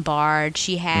Jason Bard.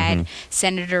 She had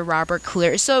Senator Robert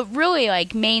Clear. So really,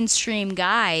 like, mainstream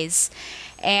guys.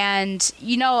 And,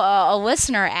 a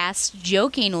listener asked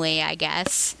jokingly, I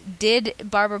guess, did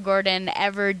Barbara Gordon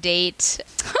ever date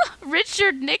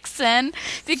Richard Nixon,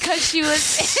 because she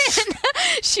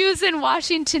was in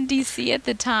Washington, D.C. at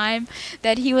the time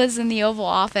that he was in the Oval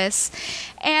Office.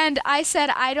 And I said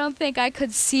I don't think I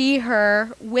could see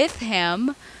her with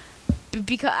him,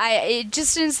 because it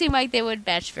just didn't seem like they would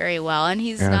match very well, and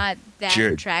he's not that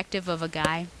attractive of a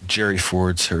guy. Jerry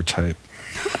Ford's her type.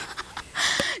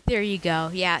 There you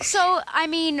go. Yeah. So, I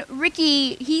mean,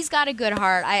 Ricky, he's got a good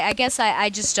heart. I guess I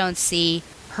just don't see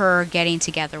her getting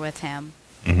together with him.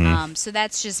 So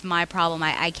that's just my problem.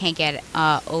 I can't get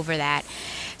over that.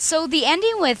 So the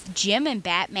ending with Jim and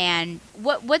Batman,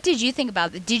 what did you think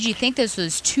about it? Did you think this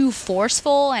was too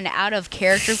forceful and out of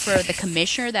character for the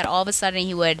commissioner, that all of a sudden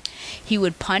he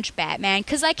would punch Batman?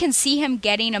 Because I can see him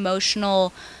getting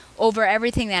emotional over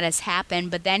everything that has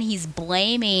happened, but then he's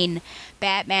blaming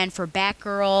Batman for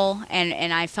Batgirl,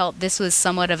 and I felt this was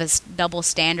somewhat of a double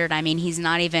standard. I mean, he's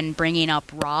not even bringing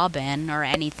up Robin or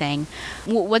anything.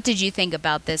 What did you think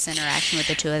about this interaction with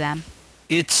the two of them?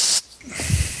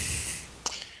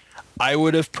 I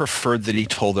would have preferred that he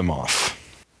told him off,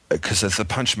 because if the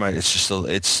punch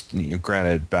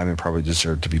granted, Batman probably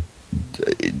deserved to be.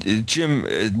 Jim,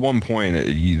 at one point,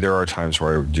 there are times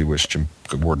where I do wish Jim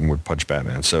Gordon would punch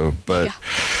Batman. So, but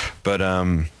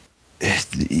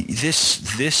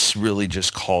this really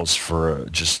just calls for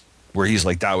just where he's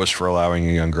like, that was for allowing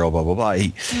a young girl, blah blah blah.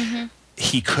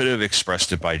 He could have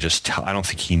expressed it by just I don't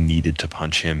think he needed to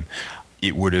punch him.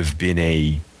 It would have been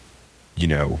in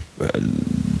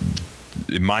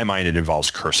my mind, it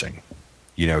involves cursing.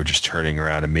 Just turning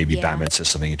around, and maybe Batman says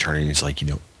something and turning, and he's like,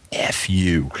 F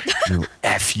you,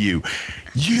 F you,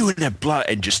 you and that blood,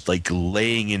 and just like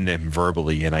laying in them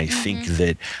verbally. And I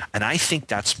think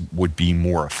that's would be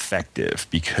more effective,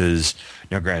 because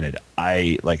now granted,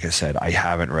 like I said, I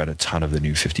haven't read a ton of the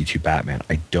New 52 Batman.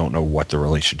 I don't know what the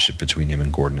relationship between him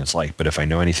and Gordon is like, but if I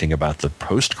know anything about the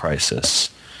post-crisis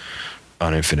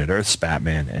on Infinite Earths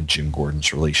Batman and Jim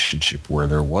Gordon's relationship, where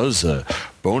there was a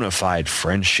bona fide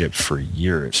friendship for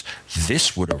years,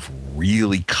 this would have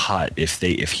really cut if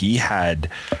he had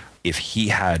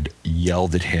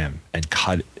yelled at him and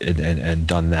cut and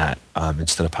done that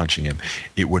instead of punching him.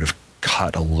 It would have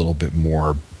cut a little bit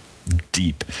more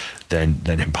deep than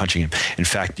him punching him. In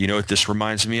fact, you know what this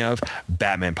reminds me of?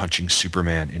 Batman punching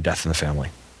Superman in Death in the Family.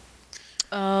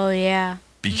 Oh yeah.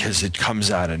 Because it comes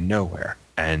out of nowhere.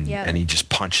 And he just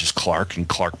punches Clark, and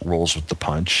Clark rolls with the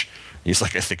punch. He's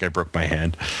like, I think I broke my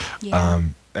hand. Yeah.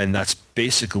 And that's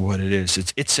basically what it is.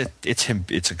 It's him.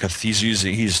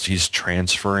 He's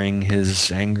transferring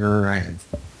his anger.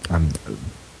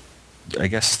 I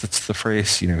guess that's the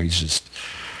phrase.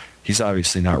 He's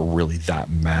obviously not really that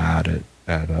mad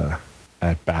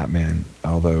at Batman.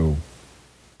 Although,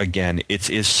 again, it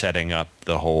is setting up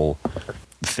the whole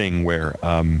thing where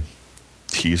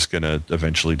he's gonna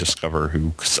eventually discover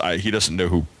cause he doesn't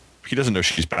know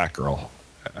she's Batgirl.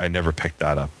 I never picked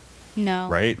that up. No.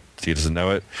 Right? He doesn't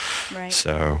know it. Right.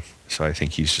 So I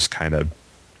think he's just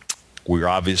we're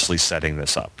obviously setting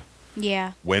this up.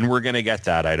 Yeah. When we're gonna get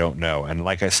that, I don't know. And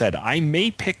like I said, I may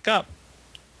pick up.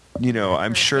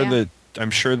 I'm sure that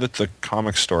the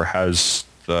comic store has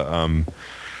the.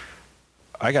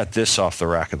 I got this off the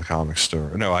rack at the comic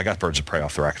store. No, I got Birds of Prey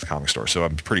off the rack at the comic store. So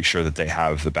I'm pretty sure that they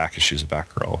have the back issues of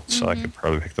Batgirl. So I could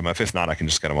probably pick them up. If not, I can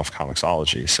just get them off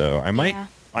Comixology. So I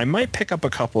might pick up a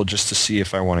couple just to see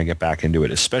if I want to get back into it,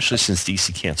 especially since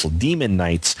DC canceled Demon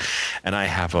Knights, and I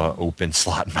have an open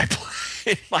slot in my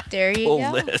there you pull go.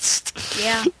 list.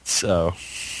 Yeah. So.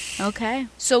 Okay.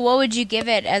 So what would you give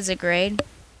it as a grade?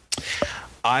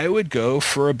 I would go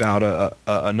for about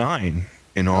a 9.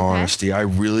 In all honesty, I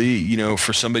really,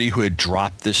 for somebody who had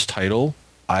dropped this title,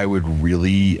 I would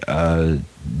really go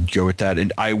with that.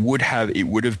 And it would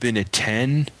have been a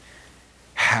 10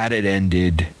 had it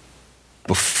ended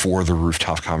before the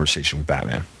rooftop conversation with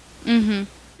Batman. Mm-hmm.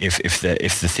 If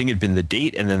the thing had been the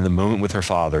date and then the moment with her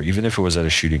father, even if it was at a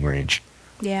shooting range,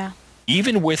 Yeah.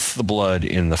 even with the blood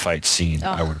in the fight scene,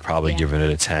 I would probably give it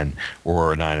a 10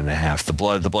 or a 9.5.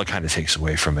 The blood kind of takes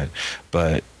away from it,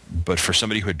 but for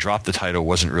somebody who had dropped the title,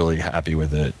 wasn't really happy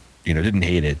with it, didn't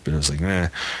hate it, but it was like, meh.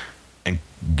 And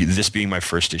this being my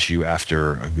first issue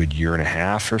after a good year and a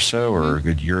half or so, or a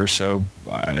good year or so,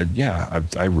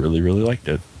 I really, really liked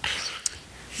it.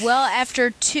 Well,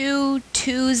 after 2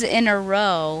 2s in a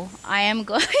row, I am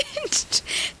going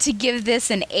to give this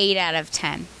an 8 out of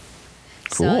 10.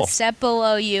 Cool. So a step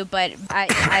below you, but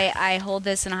I hold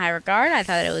this in high regard. I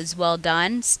thought it was well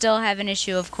done. Still have an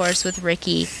issue, of course, with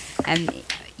Ricky. And,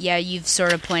 yeah, you've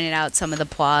sort of pointed out some of the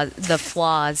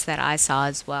flaws that I saw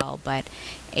as well. But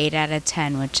 8 out of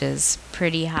 10, which is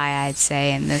pretty high, I'd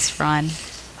say, in this run.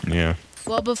 Yeah.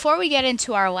 Well, before we get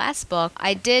into our last book,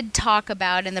 I did talk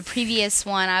about in the previous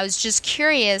one, I was just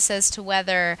curious as to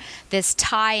whether this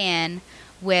tie-in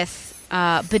with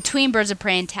between Birds of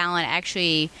Prey and Talon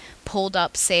actually pulled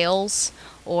up sales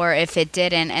or if it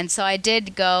didn't. And so I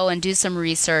did go and do some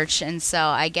research. And so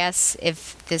I guess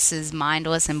if this is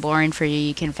mindless and boring for you,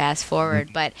 you can fast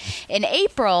forward. But in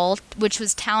April, which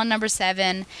was Talon number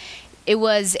 7, it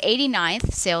was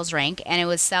 89th sales rank, and it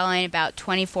was selling about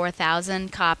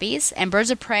 24,000 copies. And Birds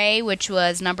of Prey, which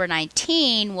was number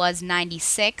 19, was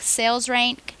 96 sales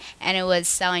rank, and it was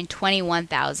selling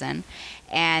 21,000.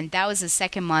 And that was the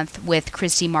second month with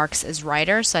Christy Marks as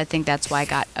writer, so I think that's why I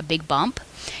got a big bump.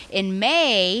 In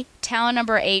May, Talon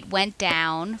number 8 went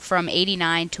down from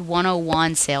 89 to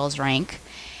 101 sales rank,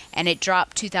 and it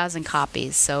dropped 2,000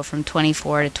 copies, so from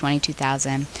 24 to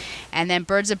 22,000. And then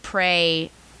Birds of Prey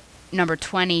number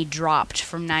 20 dropped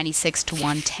from 96 to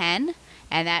 110,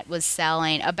 and that was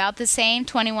selling about the same,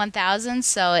 21,000,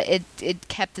 so it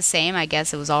kept the same. I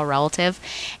guess it was all relative.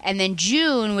 And then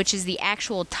June, which is the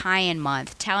actual tie-in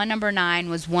month, Talon number 9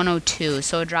 was 102,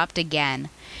 so it dropped again.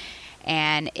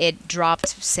 And it dropped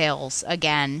sales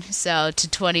again, so to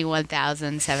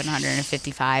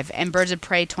 21,755. And Birds of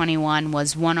Prey 21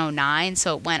 was 109,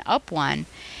 so it went up one,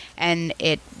 and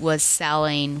it was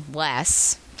selling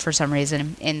less for some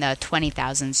reason in the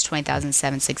 20,000s,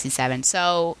 20,767.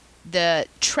 So the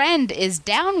trend is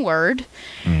downward,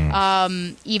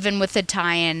 even with the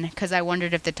tie-in, because I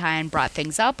wondered if the tie-in brought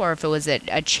things up or if it was a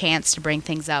chance to bring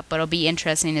things up. But it'll be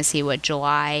interesting to see what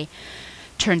July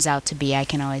turns out to be. I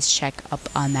can always check up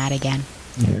on that again.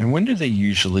 Yeah, and when do they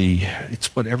usually,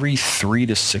 it's every 3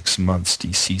 to 6 months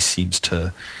DC seems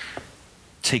to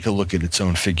take a look at its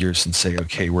own figures and say,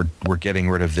 okay, we're getting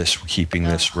rid of this, we're keeping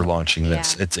this, we're launching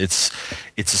this. Yeah.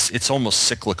 It's almost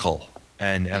cyclical,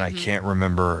 and I can't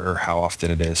remember how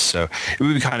often it is. So it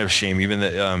would be kind of a shame, even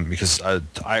that because I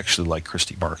actually like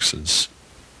Christy Marks's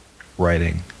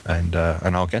writing, and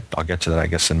I'll get to that, I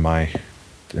guess, in my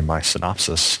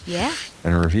synopsis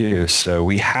and review. So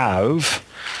we have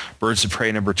Birds of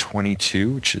Prey number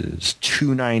 22, which is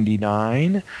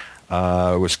 $2.99.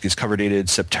 Is cover dated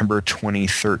September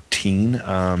 2013,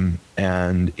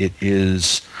 and it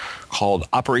is called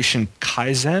Operation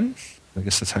Kaizen. I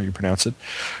guess that's how you pronounce it.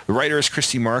 The writer is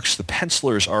Christy Marks. The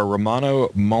pencilers are Romano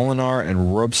Molinar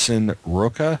and Robson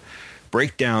Roca.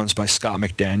 Breakdowns by Scott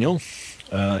McDaniel.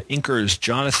 Inkers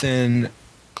Jonathan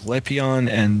Glepion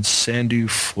and Sandu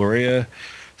Florea.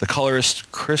 The colorist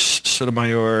Chris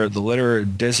Sotomayor. The letterer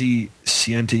Desi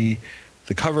Cienti.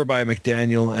 The cover by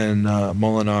McDaniel and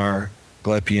Molinar,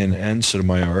 Glepion, and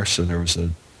Sotomayor. So there was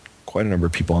quite a number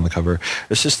of people on the cover.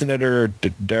 Assistant editor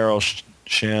Daryl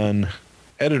Shan.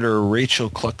 Editor Rachel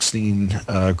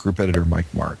Kluckstein. Group editor Mike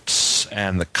Martz.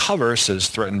 And the cover says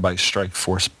threatened by Strike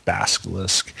Force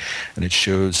Basilisk. And it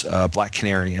shows Black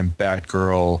Canary and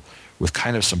Batgirl with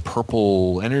kind of some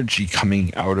purple energy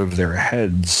coming out of their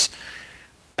heads.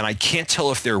 And I can't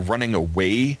tell if they're running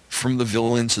away from the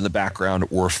villains in the background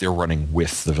or if they're running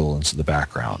with the villains in the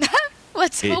background.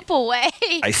 Let's hope away.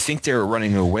 I think they're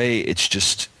running away. It's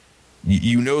just,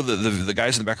 the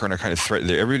guys in the background are kind of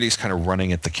threatened. Everybody's kind of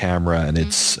running at the camera, and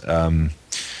it's,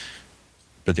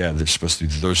 but yeah, they're supposed to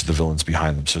be, those are the villains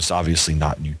behind them. So it's obviously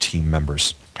not new team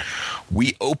members.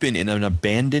 We open in an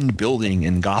abandoned building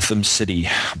in Gotham City.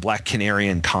 Black Canary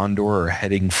and Condor are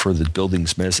heading for the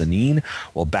building's mezzanine,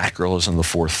 while Batgirl is on the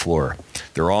 4th floor.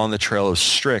 They're all on the trail of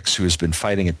Strix, who has been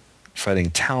fighting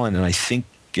Talon, and I think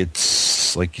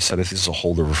it's, like you said, I think it's a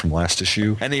holdover from last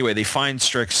issue. Anyway, they find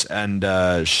Strix, and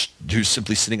who's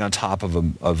simply sitting on top of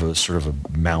a sort of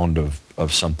a mound of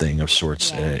something of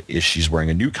sorts. She's wearing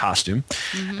a new costume,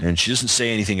 and she doesn't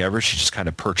say anything ever. She just kind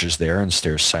of perches there and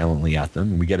stares silently at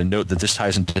them. And we get a note that this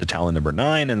ties into Talon number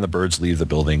 9, and the birds leave the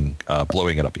building,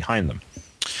 blowing it up behind them.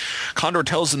 Condor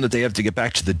tells them that they have to get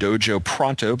back to the dojo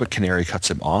pronto, but Canary cuts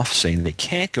him off, saying they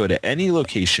can't go to any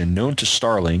location known to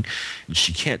Starling, and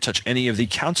she can't touch any of the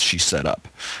accounts she set up.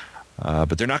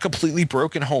 But they're not completely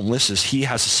broke and homeless, as he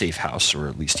has a safe house, or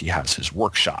at least he has his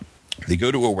workshop. They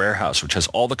go to a warehouse, which has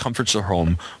all the comforts of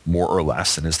home, more or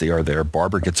less, and as they are there,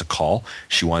 Barbara gets a call.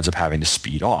 She winds up having to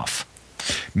speed off.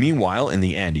 Meanwhile, in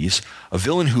the Andes, a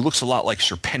villain who looks a lot like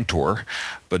Serpentor,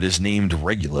 but is named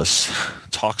Regulus,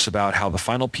 talks about how the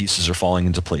final pieces are falling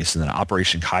into place and that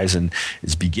Operation Kaizen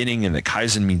is beginning, and that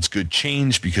Kaizen means good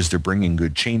change because they're bringing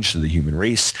good change to the human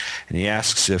race. And he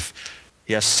asks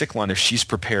Cyclone if she's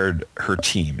prepared her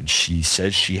team, and she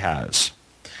says she has.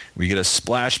 We get a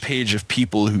splash page of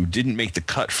people who didn't make the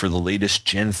cut for the latest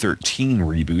Gen 13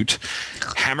 reboot.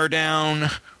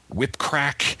 Hammerdown,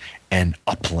 Whipcrack, and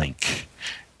Uplink.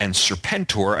 And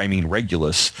Serpentor,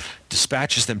 Regulus,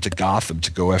 dispatches them to Gotham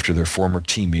to go after their former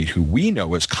teammate, who we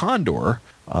know as Condor.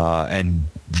 And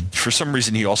for some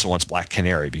reason, he also wants Black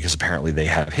Canary, because apparently they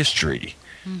have history.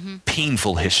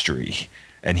 Painful history.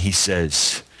 And he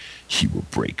says he will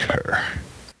break her.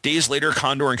 Days later,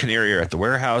 Condor and Canary are at the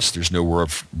warehouse. There's no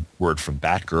word from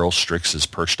Batgirl. Strix is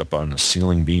perched up on a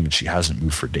ceiling beam, and she hasn't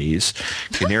moved for days.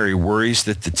 Canary worries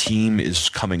that the team is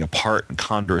coming apart, and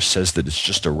Condor says that it's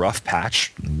just a rough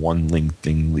patch. One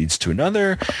thing leads to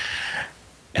another,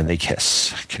 and they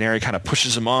kiss. Canary kind of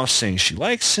pushes him off, saying she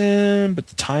likes him, but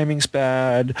the timing's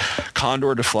bad.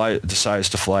 Condor decides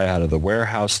to fly out of the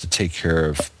warehouse to take care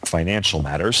of financial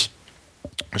matters.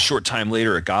 A short time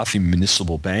later at Gotham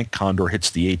Municipal Bank, Condor hits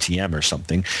the ATM or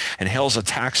something and hails a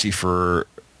taxi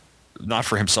not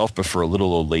for himself, but for a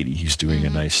little old lady. He's doing a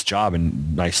nice job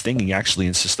and nice thing. He actually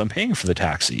insists on paying for the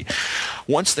taxi.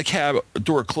 Once the cab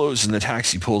door closes and the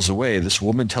taxi pulls away, this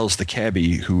woman tells the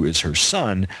cabbie, who is her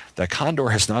son, that Condor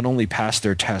has not only passed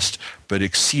their test, but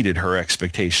exceeded her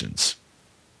expectations.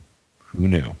 Who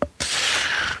knew?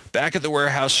 Back at the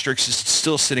warehouse, Strix is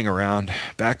still sitting around.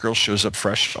 Batgirl shows up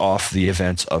fresh off the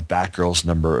events of Batgirls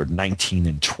number 19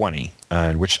 and 20,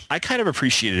 which I kind of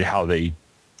appreciated how they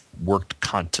worked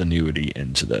continuity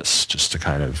into this, just to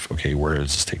kind of, okay, where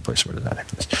does this take place? Where does that take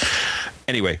place?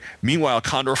 Anyway, meanwhile,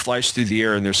 Condor flies through the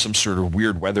air, and there's some sort of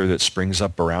weird weather that springs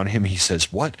up around him. He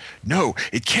says, "What? No,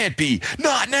 it can't be.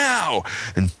 Not now!"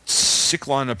 And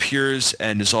Cyclone appears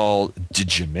and is all,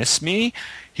 "Did you miss me?"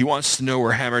 He wants to know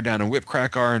where Hammerdown and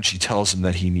Whipcrack are, and she tells him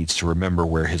that he needs to remember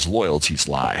where his loyalties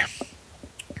lie.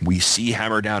 We see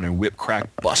Hammerdown and Whipcrack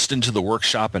bust into the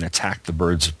workshop and attack the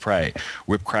birds of prey.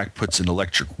 Whipcrack puts an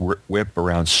electric whip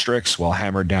around Strix, while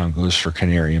Hammerdown goes for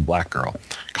Canary and Blackgirl.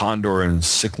 Condor and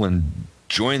Cyclone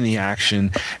join the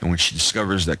action, and when she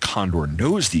discovers that Condor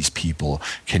knows these people,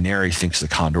 Canary thinks that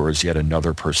Condor is yet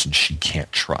another person she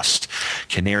can't trust.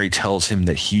 Canary tells him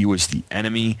that he was the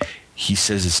enemy. He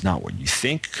says it's not what you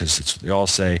think, because it's what they all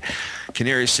say.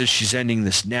 Canary says she's ending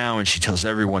this now, and she tells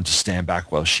everyone to stand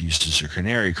back while she uses her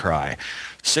canary cry.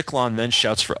 Cyclone then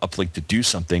shouts for Uplink to do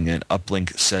something, and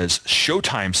Uplink says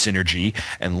 "Showtime synergy"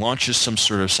 and launches some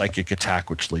sort of psychic attack,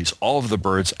 which lays all of the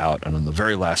birds out. And on the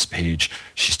very last page,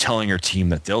 she's telling her team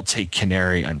that they'll take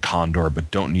Canary and Condor, but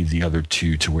don't need the other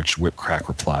two, to which Whipcrack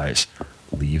replies,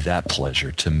 "Leave that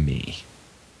pleasure to me."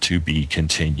 To be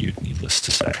continued, needless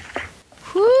to say.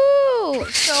 Whoo!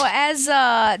 So as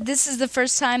this is the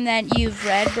first time that you've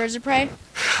read Birds of Prey?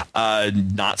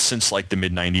 Not since like the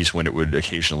mid-90s, when it would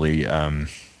occasionally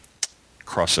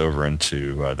cross over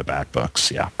into the Bat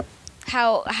books, yeah.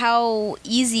 How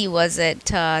easy was it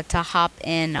to hop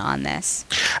in on this?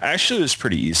 Actually, it was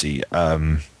pretty easy.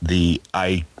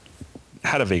 I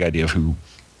had a vague idea of who,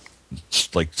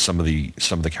 like some of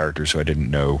the characters who I didn't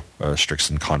know, Strix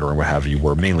and Condor and what have you,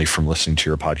 were mainly from listening to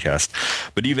your podcast.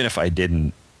 But even if I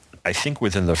didn't, I think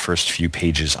within the first few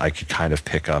pages I could kind of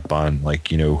pick up on,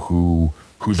 like, you know, who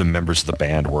the members of the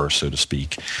band were, so to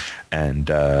speak, and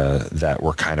that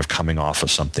were kind of coming off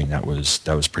of something that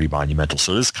was pretty monumental.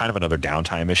 So this is kind of another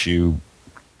downtime issue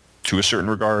to a certain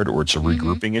regard, or it's a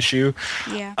regrouping issue.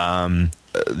 Yeah.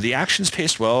 The action's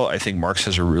paced well. I think Marks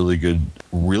has a really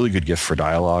good gift for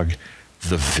dialogue.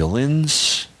 The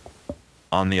villains,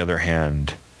 on the other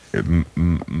hand,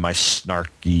 my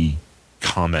snarky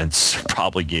comments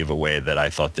probably gave away that I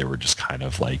thought they were just kind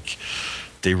of like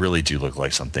they really do look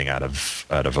like something out of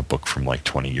a book from like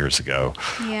 20 years ago.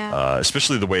 Yeah.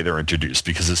 Especially the way they're introduced,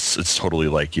 because it's totally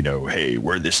like, hey,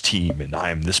 we're this team and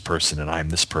I'm this person and I'm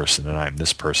this person and I'm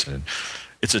this person.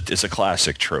 It's a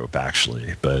classic trope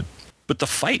actually, but the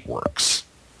fight works.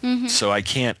 Mm-hmm. So I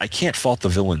can't fault the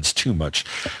villains too much.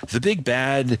 The big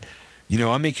bad,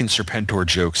 I'm making Serpentor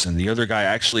jokes, and the other guy,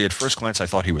 actually at first glance I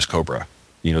thought he was Cobra.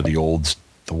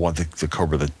 The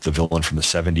Cobra, the villain from the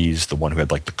 70s, the one who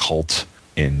had like the cult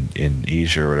in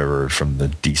Asia or whatever, from the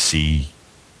old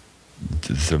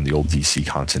DC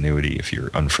continuity. If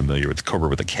you're unfamiliar with Cobra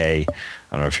with a K, I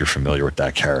don't know if you're familiar with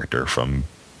that character from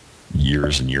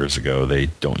years and years ago. They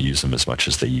don't use him as much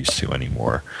as they used to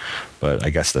anymore, but I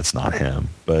guess that's not him.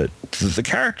 But the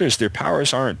characters, their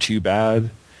powers aren't too bad.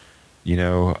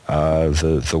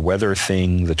 The weather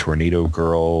thing, the tornado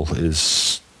girl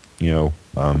is,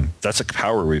 that's a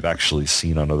power we've actually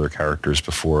seen on other characters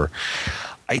before.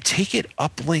 I take it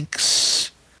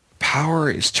Uplink's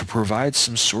power is to provide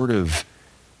some sort of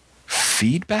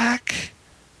feedback,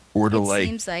 or to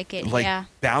seems like it, yeah.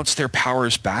 bounce their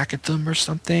powers back at them or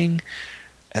something.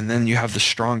 And then you have the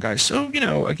strong guy. So,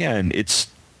 again,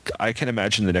 I can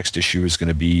imagine the next issue is going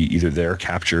to be either they're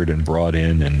captured and brought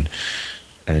in and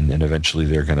eventually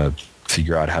they're going to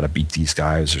figure out how to beat these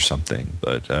guys or something.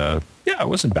 But, it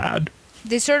wasn't bad.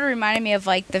 They sort of reminded me of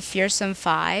like the Fearsome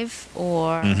Five,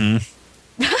 or...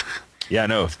 Mm-hmm. Yeah,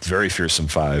 no, very Fearsome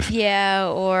Five. Yeah,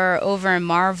 or over in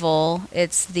Marvel,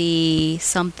 it's the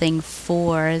something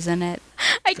 4, isn't it?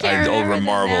 I can't remember. Over in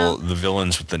Marvel, the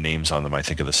villains with the names on them, I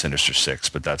think of the Sinister Six,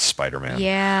 but that's Spider-Man.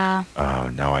 Yeah.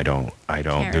 No, I don't.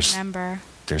 Can't remember.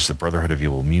 There's the Brotherhood of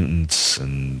Evil Mutants,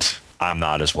 and I'm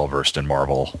not as well versed in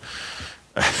Marvel.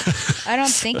 I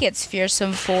don't think it's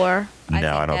Fearsome 4.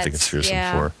 No, I don't think it's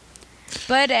Fearsome 4.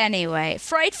 But anyway,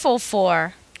 Frightful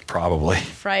 4. Probably.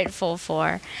 Frightful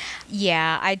 4.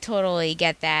 Yeah, I totally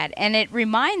get that. And it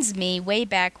reminds me way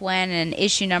back when in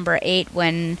issue number 8,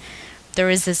 when there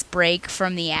was this break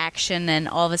from the action and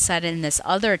all of a sudden this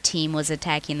other team was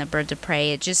attacking the Birds of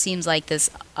Prey. It just seems like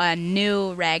a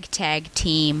new ragtag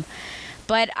team.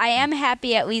 But I am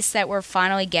happy at least that we're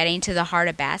finally getting to the heart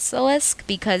of Basilisk,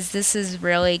 because this has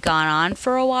really gone on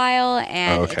for a while,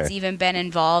 and It's even been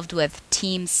involved with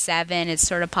Team 7. It's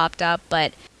sort of popped up,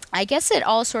 but I guess it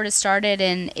all sort of started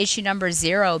in issue number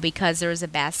 0 because there was a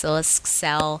Basilisk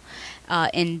cell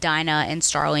in Dinah and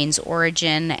Starling's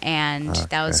origin, and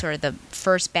that was sort of the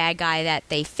first bad guy that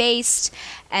they faced,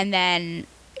 and then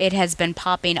it has been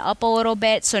popping up a little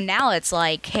bit. So now it's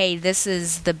like, hey, this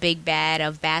is the big bad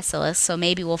of Basilisk, so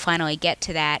maybe we'll finally get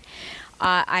to that.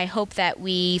 I hope that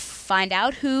we find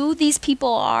out who these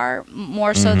people are,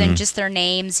 more so than just their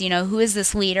names. Who is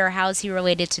this leader? How is he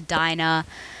related to Dinah?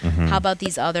 How about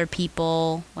these other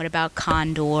people? What about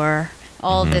Condor?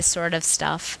 All of this sort of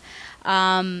stuff.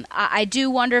 I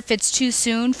do wonder if it's too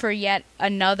soon for yet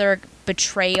another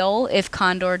betrayal, if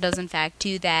Condor does in fact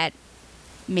do that,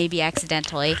 maybe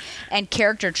accidentally, and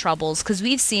character troubles, because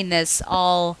we've seen this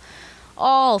all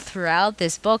throughout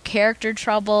this book, character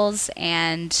troubles.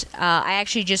 And I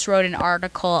actually just wrote an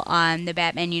article on the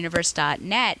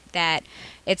BatmanUniverse.net that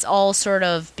it's all sort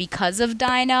of because of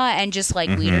Dinah and just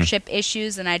like leadership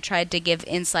issues, and I tried to give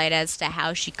insight as to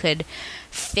how she could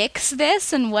fix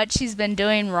this and what she's been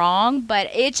doing wrong. But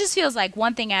it just feels like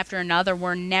one thing after another,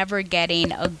 we're never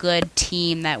getting a good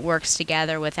team that works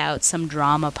together without some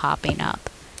drama popping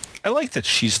up. I like that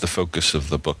she's the focus of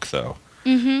the book, though.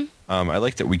 Mm-hmm. I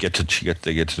like that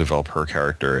they get to develop her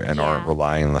character and aren't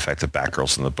relying on the fact that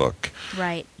Batgirl's in the book.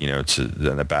 Right.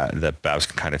 That Babs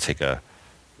can kind of take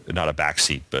not a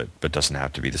backseat, but doesn't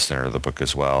have to be the center of the book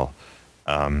as well.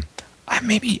 I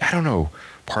don't know.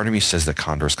 Part of me says that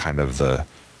Condor's kind of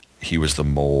he was the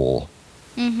mole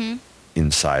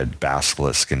inside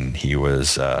Basilisk, and he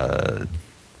was.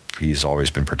 He's always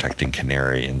been protecting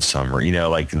Canary in summer,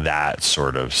 like that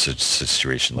sort of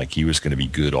situation. Like he was going to be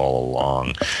good all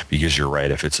along, because you're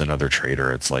right. If it's another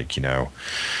traitor, it's like,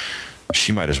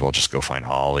 she might as well just go find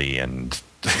Ollie and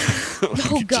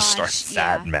just start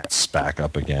that mess back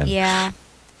up again. Yeah.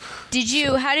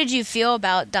 How did you feel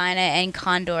about Dinah and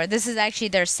Condor? This is actually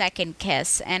their second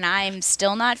kiss, and I'm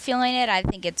still not feeling it. I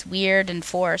think it's weird and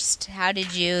forced. How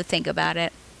did you think about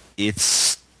it?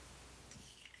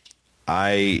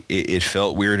 It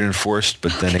felt weird and forced,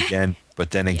 but then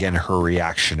again, her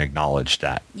reaction acknowledged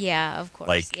that. Yeah, of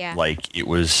course.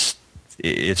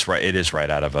 It's right. It is right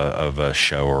out of a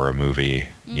show or a movie.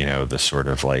 The sort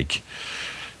of like,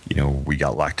 we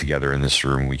got locked together in this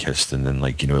room, we kissed, and then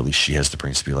at least she has the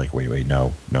brains to be like, wait,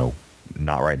 no,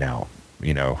 not right now.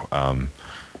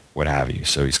 What have you.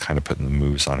 So he's kind of putting the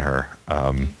moves on her.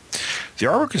 the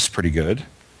artwork is pretty good.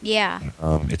 Yeah.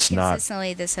 It's not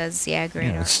consistently. This has great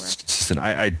it's artwork. consistent.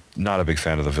 I'm not a big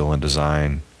fan of the villain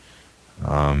design.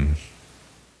 At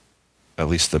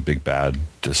least the big bad,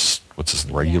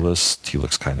 Regulus. He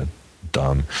looks kind of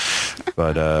dumb.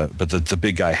 But the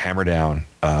big guy, Hammerdown,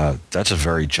 that's a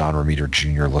very John Romita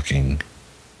Jr. looking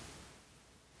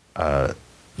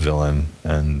villain.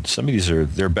 And some of these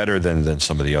they're better than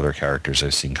some of the other characters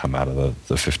I've seen come out of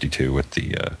the 52 with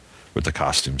the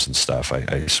costumes and stuff.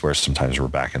 I swear sometimes we're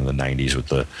back in the 90s with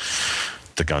the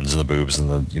guns and the boobs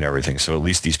and the everything. So at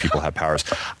least these people have powers.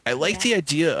 I like the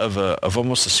idea of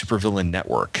almost a supervillain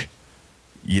network.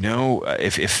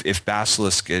 If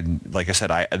Basilisk, and like I said,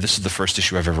 this is the first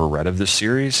issue I've ever read of this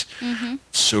series. Mm-hmm.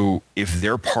 So if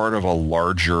they're part of a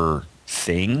larger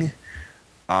thing,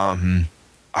 I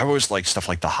always like stuff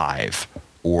like The Hive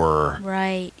or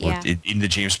in the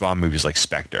James Bond movies like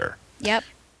Spectre. Yep.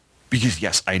 Because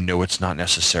yes, I know it's not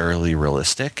necessarily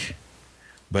realistic,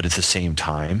 but at the same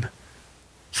time,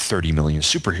 30 million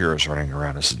superheroes running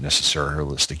around isn't necessarily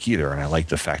realistic either. And I like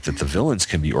the fact that the villains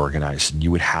can be organized and you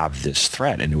would have this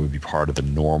threat and it would be part of the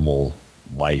normal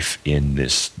life in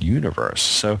this universe.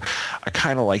 So I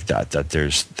kind of like that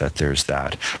there's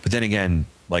that. But then again,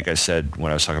 like I said,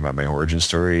 when I was talking about my origin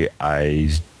story,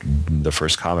 the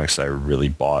first comics I really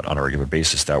bought on a regular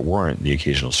basis that weren't the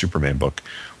occasional Superman book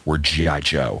were G.I.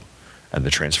 Joe and the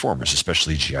Transformers,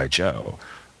 especially G.I. Joe.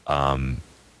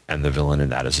 And the villain in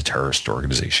that is a terrorist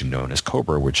organization known as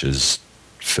Cobra, which is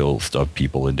filled of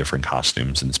people in different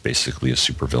costumes, and it's basically a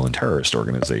supervillain terrorist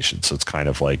organization. So it's kind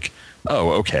of like, oh,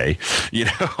 okay,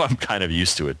 I'm kind of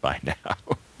used to it by now.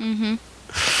 Mm-hmm.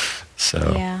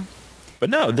 So, yeah. But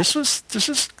no, this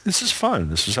is fun.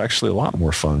 This was actually a lot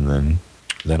more fun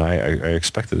than I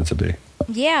expected it to be.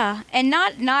 Yeah, and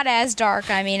not as dark.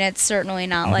 I mean, it's certainly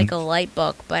not like a light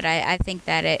book, but I think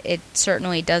that it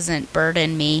certainly doesn't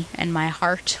burden me and my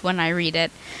heart when I read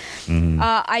it.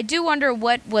 I do wonder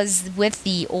what was with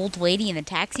the old lady and the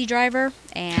taxi driver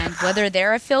and whether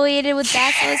they're affiliated with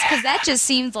Basilisk, because that just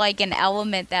seemed like an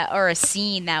element or a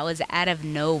scene that was out of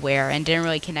nowhere and didn't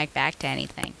really connect back to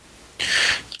anything.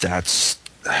 That's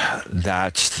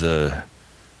the...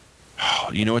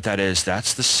 You know what that is?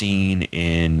 That's the scene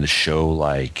in the show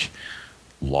like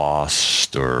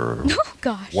Lost or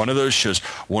one of those shows,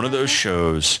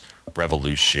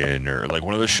 Revolution, or like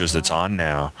one of those shows that's on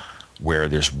now where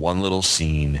there's one little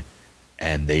scene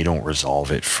and they don't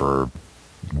resolve it for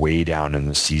way down in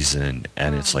the season,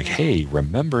 and it's like, hey,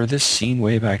 remember this scene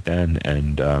way back then?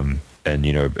 And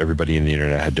everybody in the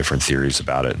internet had different theories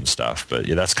about it and stuff. But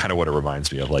yeah, that's kind of what it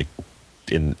reminds me of, like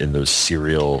in those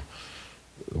serial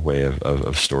way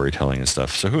of storytelling and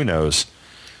stuff. So who knows?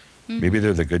 Maybe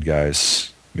they're the good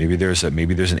guys. Maybe there's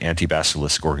an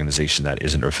anti-Basilisk organization that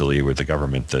isn't affiliated with the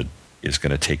government that is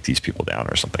going to take these people down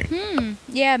or something.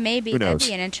 Yeah, maybe. That'd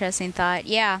be an interesting thought.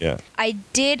 Yeah. I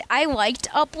liked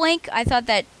Uplink. I thought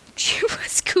that she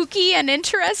was kooky and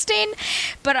interesting,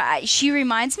 but she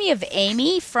reminds me of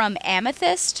Amy from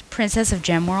Amethyst, Princess of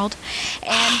Gemworld,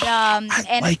 and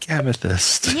I like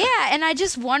Amethyst. Yeah, and I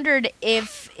just wondered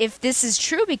if this is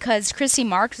true, because Chrissy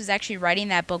Marks was actually writing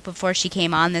that book before she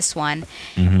came on this one,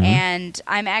 and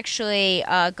I'm actually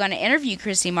going to interview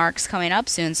Chrissy Marks coming up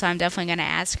soon, so I'm definitely going to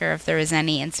ask her if there was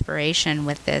any inspiration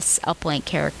with this Uplink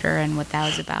character and what that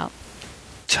was about.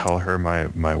 Tell her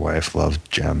my wife loved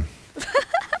Gem.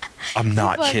 I'm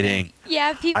not kidding.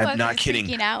 Yeah, people I'm not kidding.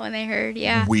 Freaking out when they heard.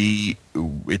 Yeah, they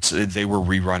were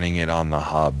rerunning it on the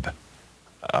Hub.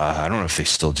 I don't know if they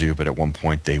still do, but at one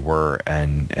point they were,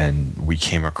 and we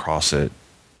came across it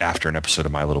after an episode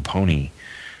of My Little Pony,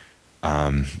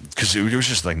 because it was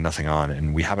just like nothing on,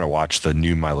 and we happened to watch the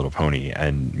new My Little Pony,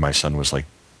 and my son was like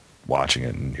watching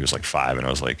it, and he was like 5, and I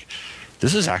was like,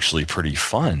 this is actually pretty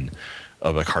fun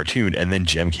of a cartoon. And then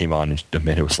Jem came on, and a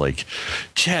minute was like,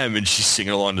 Jem, and she's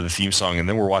singing along to the theme song, and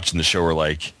then we're watching the show, we're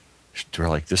like,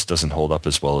 this doesn't hold up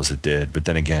as well as it did. But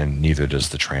then again, neither does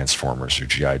the Transformers or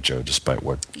G.I. Joe, despite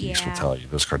what geeks will tell you.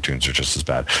 Those cartoons are just as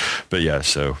bad. But yeah,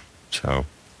 so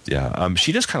yeah,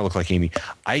 she does kind of look like Amy.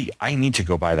 I need to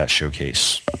go buy that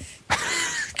showcase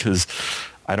because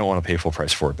I don't want to pay full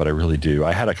price for it, but I really do.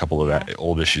 I had a couple of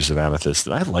old issues of Amethyst,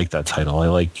 and I like that title.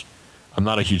 I'm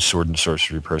not a huge sword and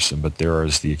sorcery person, but there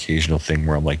is the occasional thing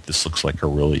where I'm like, this looks like a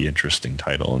really interesting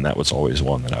title, and that was always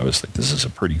one that I was like, this is a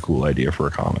pretty cool idea for a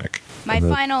comic. My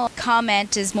final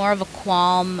comment is more of a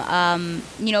qualm.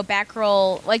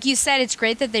 Batgirl, like you said, it's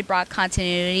great that they brought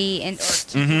continuity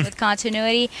with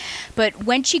continuity, but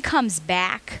when she comes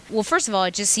back, well, first of all,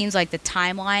 it just seems like the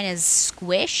timeline is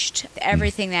squished.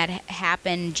 Everything that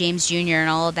happened, James Jr. and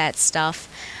all of that stuff.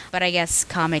 but I guess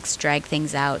comics drag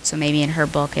things out, so maybe in her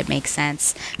book it makes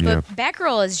sense. But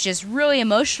Batgirl is just really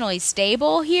emotionally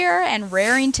stable here and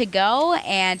raring to go,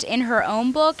 and in her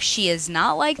own book, she is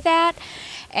not like that.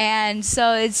 And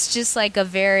so it's just like a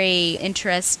very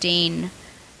interesting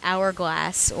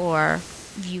hourglass or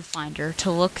viewfinder to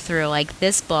look through. Like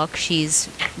this book, she's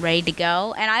ready to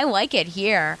go, and I like it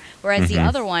here. Whereas the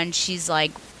other one, she's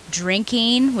like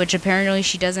drinking, which apparently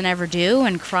she doesn't ever do,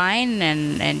 and crying,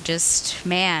 and just,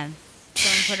 man,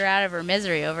 someone put her out of her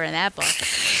misery over in that book.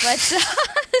 But so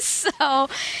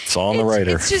it's all in the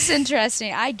writer. It's just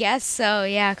interesting. I guess so.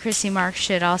 Yeah, Chrissy Mark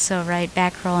should also write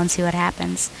Batgirl and see what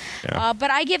happens. Yeah.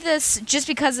 But I give this just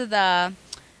because of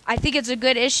I think it's a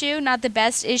good issue, not the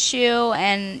best issue,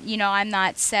 and, you know, I'm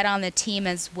not set on the team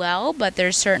as well, but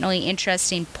there's certainly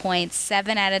interesting points.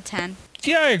 7 out of 10.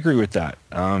 Yeah, I agree with that.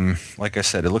 Like I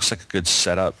said, it looks like a good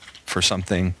setup for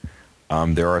something.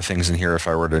 There are things in here, if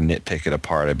I were to nitpick it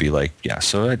apart, I'd be like, yeah,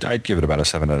 so I'd give it about a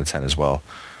 7 out of 10 as well.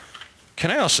 Can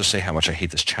I also say how much I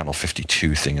hate this Channel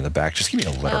 52 thing in the back? Just give me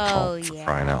a letter call for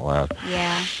crying out loud.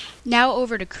 Yeah. Now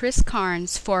over to Chris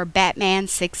Carnes for Batman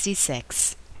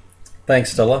 66.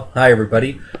 Thanks, Stella. Hi,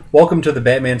 everybody. Welcome to the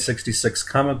Batman 66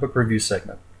 comic book review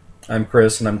segment. I'm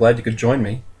Chris, and I'm glad you could join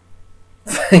me.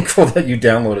 Thankful that you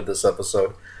downloaded this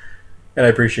episode, and I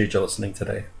appreciate you listening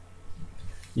today.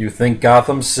 You think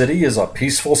Gotham City is a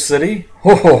peaceful city?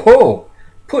 Ho ho ho!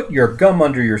 Put your gum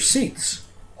under your seats.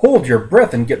 Hold your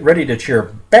breath and get ready to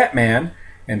cheer Batman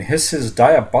and hiss his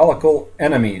diabolical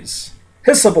enemies.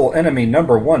 Hissable enemy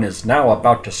number 1 is now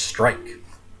about to strike.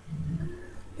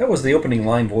 That was the opening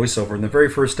line voiceover in the very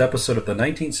first episode of the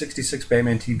 1966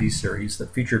 Batman TV series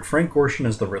that featured Frank Gorshin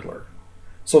as the Riddler.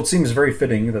 So it seems very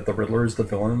fitting that the Riddler is the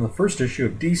villain in the first issue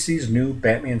of DC's new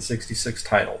Batman 66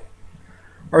 title.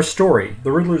 Our story,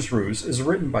 The Riddler's Ruse, is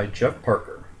written by Jeff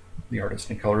Parker. The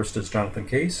artist and colorist is Jonathan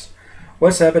Case.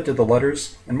 Wes Abbott did the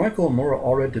letters, and Michael and Maura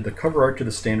Allred did the cover art to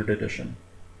the standard edition.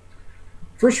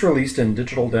 First released in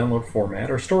digital download format,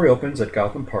 our story opens at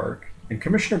Gotham Park, and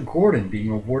Commissioner Gordon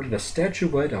being awarded a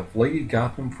statuette of Lady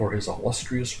Gotham for his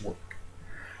illustrious work.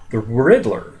 The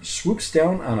Riddler swoops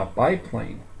down on a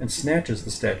biplane and snatches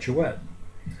the statuette.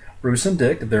 Bruce and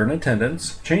Dick, there in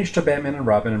attendance, change to Batman and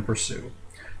Robin and pursue.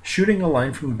 Shooting a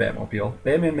line from the Batmobile,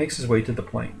 Batman makes his way to the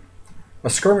plane. A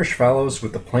skirmish follows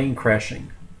with the plane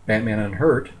crashing, Batman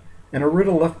unhurt, and a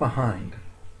riddle left behind.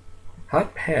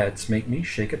 Hot pads make me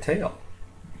shake a tail.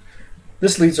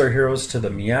 This leads our heroes to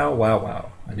the Meow Wow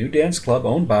Wow, a new dance club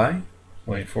owned by,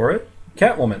 wait for it,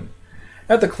 Catwoman.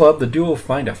 At the club, the duo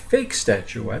find a fake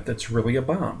statuette that's really a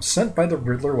bomb, sent by the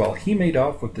Riddler while he made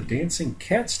off with the dancing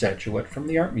cat statuette from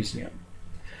the art museum.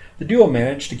 The duo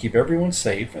manage to keep everyone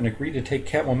safe and agree to take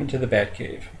Catwoman to the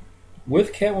Batcave.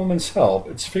 With Catwoman's help,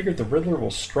 it's figured the Riddler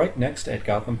will strike next at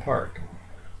Gotham Park.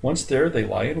 Once there, they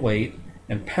lie in wait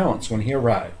and pounce when he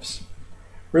arrives.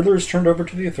 Riddler is turned over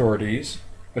to the authorities,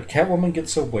 but Catwoman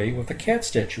gets away with a cat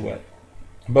statuette.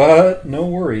 But no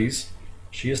worries,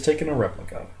 she has taken a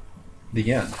replica.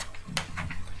 The end.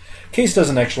 Case does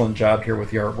an excellent job here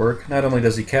with the artwork. Not only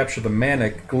does he capture the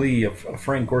manic glee of a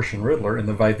Frank Gorshin Riddler and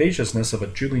the vivaciousness of a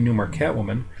Julie Newmar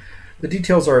Catwoman, the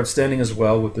details are outstanding as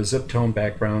well with the zip-tone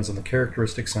backgrounds and the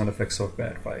characteristic sound effects of a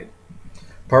Batfight.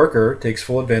 Parker takes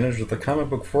full advantage of the comic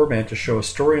book format to show a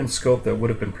story and scope that would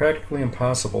have been practically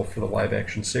impossible for the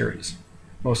live-action series,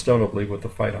 most notably with the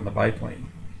fight on the biplane.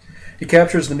 He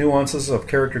captures the nuances of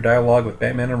character dialogue with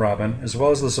Batman and Robin, as well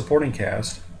as the supporting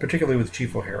cast, particularly with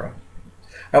Chief O'Hara.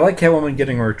 I like Catwoman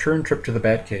getting a return trip to the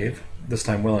Batcave, this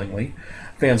time willingly.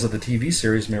 Fans of the TV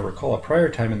series may recall a prior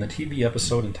time in the TV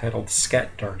episode entitled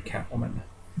Scat Darn Catwoman.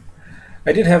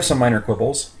 I did have some minor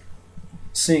quibbles.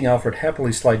 Seeing Alfred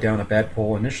happily slide down a bat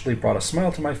pole initially brought a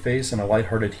smile to my face and a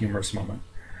lighthearted, humorous moment.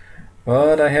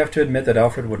 But I have to admit that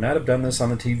Alfred would not have done this on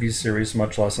the TV series,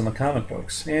 much less in the comic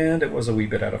books, and it was a wee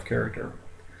bit out of character.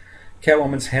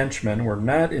 Catwoman's henchmen were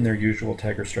not in their usual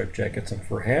tiger-striped jackets and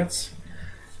fur hats,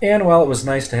 and while it was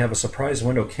nice to have a surprise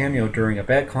window cameo during a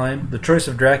bat climb, the choice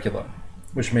of Dracula,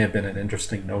 which may have been an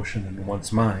interesting notion in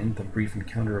one's mind, the brief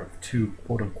encounter of two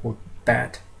quote-unquote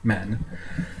Batmen,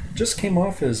 just came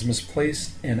off as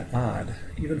misplaced and odd,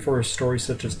 even for a story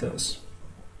such as this.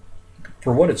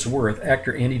 For what it's worth,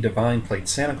 actor Andy Devine played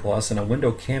Santa Claus in a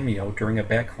window cameo during a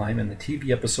bat climb in the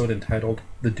TV episode entitled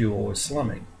The Duo is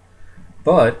Slumming.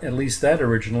 But at least that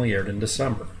originally aired in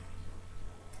December.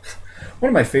 One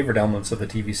of my favorite elements of the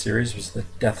TV series was the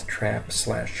death trap /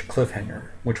 cliffhanger,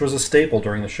 which was a staple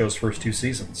during the show's first 2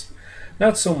 seasons.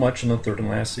 Not so much in the third and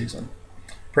last season.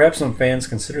 Perhaps some fans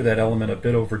consider that element a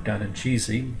bit overdone and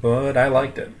cheesy, but I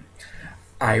liked it.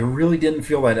 I really didn't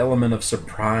feel that element of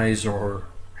surprise or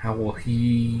How will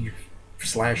he/they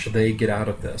get out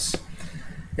of this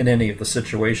in any of the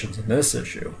situations in this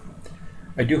issue?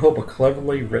 I do hope a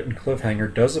cleverly written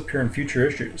cliffhanger does appear in future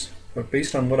issues, but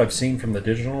based on what I've seen from the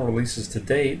digital releases to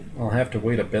date, I'll have to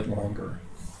wait a bit longer.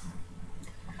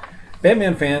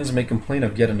 Batman fans may complain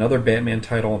of yet another Batman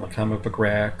title on the comic book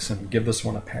racks and give this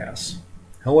one a pass.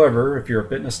 However, if you're a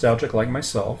bit nostalgic like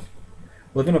myself,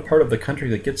 live in a part of the country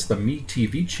that gets the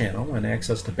MeTV channel and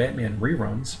access to Batman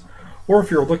reruns, or if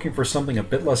you're looking for something a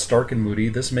bit less dark and moody,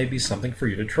 this may be something for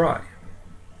you to try.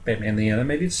 Batman the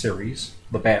Animated Series,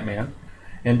 The Batman,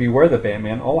 and Beware the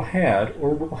Batman all had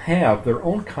or will have their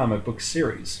own comic book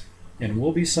series, and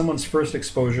will be someone's first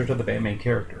exposure to the Batman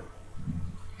character.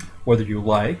 Whether you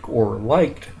like or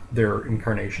liked their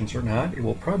incarnations or not, it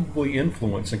will probably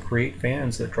influence and create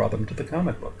fans that draw them to the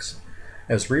comic books,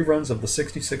 as reruns of the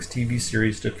 66 TV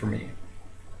series did for me.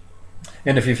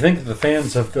 And if you think that the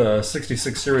fans of the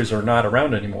 66 series are not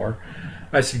around anymore,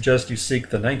 I suggest you seek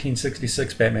the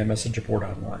 1966 Batman message board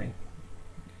online.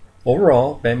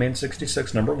 Overall, Batman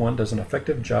 66 #1 does an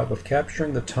effective job of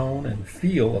capturing the tone and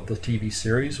feel of the TV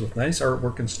series with nice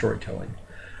artwork and storytelling.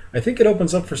 I think it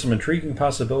opens up for some intriguing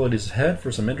possibilities ahead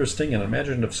for some interesting and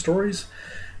imaginative stories,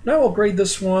 and I will grade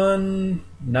this one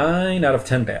 9 out of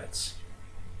 10 bats.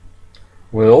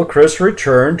 Will Chris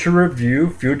return to review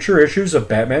future issues of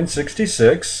Batman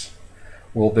 66?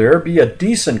 Will there be a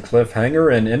decent cliffhanger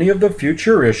in any of the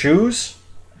future issues?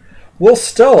 Will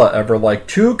Stella ever like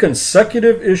 2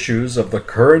 consecutive issues of the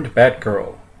current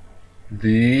Batgirl?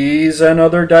 These and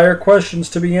other dire questions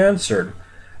to be answered.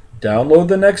 Download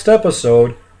the next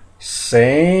episode,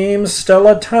 same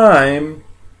Stella time,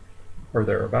 or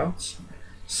thereabouts,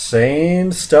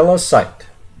 same Stella site.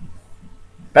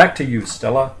 Back to you,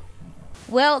 Stella.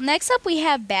 Well, next up we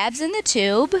have Babs in the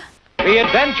Tube. The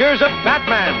Adventures of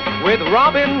Batman with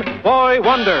Robin Boy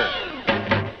Wonder.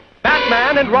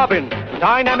 Batman and Robin,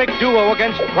 dynamic duo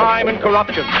against crime and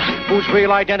corruption, whose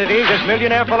real identities as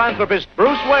millionaire philanthropist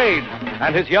Bruce Wayne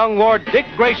and his young ward Dick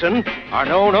Grayson are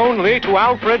known only to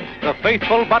Alfred, the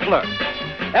faithful butler.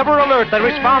 Ever alert, they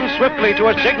respond swiftly to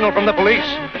a signal from the police,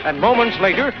 and moments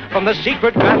later, from the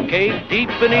secret Batcave deep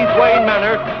beneath Wayne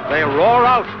Manor, they roar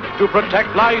out to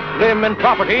protect life, limb, and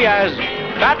property as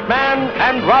Batman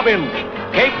and Robin,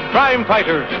 Cape Crime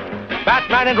Fighters.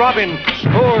 Batman and Robin,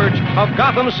 scourge of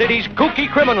Gotham City's kooky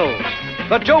criminals.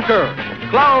 The Joker,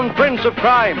 clown prince of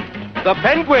crime. The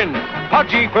Penguin,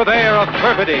 pudgy purveyor of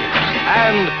perfidy.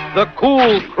 And the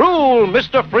cool, cruel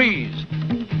Mr. Freeze.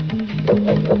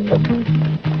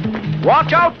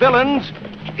 Watch out, villains.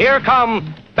 Here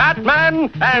come Batman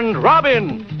and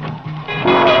Robin.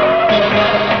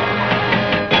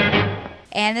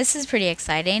 And this is pretty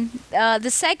exciting. The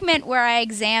segment where I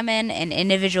examine an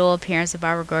individual appearance of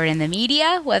Barbara Gordon in the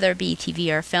media, whether it be TV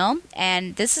or film.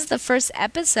 And this is the first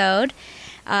episode,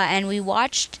 and we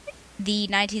watched the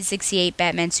 1968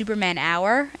 Batman Superman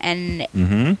Hour. And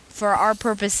for our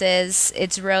purposes,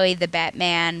 it's really the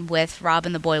Batman with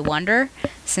Robin the Boy Wonder,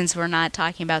 since we're not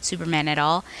talking about Superman at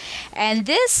all. And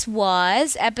this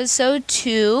was episode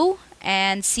 2.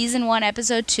 And season 1,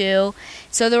 episode 2.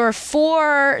 So there were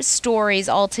 4 stories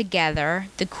altogether.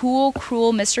 The cool,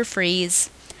 cruel Mr. Freeze,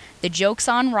 the jokes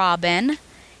on Robin,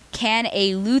 Can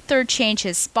a Luthor Change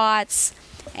His Spots,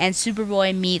 and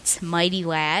Superboy Meets Mighty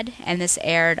Lad. And this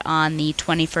aired on the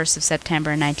 21st of September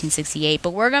 1968.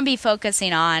 But we're going to be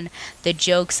focusing on the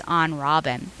jokes on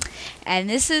Robin. And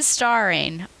this is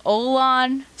starring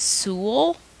Olan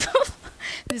Sewell.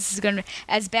 This is going to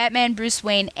as Batman, Bruce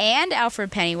Wayne, and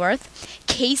Alfred Pennyworth.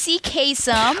 Casey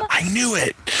Kasem. I knew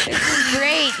it. This is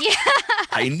great. Yeah.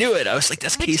 I knew it. I was like,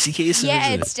 that's Casey Kasem. Yeah,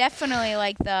 isn't it's definitely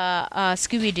like the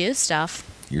Scooby-Doo stuff.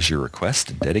 Here's your request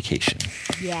and dedication.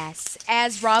 Yes.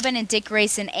 As Robin and Dick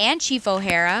Grayson and Chief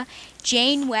O'Hara.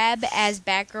 Jane Webb as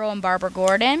Batgirl and Barbara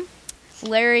Gordon.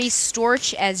 Larry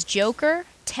Storch as Joker.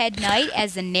 Ted Knight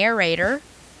as the narrator.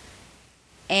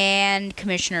 And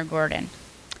Commissioner Gordon.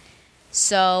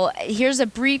 So here's a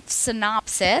brief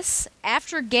synopsis.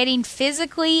 After getting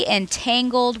physically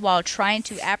entangled while trying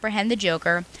to apprehend the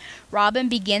Joker, Robin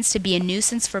begins to be a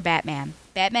nuisance for Batman.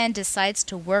 Batman decides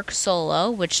to work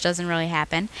solo, which doesn't really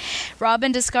happen.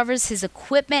 Robin discovers his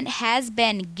equipment has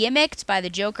been gimmicked by the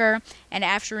Joker, and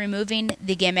after removing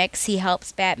the gimmicks, he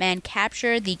helps Batman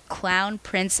capture the Clown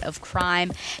Prince of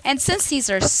Crime. And since these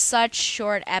are such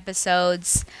short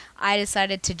episodes, I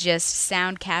decided to just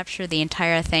sound capture the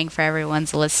entire thing for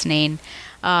everyone's listening,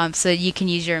 so you can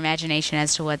use your imagination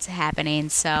as to what's happening.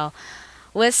 So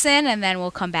listen, and then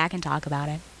we'll come back and talk about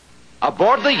it.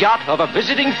 Aboard the yacht of a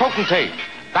visiting potentate,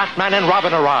 Batman and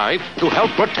Robin arrive to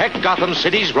help protect Gotham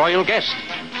City's royal guest.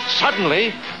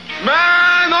 Suddenly,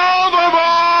 Man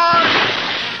overboard!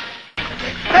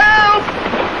 Help!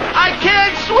 I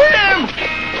can't swim!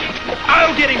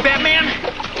 I'll get him, Batman!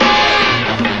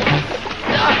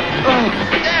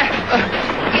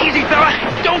 Easy, fella.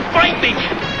 Don't fight me.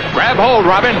 Grab hold,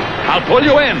 Robin. I'll pull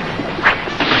you in.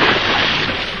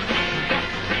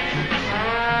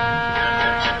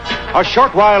 A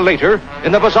short while later,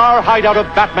 in the bizarre hideout of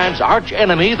Batman's arch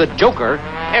enemy, the Joker.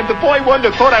 And the boy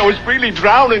wonder thought I was really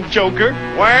drowning, Joker.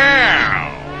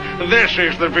 Well, this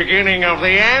is the beginning of the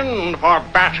end for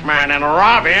Batman and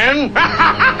Robin.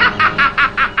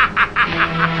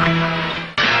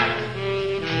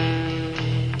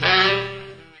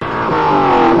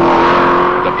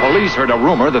 The police heard a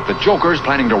rumor that the Joker's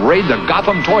planning to raid the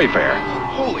Gotham Toy Fair.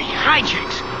 Holy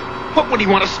hijinks. What would he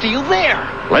want to steal there?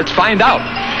 Let's find out.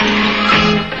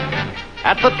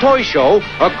 At the toy show,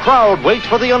 a crowd waits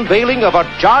for the unveiling of a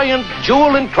giant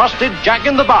jewel-encrusted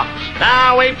Jack-in-the-Box.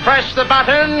 Now we press the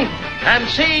button and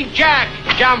see Jack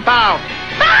jump out.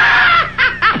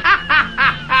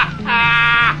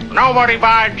 Nobody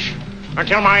budge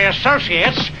until my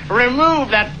associates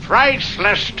remove that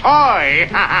priceless toy.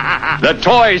 The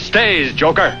toy stays,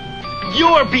 Joker.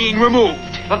 You're being removed.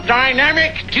 The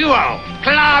dynamic duo.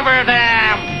 Clobber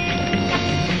them.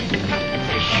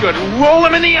 You should roll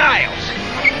them in the aisles.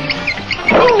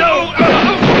 No.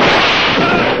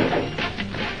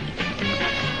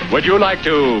 Would you like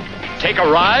to take a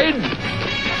ride?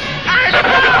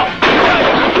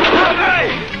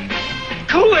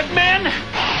 Cool it, men.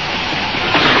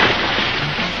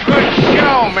 Good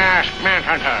show, masked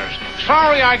manhunters.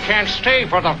 Sorry I can't stay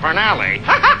for the finale.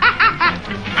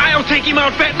 I'll take him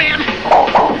out, Batman.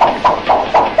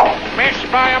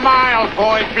 Missed by a mile,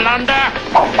 boy blunder.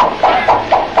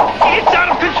 It's out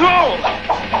of control.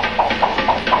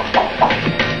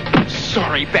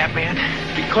 Sorry, Batman.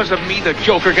 Because of me, the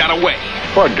Joker got away.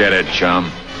 Forget it,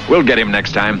 chum. We'll get him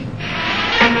next time.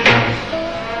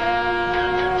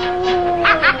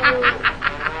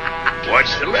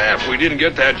 What's the laugh? We didn't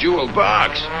get that jeweled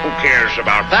box. Who cares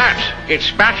about that? It's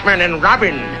Batman and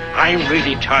Robin I'm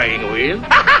really toying with.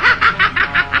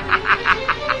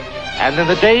 And in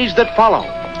the days that follow.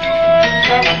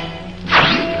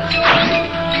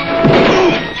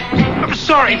 I'm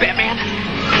sorry, Batman.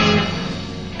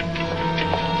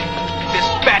 This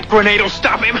bat grenade will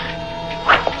stop him.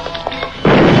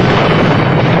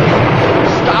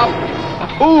 Stop.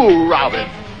 Who, Robin?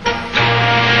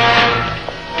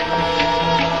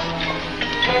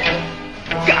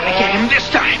 Gotta get him this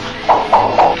time.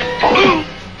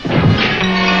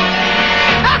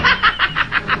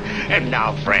 And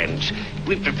now, friends,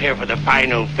 we prepare for the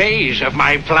final phase of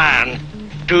my plan.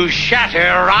 To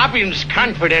shatter Robin's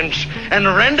confidence and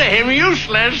render him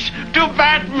useless to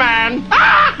Batman.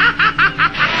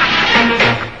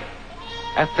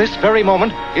 At this very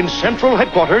moment, in Central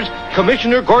Headquarters,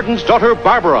 Commissioner Gordon's daughter,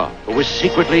 Barbara, who is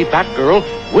secretly Batgirl,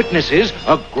 witnesses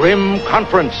a grim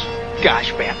conference.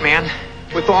 Gosh, Batman.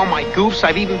 With all my goofs,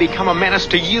 I've even become a menace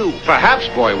to you. Perhaps,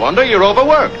 Boy Wonder, you're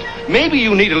overworked. Maybe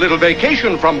you need a little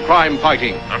vacation from crime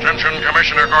fighting. Attention,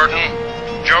 Commissioner Gordon.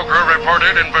 Joker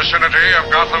reported in vicinity of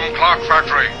Gotham Clock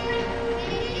Factory.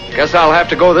 Guess I'll have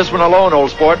to go this one alone,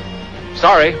 old sport.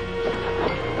 Sorry.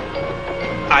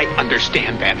 I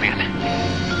understand, Batman.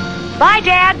 Bye,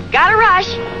 Dad. Gotta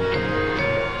rush.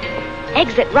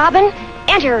 Exit Robin.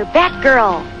 Enter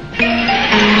Batgirl.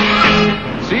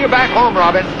 See you back home,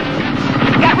 Robin.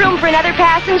 Got room for another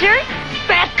passenger?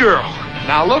 Batgirl!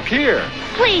 Now look here.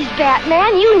 Please,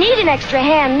 Batman, you need an extra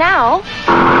hand now.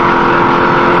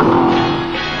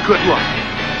 Good luck,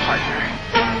 partner.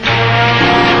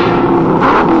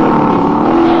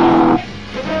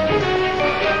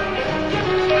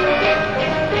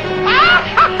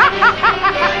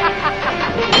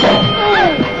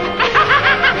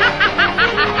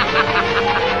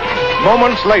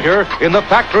 Moments later, in the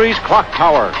factory's clock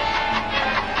tower.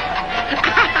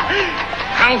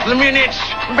 Count the minutes,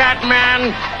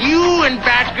 Batman. You and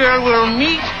Batgirl will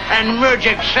meet and merge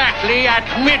exactly at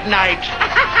midnight.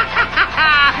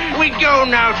 We go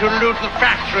now to loot the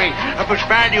factory of its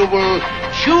valuable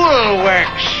jewel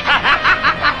works.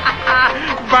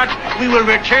 But we will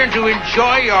return to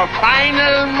enjoy your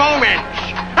final moments.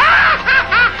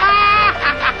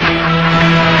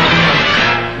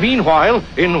 Meanwhile,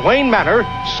 in Wayne Manor,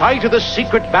 site of the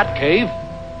secret Batcave,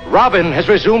 Robin has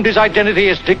resumed his identity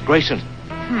as Dick Grayson.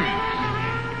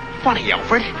 Funny,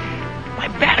 Alfred. My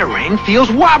Batarang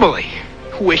feels wobbly.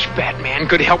 Wish Batman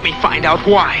could help me find out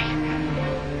why.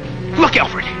 Look,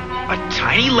 Alfred. A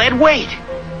tiny lead weight.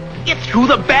 It threw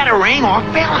the Batarang off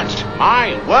balance.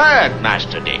 My word,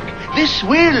 Master Dick. This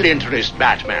will interest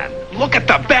Batman. Look at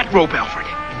the bat rope, Alfred.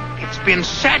 It's been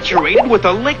saturated with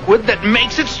a liquid that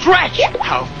makes it stretch.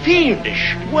 How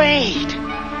fiendish. Wait.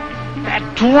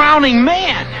 That drowning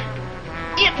man.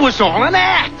 It was all an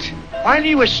act. While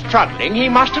he was struggling, he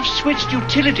must have switched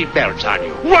utility belts on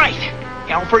you. Right.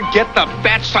 Alfred, get the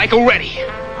bat cycle ready.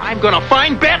 I'm gonna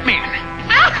find Batman.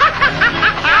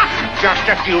 Just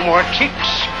a few more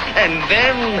kicks, and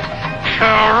then...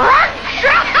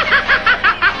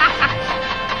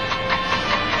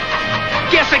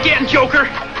 Guess again, Joker.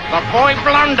 The boy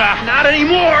blunder. Not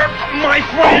anymore, my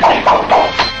friend.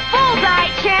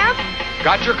 Bullseye, champ.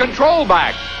 Got your control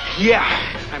back. Yeah,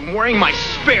 I'm wearing my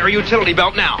spare utility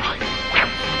belt now.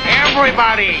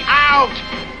 Everybody, out!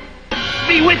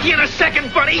 Be with you in a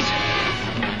second, buddies.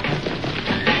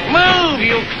 Move,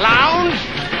 you clowns!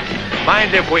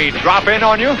 Mind if we drop in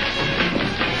on you?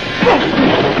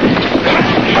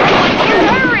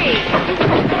 Hurry!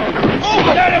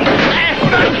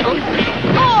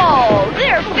 Oh,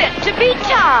 they're fit to be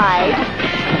tied.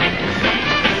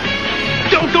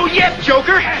 Don't go yet,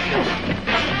 Joker.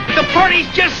 The party's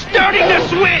just starting to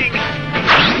swing.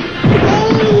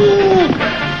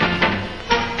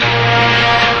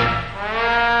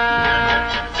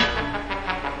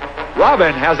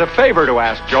 Robin has a favor to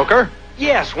ask, Joker.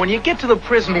 Yes, when you get to the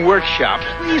prison workshop,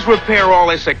 please repair all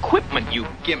this equipment you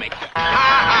gimmick.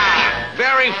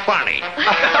 Very funny.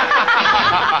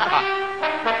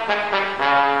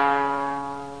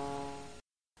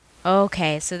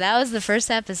 Okay, so that was the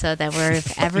first episode that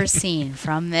we've ever seen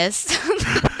from this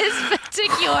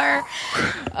particular.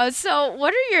 So,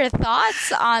 what are your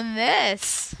thoughts on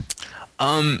this?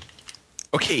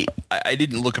 Okay, I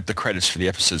didn't look up the credits for the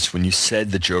episodes. When you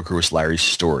said the Joker was Larry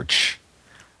Storch,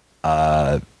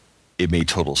 it made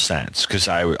total sense because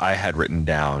I had written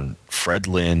down Fred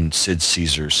Lynn, Sid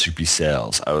Caesar, Soupy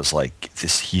Sales. I was like,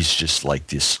 he's just like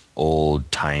this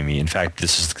old-timey. In fact,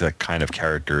 this is the kind of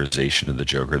characterization of the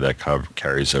Joker that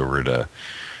carries over to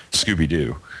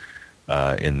Scooby-Doo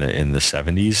in the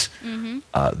 70s. Mm-hmm.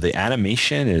 The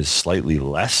animation is slightly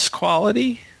less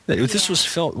quality. This was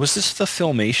this the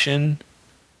Filmation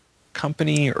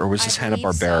company, or was this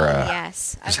Hanna-Barbera? So,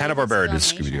 yes. Because Hanna-Barbera did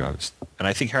Scooby-Doo, and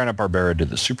I think Hanna-Barbera did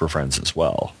the Super Friends as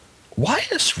well. Why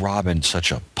is Robin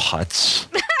such a putz?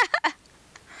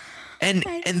 and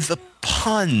the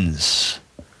puns.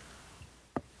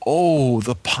 Oh,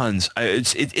 the puns.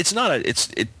 It's not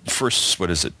first,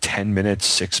 what is it, 10 minutes,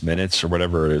 6 minutes, or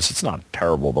whatever it is. It's not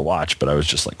terrible to watch, but I was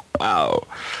just like, wow,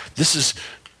 this is,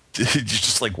 you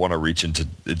just like want to reach into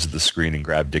the screen and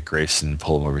grab Dick Grayson and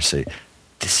pull him over and say,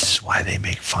 this is why they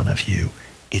make fun of you.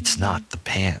 It's not the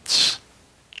pants.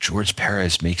 George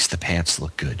Perez makes the pants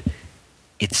look good.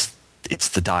 It's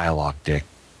the dialogue, Dick.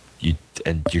 You're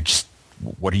just,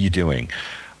 what are you doing?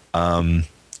 And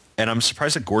I'm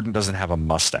surprised that Gordon doesn't have a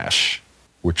mustache,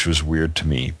 which was weird to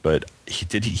me. But he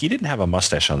didn't have a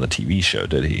mustache on the TV show,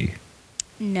 did he?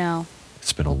 No.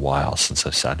 It's been a while since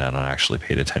I sat down and actually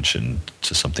paid attention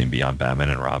to something beyond Batman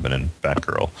and Robin and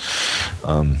Batgirl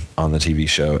on the TV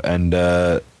show.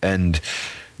 And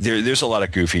there's a lot of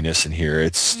goofiness in here.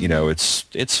 It's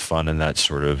it's fun in that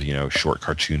sort of short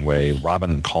cartoon way.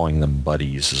 Robin calling them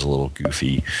buddies is a little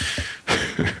goofy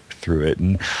through it,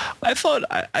 and I thought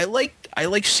I like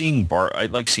seeing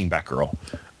Batgirl.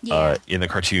 Yeah. In the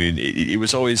cartoon. It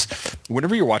was always,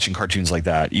 whenever you're watching cartoons like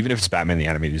that, even if it's Batman the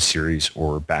Animated Series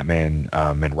or Batman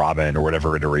and Robin or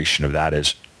whatever iteration of that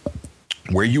is,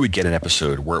 where you would get an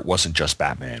episode where it wasn't just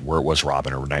Batman, where it was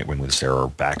Robin or Nightwing was there or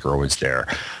Batgirl was there,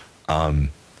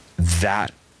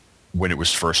 that when it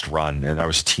was first run, and I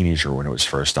was a teenager when it was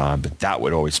first on, but that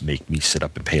would always make me sit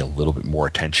up and pay a little bit more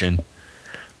attention,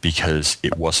 because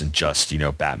it wasn't just,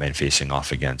 Batman facing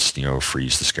off against,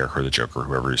 Freeze, the Scarecrow, the Joker,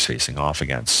 whoever he's facing off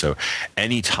against. So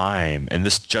anytime, and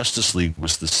this Justice League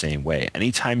was the same way,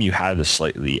 anytime you had a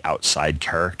slightly outside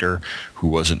character who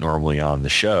wasn't normally on the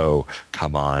show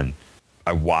come on,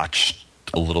 I watched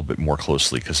a little bit more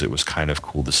closely because it was kind of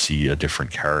cool to see a different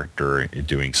character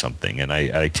doing something. And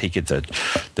I take it that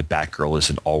the Batgirl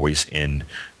isn't always in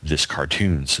this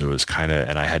cartoon. So it was kind of,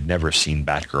 and I had never seen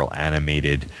Batgirl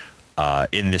animated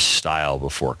in this style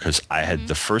before, because I had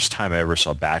the first time I ever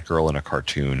saw Batgirl in a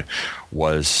cartoon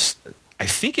was, I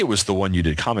think it was the one you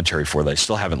did commentary for that I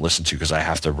still haven't listened to because I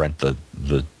have to rent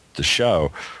the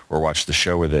show or watch the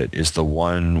show with it, is the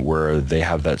one where they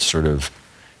have that sort of,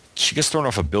 she gets thrown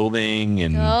off a building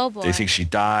and they think she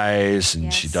dies,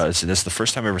 and she does. And that's the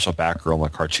first time I ever saw Batgirl in a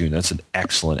cartoon. That's an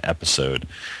excellent episode.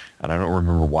 And I don't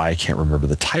remember why I can't remember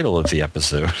the title of the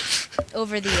episode.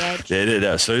 Over the Edge.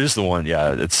 So it is the one.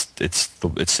 Yeah, it's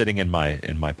sitting in my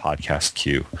podcast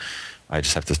queue. I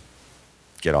just have to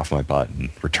get off my butt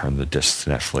and return the disc to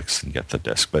Netflix and get the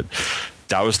disc. But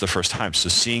that was the first time. So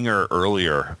seeing her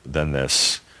earlier than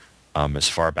this, as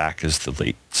far back as the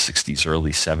late 60s,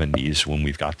 early 70s, when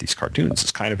we've got these cartoons,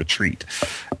 is kind of a treat.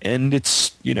 And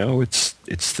it's, you know, it's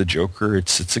the Joker.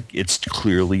 It's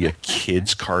clearly a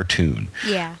kid's cartoon.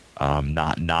 Yeah.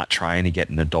 Not trying to get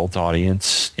an adult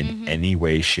audience in any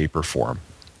way, shape, or form.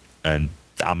 And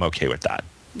I'm okay with that.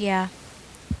 Yeah.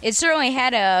 It certainly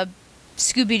had a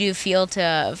Scooby-Doo feel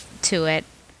to it.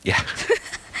 Yeah.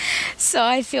 So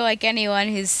I feel like anyone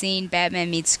who's seen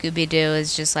Batman meets Scooby-Doo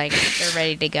is just like, they're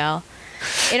ready to go.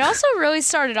 It also really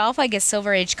started off like a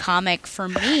Silver Age comic for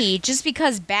me, just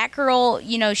because Batgirl,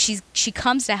 you know, she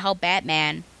comes to help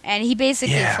Batman, and he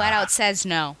basically flat out says,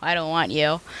 no, I don't want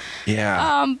you.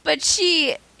 Yeah. But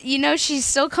she, you know, she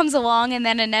still comes along, and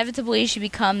then inevitably she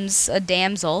becomes a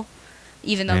damsel,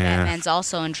 even though Batman's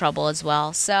also in trouble as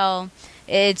well. So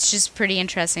it's just pretty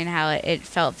interesting how it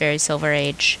felt very Silver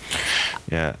Age.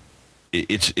 Yeah.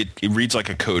 It reads like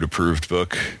a code-approved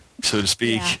book, so to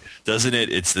speak, doesn't it?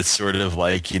 It's this sort of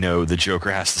like, you know, the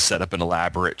Joker has to set up an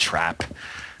elaborate trap,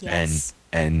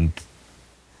 and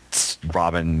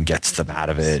Robin gets them out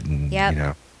of it, and you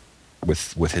know,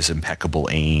 with his impeccable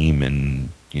aim, and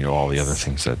you know all the other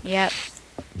things that. Yep.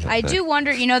 I do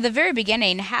wonder, you know, the very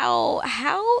beginning, how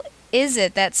is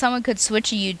it that someone could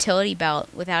switch a utility belt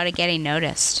without it getting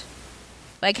noticed?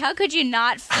 Like, how could you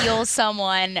not feel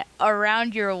someone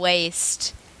around your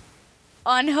waist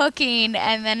unhooking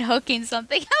and then hooking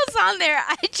something else on there?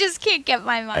 I just can't get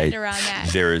my mind around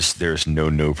that. There's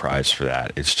no prize for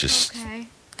that. It's just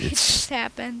it just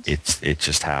happened. It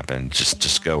just happened.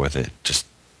 Just go with it.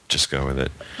 Just go with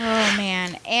it. Oh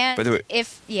man! And by the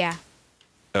way,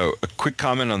 Oh, a quick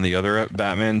comment on the other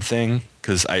Batman thing,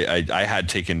 because I had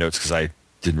taken notes because I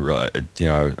didn't realize. You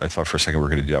know, I thought for a second we were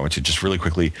going to do that one too. Just really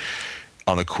quickly.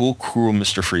 On the Cool Cruel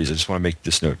Mr. Freeze, I just want to make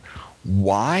this note.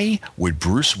 Why would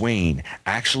Bruce Wayne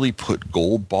actually put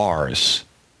gold bars,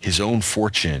 his own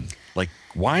fortune? Like,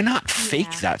 why not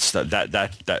fake that stuff?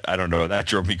 That I don't know. That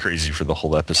drove me crazy for the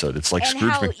whole episode. It's like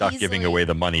Scrooge McDuck giving away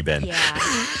the money bin.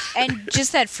 Yeah. And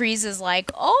just that Freeze is like,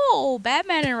 oh,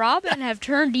 Batman and Robin have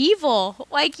turned evil.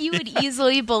 Like, you would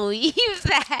easily believe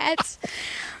that.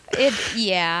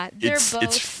 They're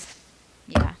both.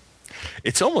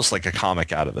 It's almost like a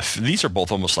comic out of these are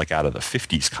both almost like out of the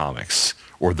 50s comics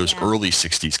or those early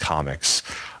 60s comics,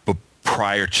 but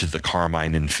prior to the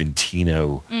Carmine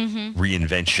Infantino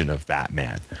reinvention of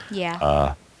Batman.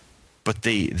 Yeah. But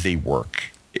they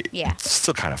work. It's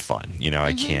still kind of fun. You know,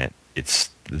 I can't,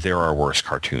 there are worse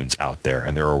cartoons out there,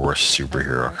 and there are worse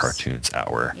superhero cartoons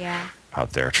out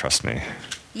there, trust me.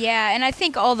 Yeah, and I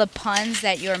think all the puns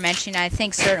that you were mentioning, I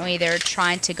think certainly they're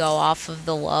trying to go off of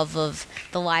the love of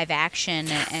the live action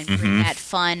and bring that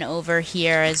fun over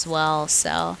here as well.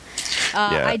 So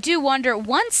I do wonder,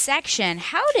 one section,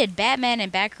 how did Batman and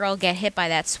Batgirl get hit by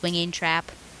that swinging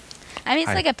trap? I mean,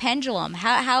 it's like a pendulum.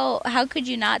 How could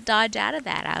you not dodge out of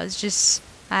that?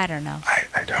 I don't know.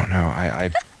 I don't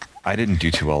know. I didn't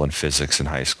do too well in physics in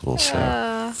high school, so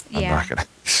I'm not going to.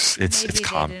 It's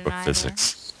comic book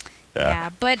physics. Yeah,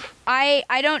 but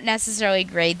I don't necessarily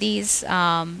grade these,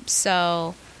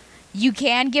 so you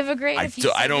can give a grade if you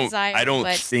desire. I don't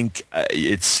think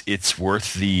it's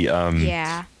worth the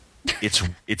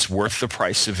it's worth the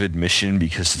price of admission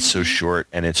because it's so short,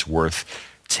 and it's worth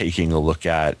taking a look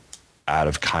at out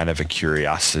of kind of a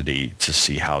curiosity to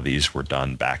see how these were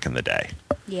done back in the day.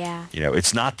 Yeah, you know,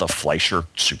 it's not the Fleischer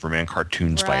Superman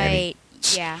cartoons by any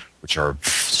means, which are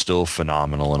still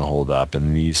phenomenal and hold up,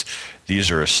 and these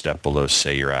are a step below,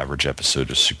 say, your average episode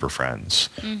of Super Friends.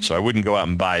 So I wouldn't go out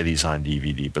and buy these on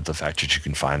DVD, but the fact that you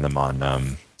can find them on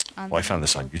I found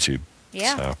this on YouTube.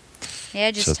 Yeah. So,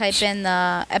 just type in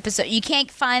the episode. You can't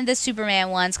find the Superman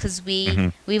ones because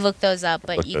we looked those up,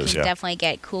 but you can definitely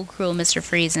get Cool Cruel Mr.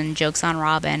 Freeze and Jokes on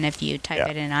Robin if you type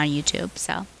it in on YouTube.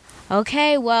 So.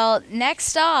 Okay, well,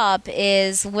 next up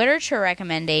is literature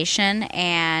recommendation,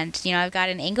 and, you know, I've got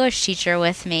an English teacher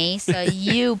with me, so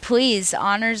you, please,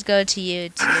 honors go to you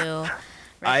to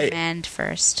recommend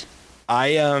first.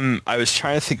 I was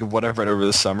trying to think of what I've read over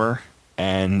the summer,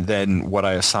 and then what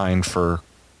I assigned for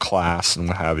class and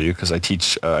what have you, because I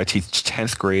teach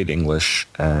 10th grade English,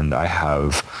 and I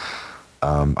have,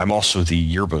 I'm also the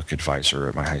yearbook advisor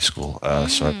at my high school,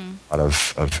 so I'm a lot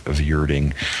of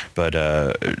yerding, but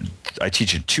I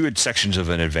teach 2 sections of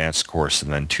an advanced course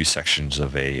and then 2 sections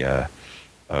of a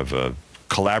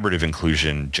collaborative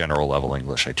inclusion general level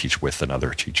English. I teach with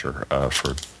another teacher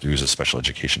who's a special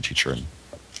education teacher and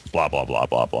blah blah blah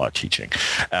blah blah teaching.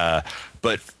 But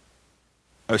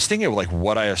I was thinking of like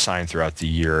what I assign throughout the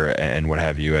year and what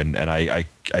have you, and I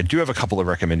do have a couple of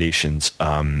recommendations.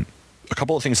 a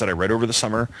couple of things that I read over the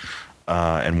summer,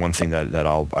 and one thing that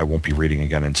I won't be reading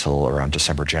again until around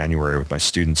December, January with my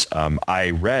students.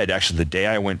 I read, actually, the day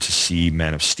I went to see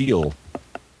Man of Steel,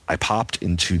 I popped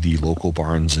into the local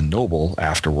Barnes & Noble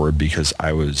afterward because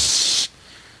I was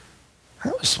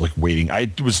like waiting.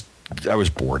 I was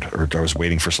bored, or I was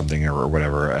waiting for something or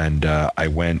whatever, and I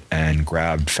went and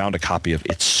found a copy of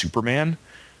It's Superman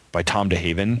by Tom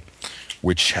DeHaven,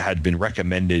 which had been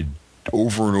recommended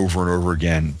over and over and over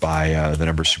again by the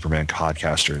number of Superman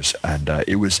podcasters, and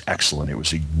it was excellent. It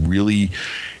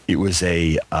was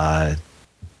a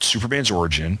Superman's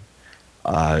origin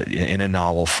in a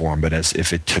novel form, but as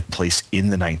if it took place in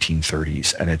the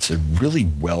 1930s, and it's a really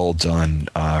well done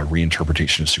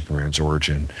reinterpretation of Superman's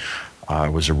origin.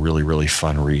 It was a really, really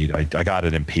fun read. I got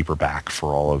it in paperback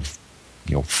for all of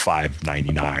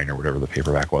 $5.99 or whatever the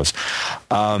paperback was.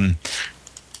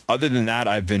 Other than that,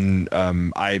 I've been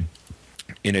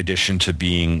in addition to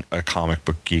being a comic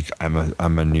book geek, I'm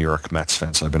a New York Mets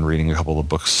fan, so I've been reading a couple of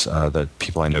books that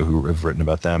people I know who have written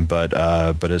about them. But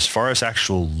as far as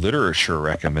actual literature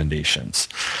recommendations,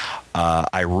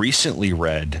 I recently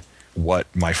read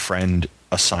what my friend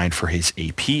assigned for his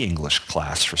AP English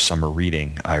class for summer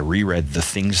reading. I reread The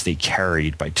Things They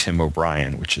Carried by Tim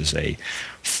O'Brien, which is a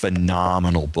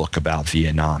phenomenal book about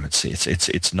Vietnam.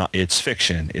 It's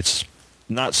fiction. It's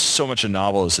not so much a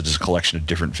novel as it is a collection of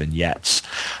different vignettes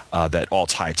that all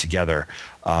tie together.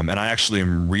 And I actually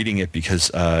am reading it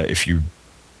because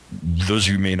those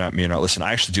of you may not listen,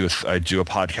 I actually do a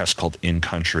podcast called In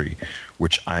Country,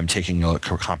 which I'm taking a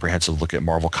comprehensive look at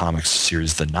Marvel Comics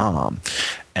series The Nam.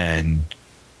 And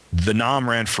The Nam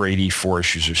ran for 84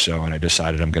 issues or so, and I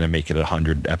decided I'm going to make it a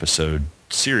 100-episode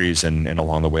series, and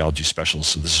along the way I'll do specials.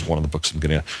 So this is one of the books I'm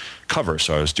going to cover.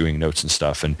 So I was doing notes and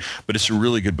stuff, but it's a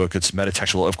really good book. It's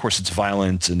metatextual. Of course, it's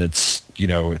violent, and it's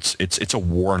a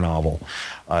war novel.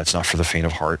 It's not for the faint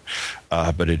of heart,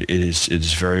 but it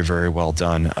is very, very well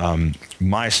done.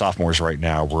 My sophomores right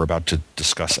now, we're about to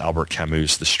discuss Albert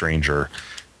Camus' The Stranger,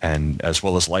 and as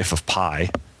well as Life of Pi,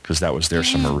 because that was their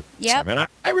summer. Yep. And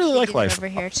I really like Life over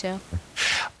here too.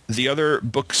 The other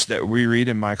books that we read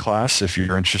in my class, if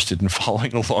you're interested in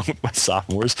following along with my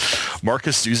sophomores,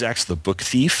 Marcus Zuzak's The Book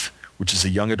Thief, which is a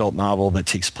young adult novel that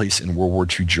takes place in World War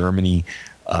II Germany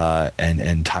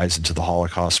and ties into the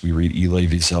Holocaust. We read Elie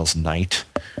Wiesel's Night,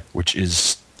 which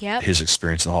is his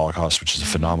experience in the Holocaust, which is a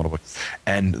phenomenal book.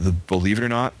 And believe it or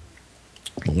not,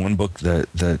 the one book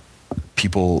that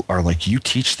people are like, you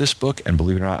teach this book? And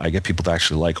believe it or not, I get people to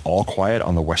actually like All Quiet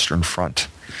on the Western Front.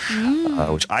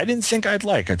 Which I didn't think I'd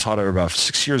like. I taught it about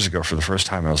 6 years ago for the first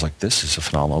time. I was like, this is a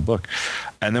phenomenal book.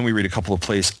 And then we read a couple of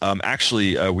plays.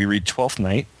 We read Twelfth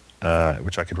Night,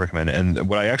 which I could recommend. And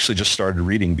what I actually just started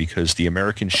reading, because the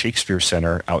American Shakespeare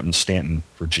Center out in Stanton,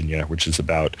 Virginia, which is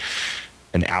about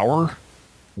an hour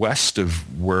west of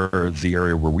the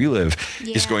area where we live,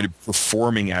 is going to be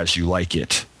performing As You Like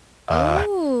It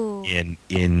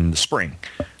in the spring.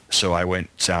 So I went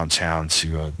downtown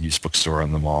to a used bookstore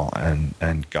on the mall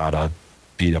and got a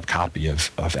beat-up copy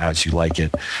of As You Like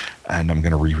It, and I'm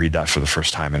going to reread that for the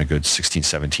first time in a good 16,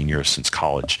 17 years since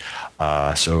college.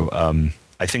 So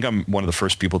I think I'm one of the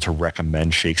first people to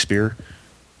recommend Shakespeare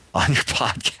on your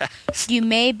podcast. You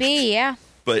may be, yeah.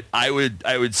 But I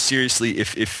would seriously,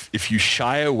 if you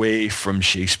shy away from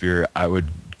Shakespeare, I would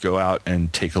go out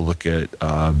and take a look at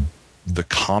the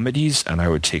comedies, and I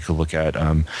would take a look at...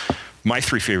 my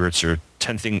three favorites are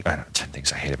 10 Things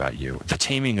I Hate About You, The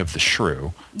Taming of the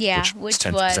Shrew, which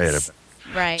was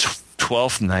right.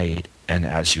 Twelfth Night, and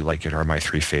As You Like It are my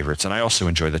three favorites. And I also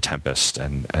enjoy The Tempest,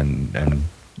 and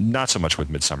not so much with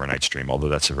Midsummer Night's Dream, although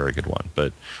that's a very good one.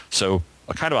 But so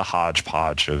a kind of a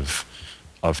hodgepodge of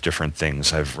different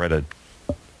things. I've read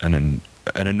an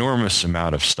enormous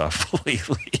amount of stuff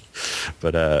lately,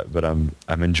 but I'm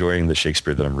enjoying the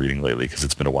Shakespeare that I'm reading lately, because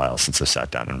it's been a while since I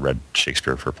sat down and read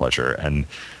Shakespeare for pleasure, and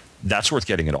that's worth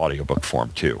getting in audiobook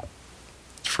form too,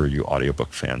 for you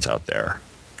audiobook fans out there,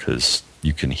 because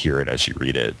you can hear it as you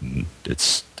read it, and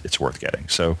it's worth getting.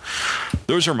 So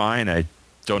those are mine. I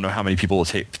don't know how many people will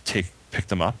pick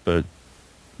them up, but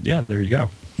yeah, there you go.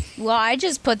 Well, I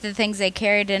just put The Things They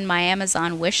Carried in my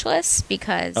Amazon wish list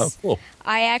because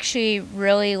I actually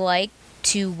really like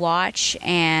to watch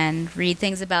and read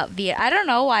things about I don't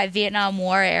know why Vietnam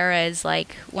War era is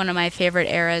like one of my favorite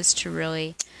eras to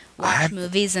really watch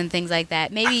movies and things like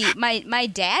that. Maybe my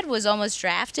dad was almost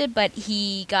drafted, but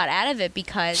he got out of it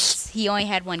because he only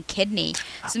had one kidney.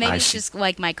 So maybe it's just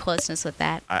like my closeness with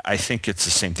that. I think it's the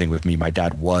same thing with me. My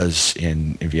dad was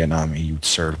in Vietnam. He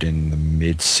served in the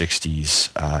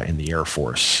mid-'60s in the Air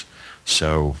Force.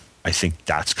 So I think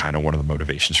that's kind of one of the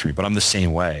motivations for me. But I'm the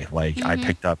same way. Like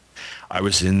I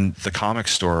was in the comic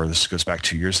store, this goes back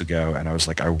 2 years ago, and I was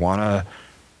like, I want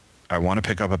to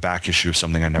pick up a back issue of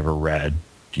something I never read,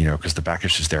 because the back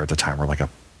issues there at the time were like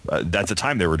at the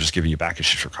time they were just giving you back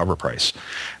issues for cover price.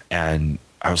 And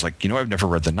I was like, I've never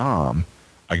read the Nom.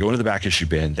 I go into the back issue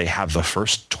bin, they have the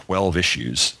first 12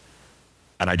 issues,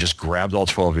 and I just grabbed all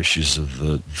 12 issues of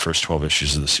the first 12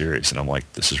 issues of the series, and I'm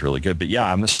like, this is really good. But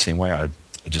yeah, I'm the same way. I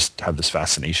just have this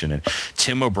fascination. And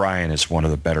Tim O'Brien is one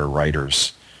of the better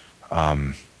writers.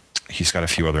 He's got a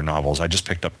few other novels. I just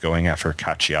picked up Going After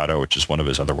Cacciato, which is one of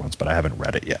his other ones, but I haven't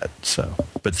read it yet. So,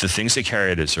 but The Things They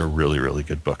Carried is a really, really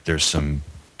good book. There's some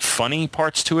funny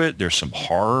parts to it. There's some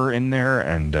horror in there,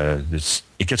 and it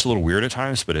gets a little weird at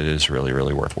times, but it is really,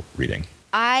 really worth reading.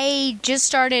 I just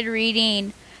started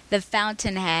reading The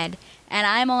Fountainhead, and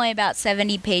I'm only about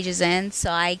 70 pages in,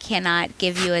 so I cannot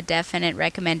give you a definite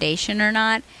recommendation or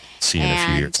not. See you in a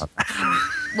few years.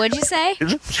 What'd you say?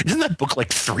 Isn't that book like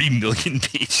 3 million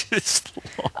pages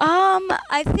long?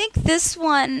 I think this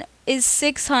one is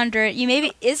 600.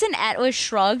 Isn't Atlas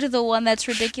Shrugged the one that's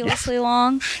ridiculously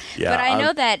long? Yeah, but I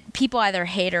know that people either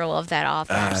hate or love that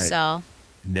author, so...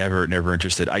 Never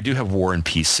interested. I do have War and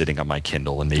Peace sitting on my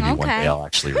Kindle, and maybe one day I'll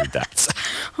actually read that.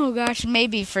 Oh gosh,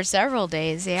 maybe for several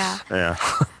days, yeah. Yeah.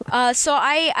 So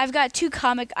I've got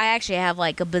I actually have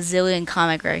like a bazillion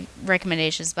comic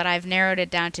recommendations, but I've narrowed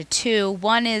it down to 2.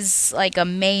 One is like a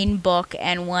main book,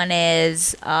 and one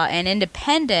is an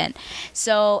independent.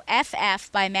 So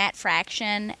FF by Matt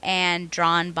Fraction and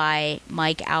drawn by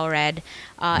Mike Allred.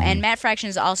 And Matt Fraction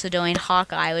is also doing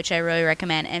Hawkeye, which I really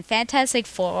recommend, and Fantastic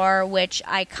Four, which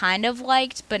I kind of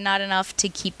liked, but not enough to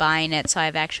keep buying it, so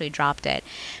I've actually dropped it.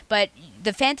 But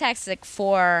the Fantastic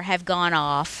Four have gone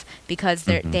off because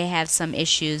they have some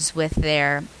issues with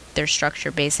their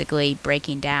structure basically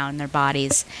breaking down, their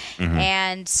bodies.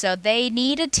 And so they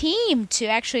need a team to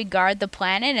actually guard the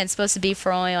planet, and it's supposed to be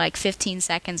for only like 15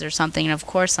 seconds or something, and of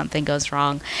course something goes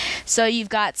wrong. So you've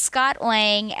got Scott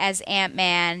Lang as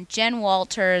Ant-Man, Jen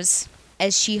Walters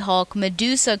as She-Hulk,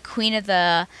 Medusa, Queen of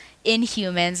the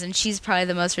Inhumans, and she's probably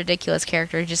the most ridiculous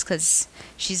character just because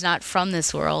she's not from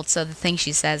this world, so the thing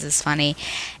she says is funny.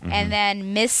 And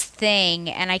then Miss Thing,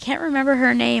 and I can't remember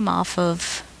her name off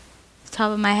of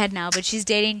top of my head now, but she's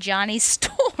dating Johnny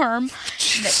Storm.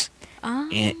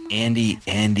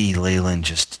 Andy Leyland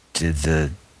just did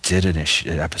an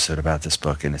episode about this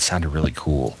book, and it sounded really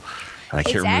cool. And I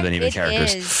can't remember the name of the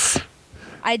characters.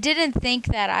 I didn't think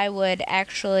that I would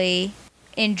actually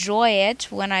enjoy it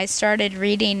when I started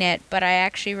reading it, but I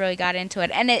actually really got into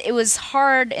it. And it was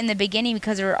hard in the beginning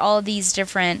because there were all these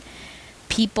different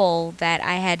people that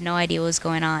I had no idea what was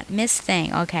going on. Miss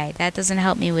Thing. Okay, that doesn't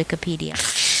help me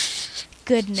Wikipedia.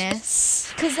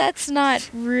 Goodness. Because that's not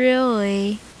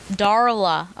really...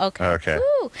 Darla. Okay.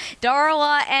 Woo.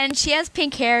 Darla, and she has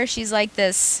pink hair. She's like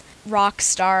this rock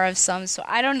star of some sort.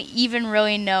 I don't even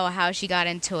really know how she got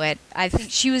into it. I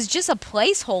think she was just a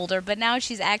placeholder, but now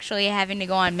she's actually having to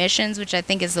go on missions, which I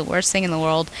think is the worst thing in the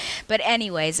world. But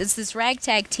anyways, it's this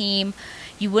ragtag team.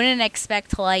 You wouldn't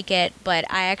expect to like it, but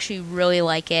I actually really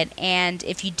like it. And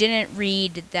if you didn't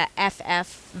read the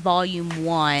FF Volume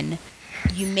 1,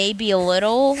 you may be a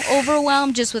little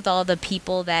overwhelmed just with all the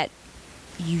people that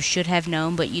you should have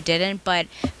known, but you didn't. But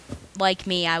like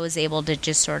me, I was able to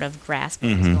just sort of grasp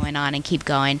what was going on and keep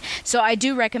going. So I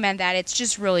do recommend that. It's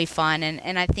just really fun,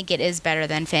 and I think it is better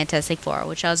than Fantastic Four,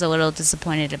 which I was a little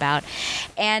disappointed about.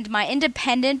 And my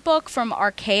independent book from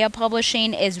Archaea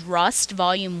Publishing is Rust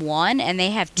Volume 1, and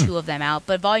they have 2 of them out.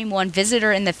 But Volume 1,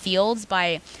 Visitor in the Fields,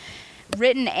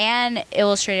 written and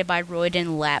illustrated by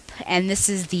Royden Lepp, and this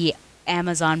is the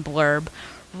Amazon blurb.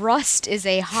 Rust is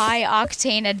a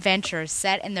high-octane adventure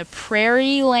set in the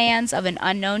prairie lands of an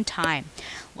unknown time.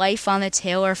 Life on the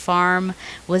Taylor farm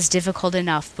was difficult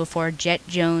enough before Jet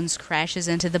Jones crashes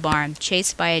into the barn,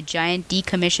 chased by a giant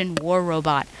decommissioned war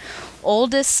robot.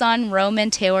 Oldest son Roman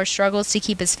Taylor struggles to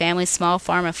keep his family's small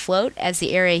farm afloat as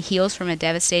the area heals from a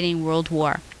devastating world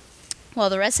war. While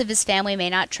the rest of his family may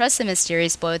not trust the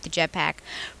mysterious boy with the jetpack,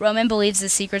 Roman believes the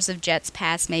secrets of Jet's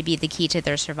past may be the key to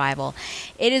their survival.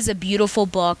 It is a beautiful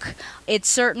book.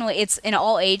 It's an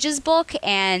all-ages book,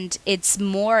 and it's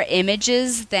more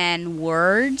images than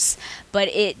words, but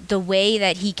the way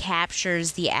that he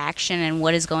captures the action and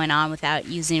what is going on without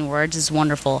using words is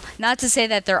wonderful. Not to say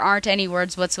that there aren't any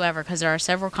words whatsoever, because there are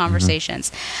several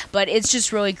conversations, but it's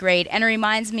just really great, and it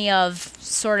reminds me of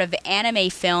sort of anime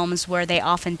films where they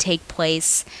often take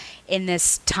place in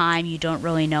this time you don't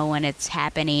really know when it's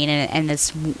happening, and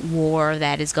this war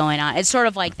that is going on. It's sort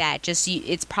of like that, just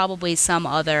it's probably some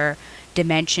other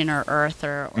dimension or Earth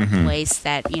or place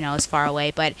that is far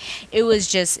away. But it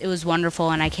was wonderful,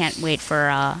 and I can't wait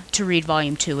for to read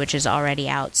Volume 2, which is already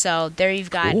out. So there you've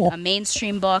got a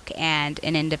mainstream book and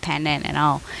an independent, and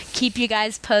I'll keep you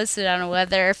guys posted on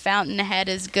whether Fountainhead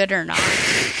is good or not.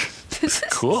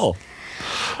 Cool.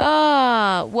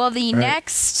 Well, the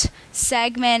next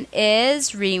segment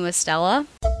is Reading with Stella.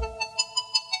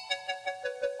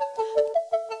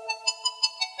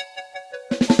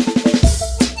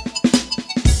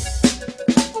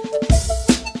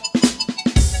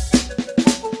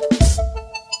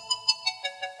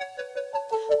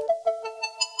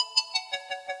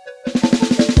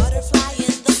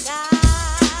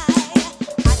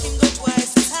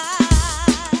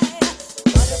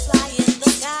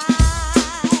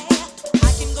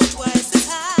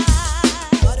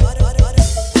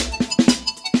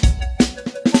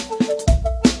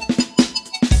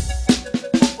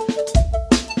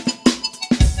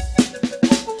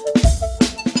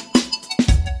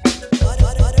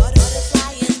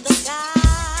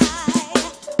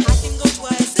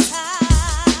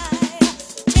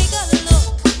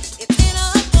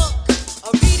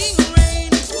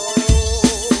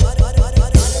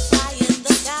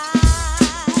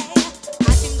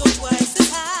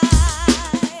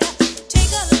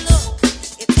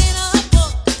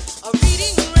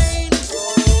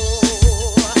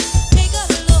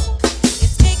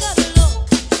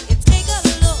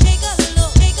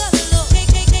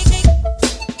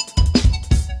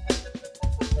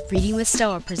 Reading with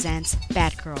Stella presents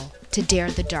Batgirl, To Dare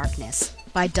the Darkness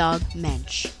by Doug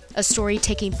Moench, a story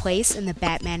taking place in the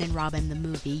Batman and Robin the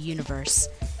Movie universe.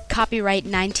 Copyright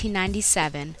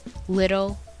 1997,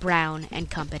 Little, Brown and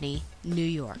Company, New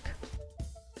York.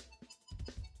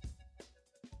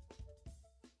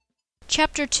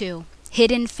 Chapter 2,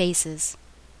 Hidden Faces.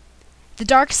 The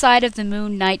Dark Side of the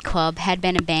Moon nightclub had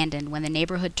been abandoned when the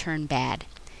neighborhood turned bad.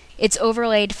 Its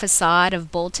overlaid facade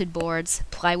of bolted boards,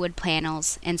 plywood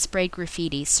panels, and sprayed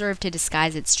graffiti served to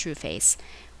disguise its true face,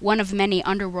 one of many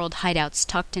underworld hideouts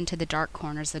tucked into the dark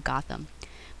corners of Gotham.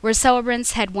 Where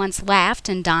celebrants had once laughed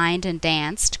and dined and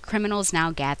danced, criminals now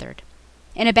gathered.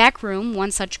 In a back room, one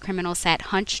such criminal sat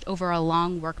hunched over a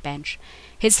long workbench.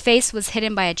 His face was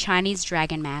hidden by a Chinese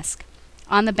dragon mask.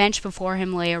 On the bench before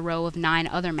him lay a row of 9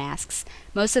 other masks,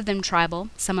 most of them tribal,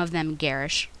 some of them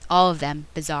garish, all of them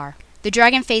bizarre. The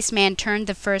dragon-faced man turned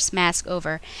the first mask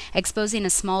over, exposing a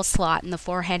small slot in the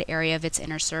forehead area of its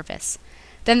inner surface.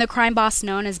 Then the crime boss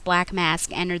known as Black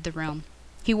Mask entered the room.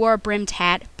 He wore a brimmed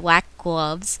hat, black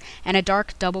gloves, and a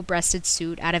dark double-breasted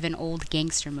suit out of an old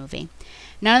gangster movie.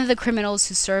 None of the criminals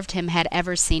who served him had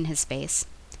ever seen his face.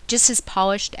 Just his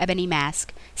polished ebony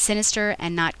mask, sinister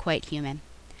and not quite human.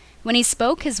 When he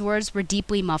spoke, his words were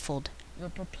deeply muffled. "You're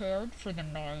prepared for the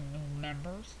 9 new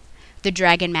members?" The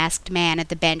dragon-masked man at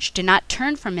the bench did not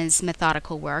turn from his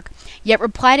methodical work, yet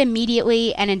replied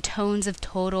immediately and in tones of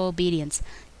total obedience.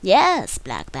 "Yes,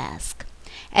 Black Mask."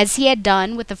 As he had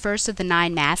done with the first of the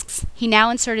 9 masks, he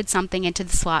now inserted something into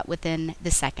the slot within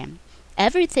the second.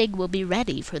 "Everything will be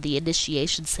ready for the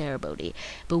initiation ceremony,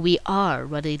 but we are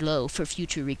running low for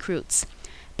future recruits."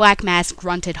 Black Mask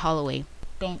grunted hollowly.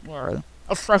 "Don't worry.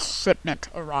 A fresh shipment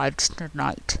arrived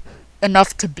tonight.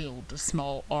 Enough to build a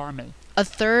small army." A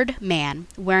third man,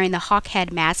 wearing the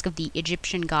hawk-head mask of the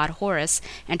Egyptian god Horus,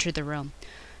 entered the room.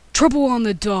 "Trouble on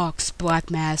the docks,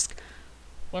 Black Mask."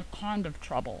 "What kind of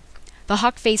trouble?" The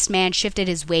hawk-faced man shifted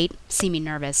his weight, seeming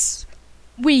nervous.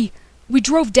 We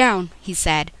drove down," he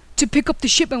said, "to pick up the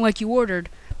shipment like you ordered."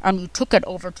 "And you took it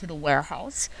over to the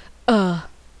warehouse?"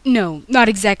 No, not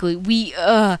exactly.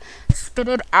 Spit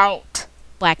it out,"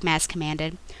 Black Mask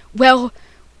commanded. "Well,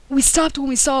 we stopped when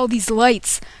we saw all these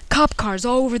lights, cop cars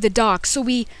all over the dock, so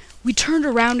we turned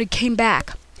around and came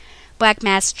back." Black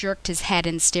Mask jerked his head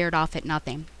and stared off at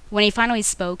nothing. When he finally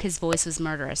spoke, his voice was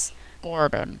murderous.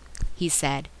 "Gordon," he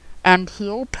said. "And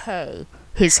he'll pay.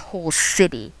 His whole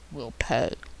city will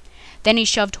pay." Then he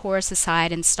shoved Horus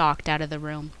aside and stalked out of the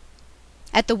room.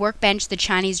 At the workbench, the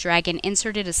Chinese dragon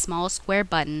inserted a small square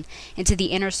button into the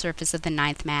inner surface of the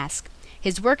 9th mask.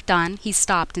 His work done, he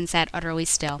stopped and sat utterly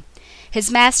still.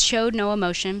 His mask showed no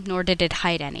emotion, nor did it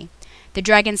hide any. The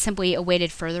dragon simply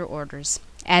awaited further orders,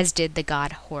 as did the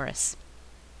god Horus.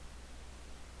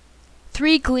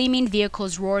 3 gleaming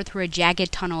vehicles roared through a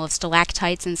jagged tunnel of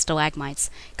stalactites and stalagmites,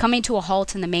 coming to a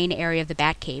halt in the main area of the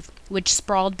Batcave, which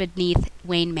sprawled beneath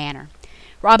Wayne Manor.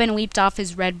 Robin leaped off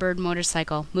his Redbird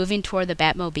motorcycle, moving toward the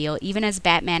Batmobile even as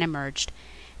Batman emerged.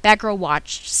 Batgirl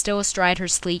watched, still astride her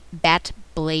sleek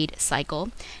Bat-Blade cycle,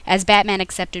 as Batman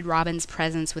accepted Robin's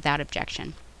presence without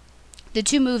objection. The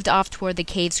two moved off toward the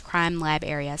cave's crime lab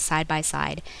area, side by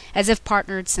side, as if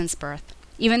partnered since birth.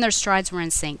 Even their strides were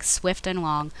in sync, swift and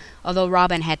long, although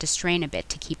Robin had to strain a bit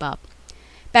to keep up.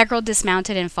 Batgirl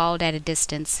dismounted and followed at a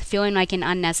distance, feeling like an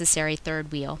unnecessary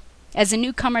third wheel. As a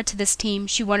newcomer to this team,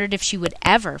 she wondered if she would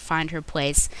ever find her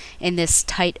place in this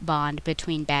tight bond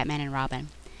between Batman and Robin.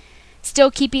 Still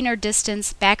keeping her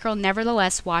distance, Batgirl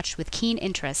nevertheless watched with keen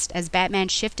interest as Batman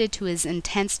shifted to his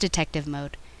intense detective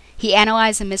mode. He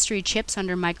analyzed the mystery chips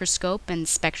under microscope and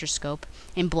spectroscope,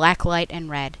 in black light and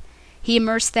red. He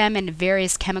immersed them in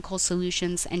various chemical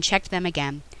solutions and checked them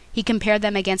again. He compared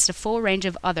them against a full range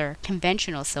of other,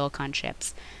 conventional silicon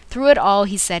chips. Through it all,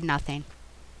 he said nothing.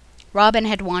 Robin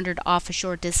had wandered off a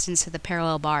short distance to the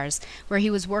parallel bars, where he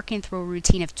was working through a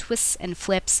routine of twists and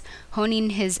flips,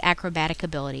 honing his acrobatic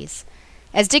abilities.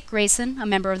 As Dick Grayson, a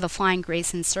member of the Flying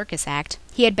Grayson Circus Act,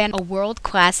 he had been a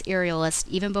world-class aerialist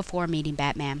even before meeting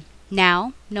Batman.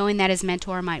 Now, knowing that his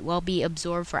mentor might well be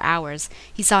absorbed for hours,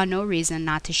 he saw no reason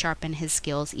not to sharpen his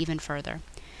skills even further.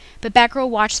 But Batgirl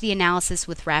watched the analysis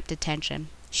with rapt attention.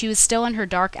 She was still in her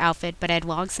dark outfit, but had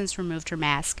long since removed her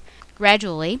mask.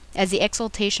 Gradually, as the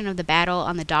exultation of the battle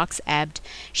on the docks ebbed,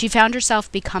 she found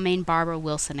herself becoming Barbara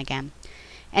Wilson again.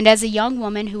 And as a young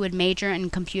woman who would major in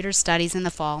computer studies in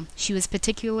the fall, she was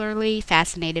particularly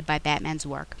fascinated by Batman's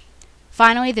work.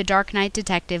 Finally, the Dark Knight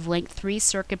detective linked 3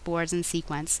 circuit boards in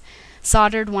sequence,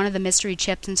 soldered one of the mystery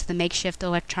chips into the makeshift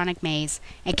electronic maze,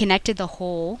 and connected the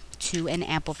whole to an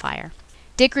amplifier.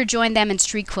 Dick rejoined them in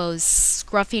street clothes,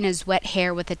 scruffing his wet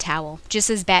hair with a towel, just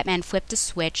as Batman flipped a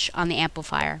switch on the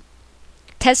amplifier.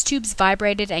 Test tubes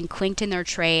vibrated and clinked in their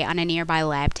tray on a nearby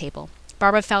lab table.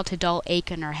 Barbara felt a dull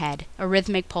ache in her head, a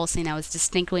rhythmic pulsing that was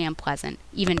distinctly unpleasant,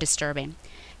 even disturbing.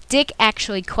 Dick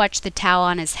actually clutched the towel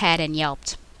on his head and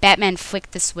yelped. Batman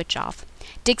flicked the switch off.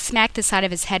 Dick smacked the side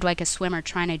of his head like a swimmer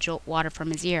trying to jolt water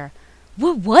from his ear.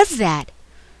 "What was that?"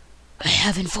 "I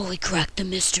haven't fully cracked the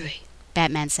mystery,"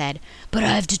 Batman said, "but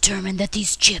I've determined that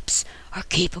these chips are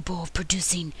capable of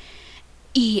producing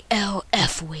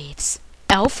ELF waves."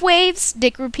 "Elf waves?"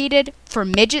 Dick repeated. "For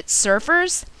midget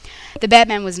surfers?" The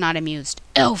Batman was not amused.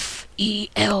 ELF,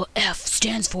 ELF,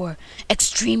 stands for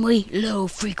Extremely Low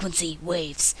Frequency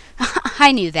Waves.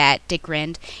 I knew that, Dick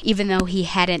grinned, even though he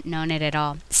hadn't known it at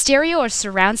all. Stereo or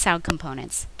surround sound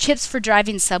components? Chips for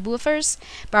driving subwoofers?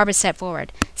 Barbara stepped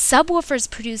forward. Subwoofers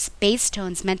produce bass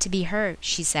tones meant to be heard,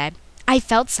 she said. I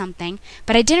felt something,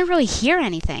 but I didn't really hear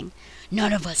anything.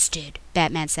 None of us did,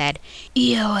 Batman said.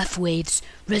 ELF waves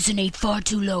resonate far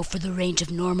too low for the range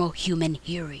of normal human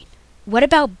hearing. What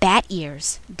about bat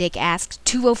ears? Dick asked.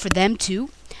 Too low for them, too?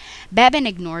 Batman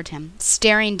ignored him,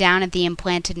 staring down at the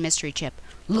implanted mystery chip.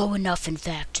 Low enough, in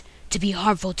fact, to be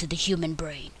harmful to the human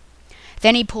brain.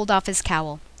 Then he pulled off his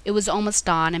cowl. It was almost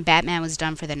dawn, and Batman was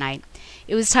done for the night.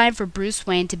 It was time for Bruce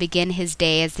Wayne to begin his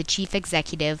day as the chief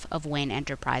executive of Wayne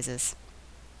Enterprises.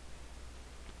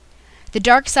 The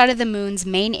dark side of the moon's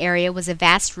main area was a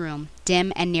vast room,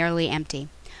 dim and nearly empty.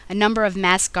 A number of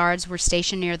masked guards were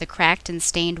stationed near the cracked and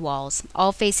stained walls,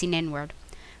 all facing inward.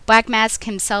 Black Mask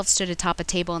himself stood atop a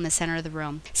table in the center of the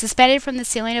room. Suspended from the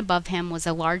ceiling above him was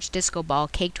a large disco ball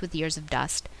caked with years of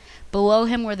dust. Below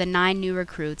him were the 9 new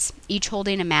recruits, each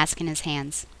holding a mask in his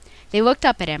hands. They looked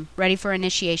up at him, ready for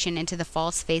initiation into the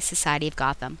False Face Society of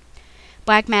Gotham.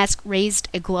 Black Mask raised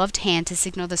a gloved hand to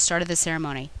signal the start of the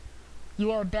ceremony.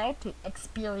 You are about to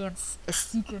experience a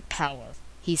secret power,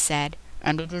 he said.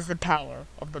 And it is the power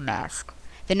of the mask.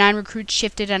 The 9 recruits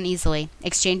shifted uneasily,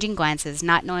 exchanging glances,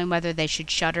 not knowing whether they should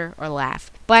shudder or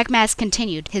laugh. Black Mask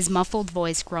continued, his muffled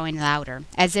voice growing louder,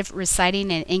 as if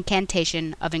reciting an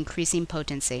incantation of increasing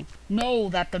potency. Know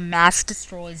that the mask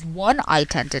destroys one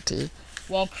identity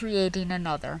while creating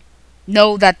another.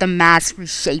 Know that the mask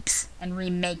reshapes and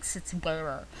remakes its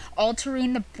wearer,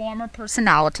 altering the former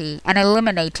personality and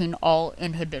eliminating all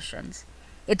inhibitions.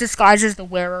 It disguises the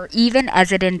wearer even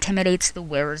as it intimidates the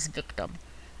wearer's victim.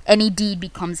 Any deed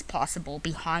becomes possible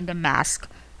behind a mask,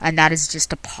 and that is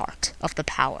just a part of the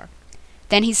power.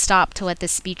 Then he stopped to let the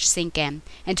speech sink in,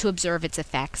 and to observe its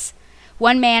effects.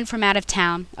 One man from out of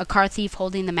town, a car thief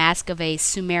holding the mask of a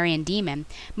Sumerian demon,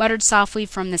 muttered softly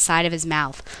from the side of his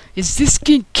mouth, "Is this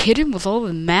skink kidding with all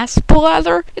the mask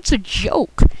blather? It's a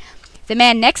joke." The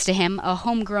man next to him, a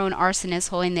homegrown arsonist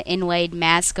holding the inlaid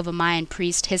mask of a Mayan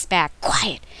priest, hissed back,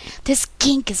 "Quiet! This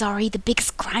gink is already the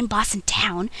biggest crime boss in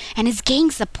town, and his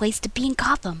gang's the place to be in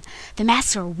Gotham. The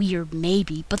masks are weird,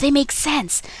 maybe, but they make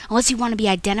sense, unless you want to be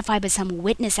identified by some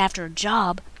witness after a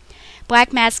job."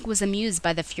 Black Mask was amused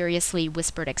by the furiously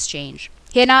whispered exchange.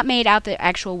 He had not made out the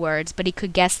actual words, but he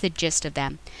could guess the gist of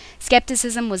them.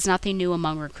 Skepticism was nothing new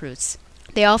among recruits.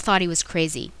 They all thought he was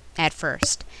crazy. at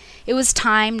first. It was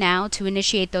time now to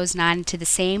initiate those 9 into the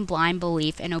same blind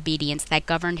belief and obedience that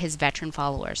governed his veteran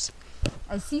followers.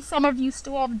 I see some of you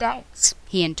still have doubts,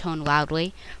 he intoned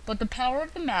loudly. But the power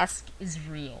of the mask is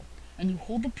real, and you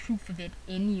hold the proof of it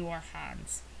in your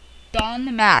hands. Don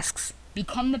the masks.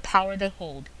 Become the power they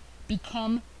hold.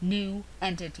 Become new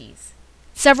entities.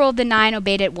 Several of the 9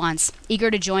 obeyed at once,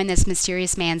 eager to join this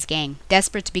mysterious man's gang,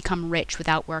 desperate to become rich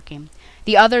without working.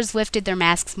 The others lifted their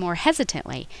masks more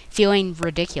hesitantly, feeling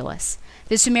ridiculous.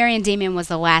 The Sumerian demon was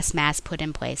the last mask put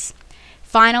in place.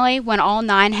 Finally, when all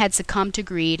 9 had succumbed to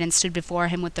greed and stood before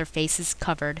him with their faces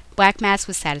covered, Black Mask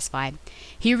was satisfied.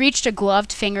 He reached a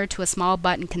gloved finger to a small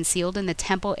button concealed in the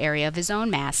temple area of his own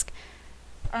mask.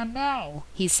 And now,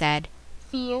 he said,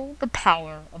 feel the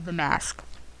power of the mask.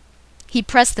 He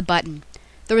pressed the button.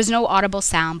 There was no audible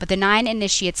sound, but the 9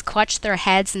 initiates clutched their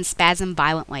heads and spasmed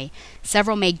violently.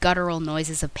 Several made guttural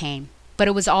noises of pain. But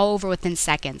it was all over within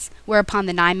seconds, whereupon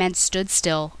the 9 men stood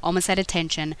still, almost at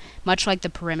attention, much like the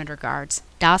perimeter guards,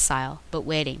 docile, but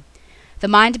waiting. The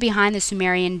mind behind the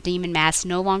Sumerian demon mask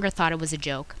no longer thought it was a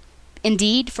joke.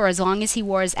 Indeed, for as long as he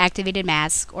wore his activated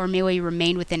mask, or merely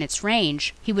remained within its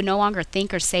range, he would no longer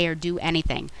think or say or do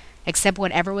anything, except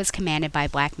whatever was commanded by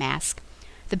Black Mask.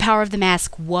 The power of the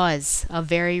mask was a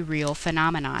very real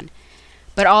phenomenon.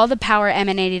 But all the power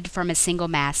emanated from a single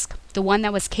mask, the one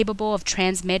that was capable of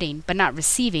transmitting, but not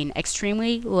receiving,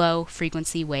 extremely low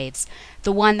frequency waves,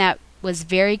 the one that was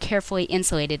very carefully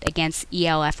insulated against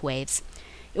ELF waves.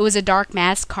 It was a dark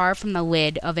mask carved from the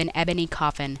lid of an ebony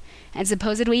coffin, and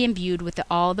supposedly imbued with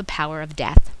all the power of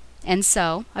death. And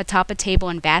so, atop a table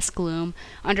in vast gloom,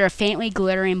 under a faintly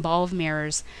glittering ball of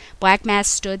mirrors, Black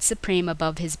Mask stood supreme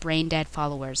above his brain-dead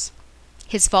followers.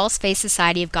 His false-face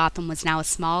society of Gotham was now a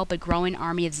small but growing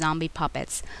army of zombie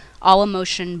puppets, all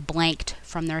emotion blanked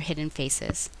from their hidden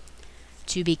faces.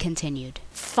 To be continued.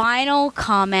 Final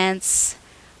comments.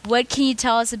 What can you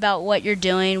tell us about what you're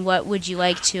doing? What would you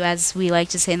like to, as we like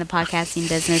to say in the podcasting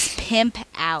business, pimp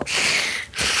out?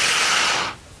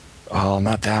 Oh,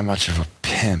 not that much of a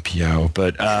pimp, yo.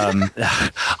 But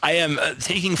I am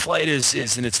Taking Flight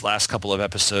is in its last couple of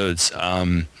episodes.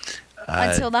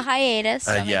 Until the hiatus.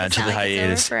 Until the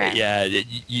hiatus. The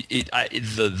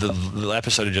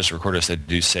episode I just recorded, I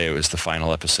do say it was the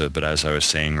final episode, but as I was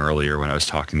saying earlier when I was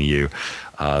talking to you,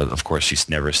 of course, you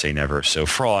never say never. So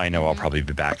for all I know, I'll probably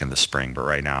be back in the spring, but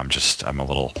right now I'm a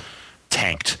little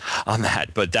tanked on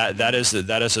that. But that is a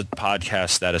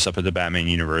podcast that is up at the Batman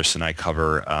universe, and I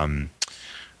cover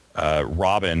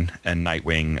Robin and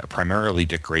Nightwing, primarily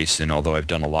Dick Grayson, although I've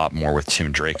done a lot more with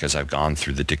Tim Drake as I've gone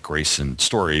through the Dick Grayson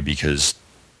story, because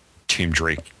Tim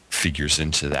Drake figures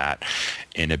into that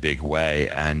in a big way.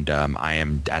 And I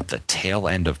am at the tail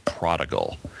end of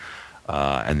Prodigal.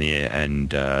 So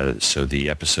the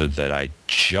episode that I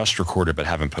just recorded but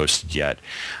haven't posted yet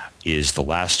is the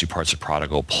last 2 parts of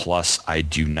Prodigal, plus I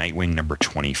do Nightwing number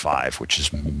 25, which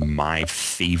is my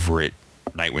favorite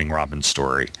Nightwing Robin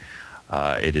story.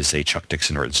 It is a Chuck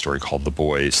Dixon written story called The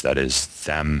Boys that is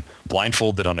them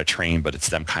blindfolded on a train, but it's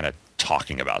them kind of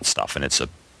talking about stuff, and it's a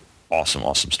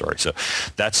awesome story. So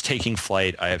that's Taking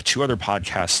Flight. I have 2 other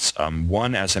podcasts.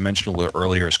 One, as I mentioned a little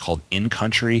earlier, is called In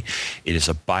Country. It is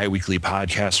a bi-weekly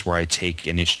podcast where I take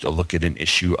a look at an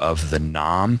issue of the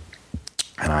NOM,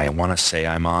 and I want to say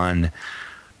I'm on,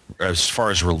 as far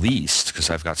as released, because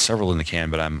I've got several in the can,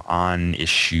 but I'm on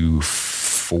issue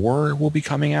 4 will be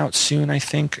coming out soon, I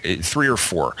think. 3 or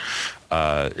 4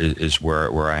 is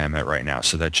where I am at right now.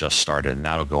 So that just started, and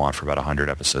that'll go on for about 100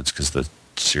 episodes because the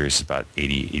series is about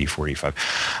 84, 85.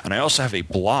 And I also have a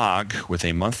blog with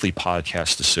a monthly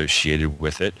podcast associated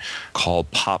with it called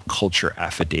Pop Culture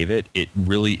Affidavit. It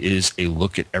really is a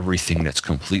look at everything that's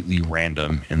completely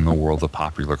random in the world of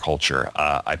popular culture.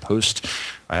 I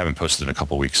haven't posted in a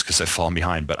couple weeks because I've fallen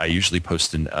behind, but I usually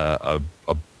post in a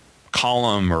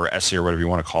column or essay or whatever you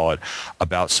want to call it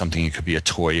about something. It could be a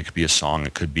toy, it could be a song,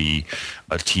 it could be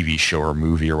a TV show or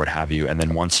movie or what have you. And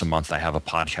then once a month I have a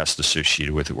podcast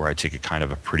associated with it where I take a kind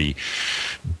of a pretty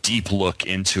deep look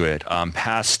into it.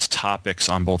 Past topics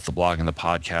on both the blog and the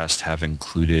podcast have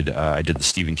included, I did the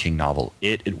Stephen King novel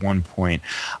It at one point.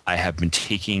 I have been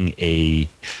taking a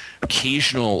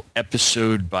occasional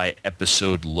episode by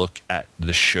episode look at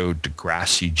the show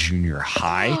Degrassi Junior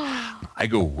High. I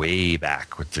go way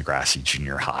back with Degrassi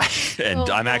Junior High, and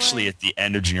I'm actually at the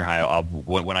end of Junior High.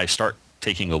 When I start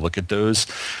taking a look at those,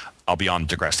 I'll be on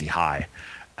Degrassi High,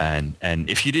 and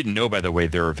if you didn't know, by the way,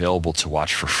 they're available to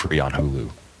watch for free on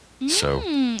Hulu. So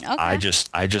okay. I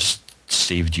just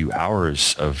saved you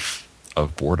hours of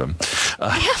boredom.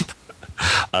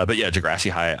 But yeah,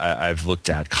 Degrassi High, I've looked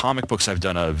at comic books. I've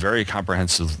done a very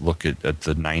comprehensive look at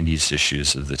the 90s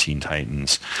issues of the Teen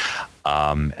Titans.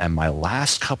 And my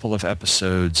last couple of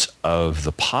episodes of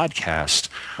the podcast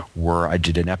were, I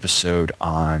did an episode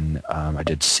on, I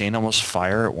did St. Elmo's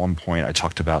Fire at one point. I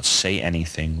talked about Say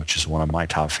Anything, which is one of my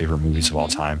top favorite movies of all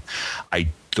time.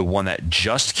 The one that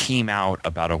just came out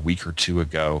about a week or two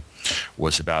ago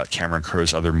was about Cameron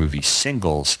Crowe's other movie,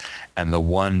 Singles. And the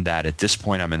one that at this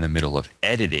point I'm in the middle of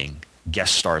editing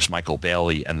guest stars Michael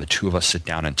Bailey, and the two of us sit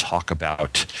down and talk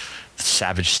about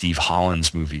Savage Steve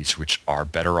Holland's movies, which are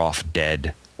Better Off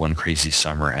Dead, One Crazy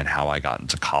Summer, and How I Got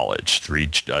Into College.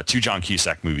 Two John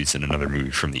Cusack movies and another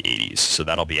movie from the 80s. So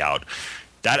that'll be out.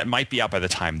 That might be out by the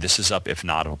time this is up. If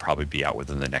not, it'll probably be out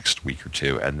within the next week or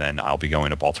two. And then I'll be going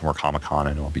to Baltimore Comic-Con,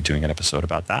 and I'll be doing an episode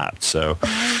about that. So,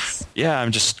 yeah,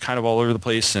 I'm just kind of all over the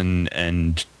place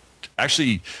and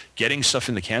actually getting stuff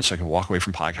in the can so I can walk away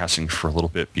from podcasting for a little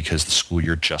bit, because the school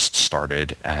year just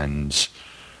started and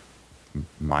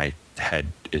my head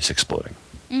is exploding.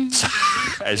 So,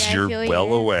 as you're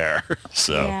well aware.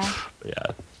 So, yeah.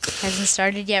 Hasn't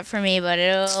started yet for me, but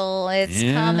it's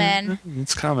coming.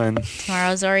 It's coming.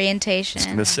 Tomorrow's orientation. I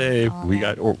was gonna say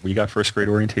we got first grade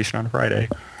orientation on Friday.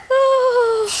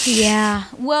 Yeah.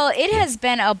 Well, it has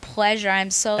been a pleasure.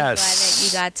 I'm so glad that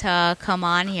you got to come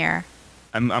on here.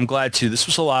 I'm glad too. This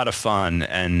was a lot of fun,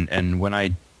 and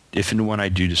if and when I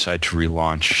do decide to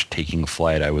relaunch Taking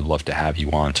Flight, I would love to have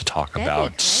you on to talk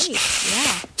about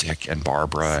Dick and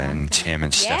Barbara and Tim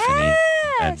and Stephanie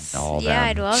and all that. Yeah,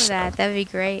 I'd love that. That'd be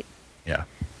great. Yeah.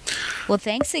 Well,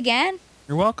 thanks again.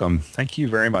 You're welcome. Thank you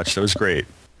very much. That was great.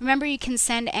 Remember, you can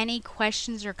send any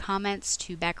questions or comments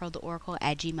to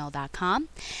batgirltooracle@gmail.com.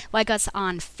 Like us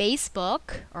on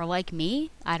Facebook, or like me,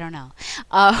 I don't know.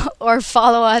 Or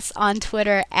follow us on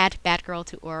Twitter at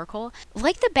BatgirlToOracle.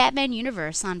 Like the Batman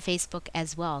Universe on Facebook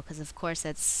as well, because of course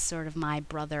that's sort of my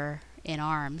brother in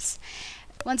arms.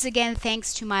 Once again,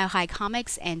 thanks to Mile High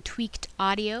Comics and Tweaked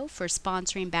Audio for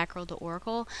sponsoring Batgirl to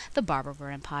Oracle, the Barbara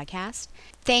Gordon podcast.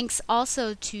 Thanks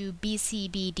also to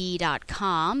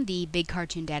BCBD.com, the big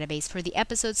cartoon database, for the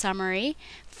episode summary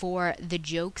for the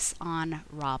jokes on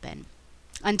Robin.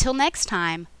 Until next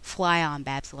time, fly on,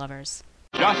 Babs lovers.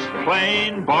 Just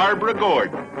plain Barbara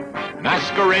Gordon,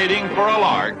 masquerading for a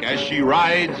lark as she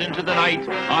rides into the night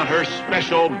on her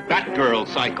special Batgirl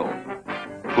cycle.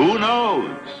 Who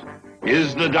knows?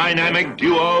 Is the dynamic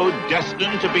duo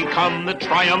destined to become the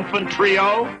triumphant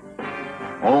trio?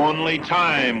 Only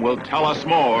time will tell us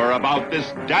more about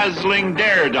this dazzling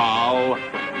daredoll.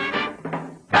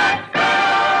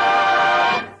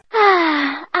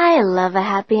 I love a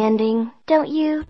happy ending, don't you?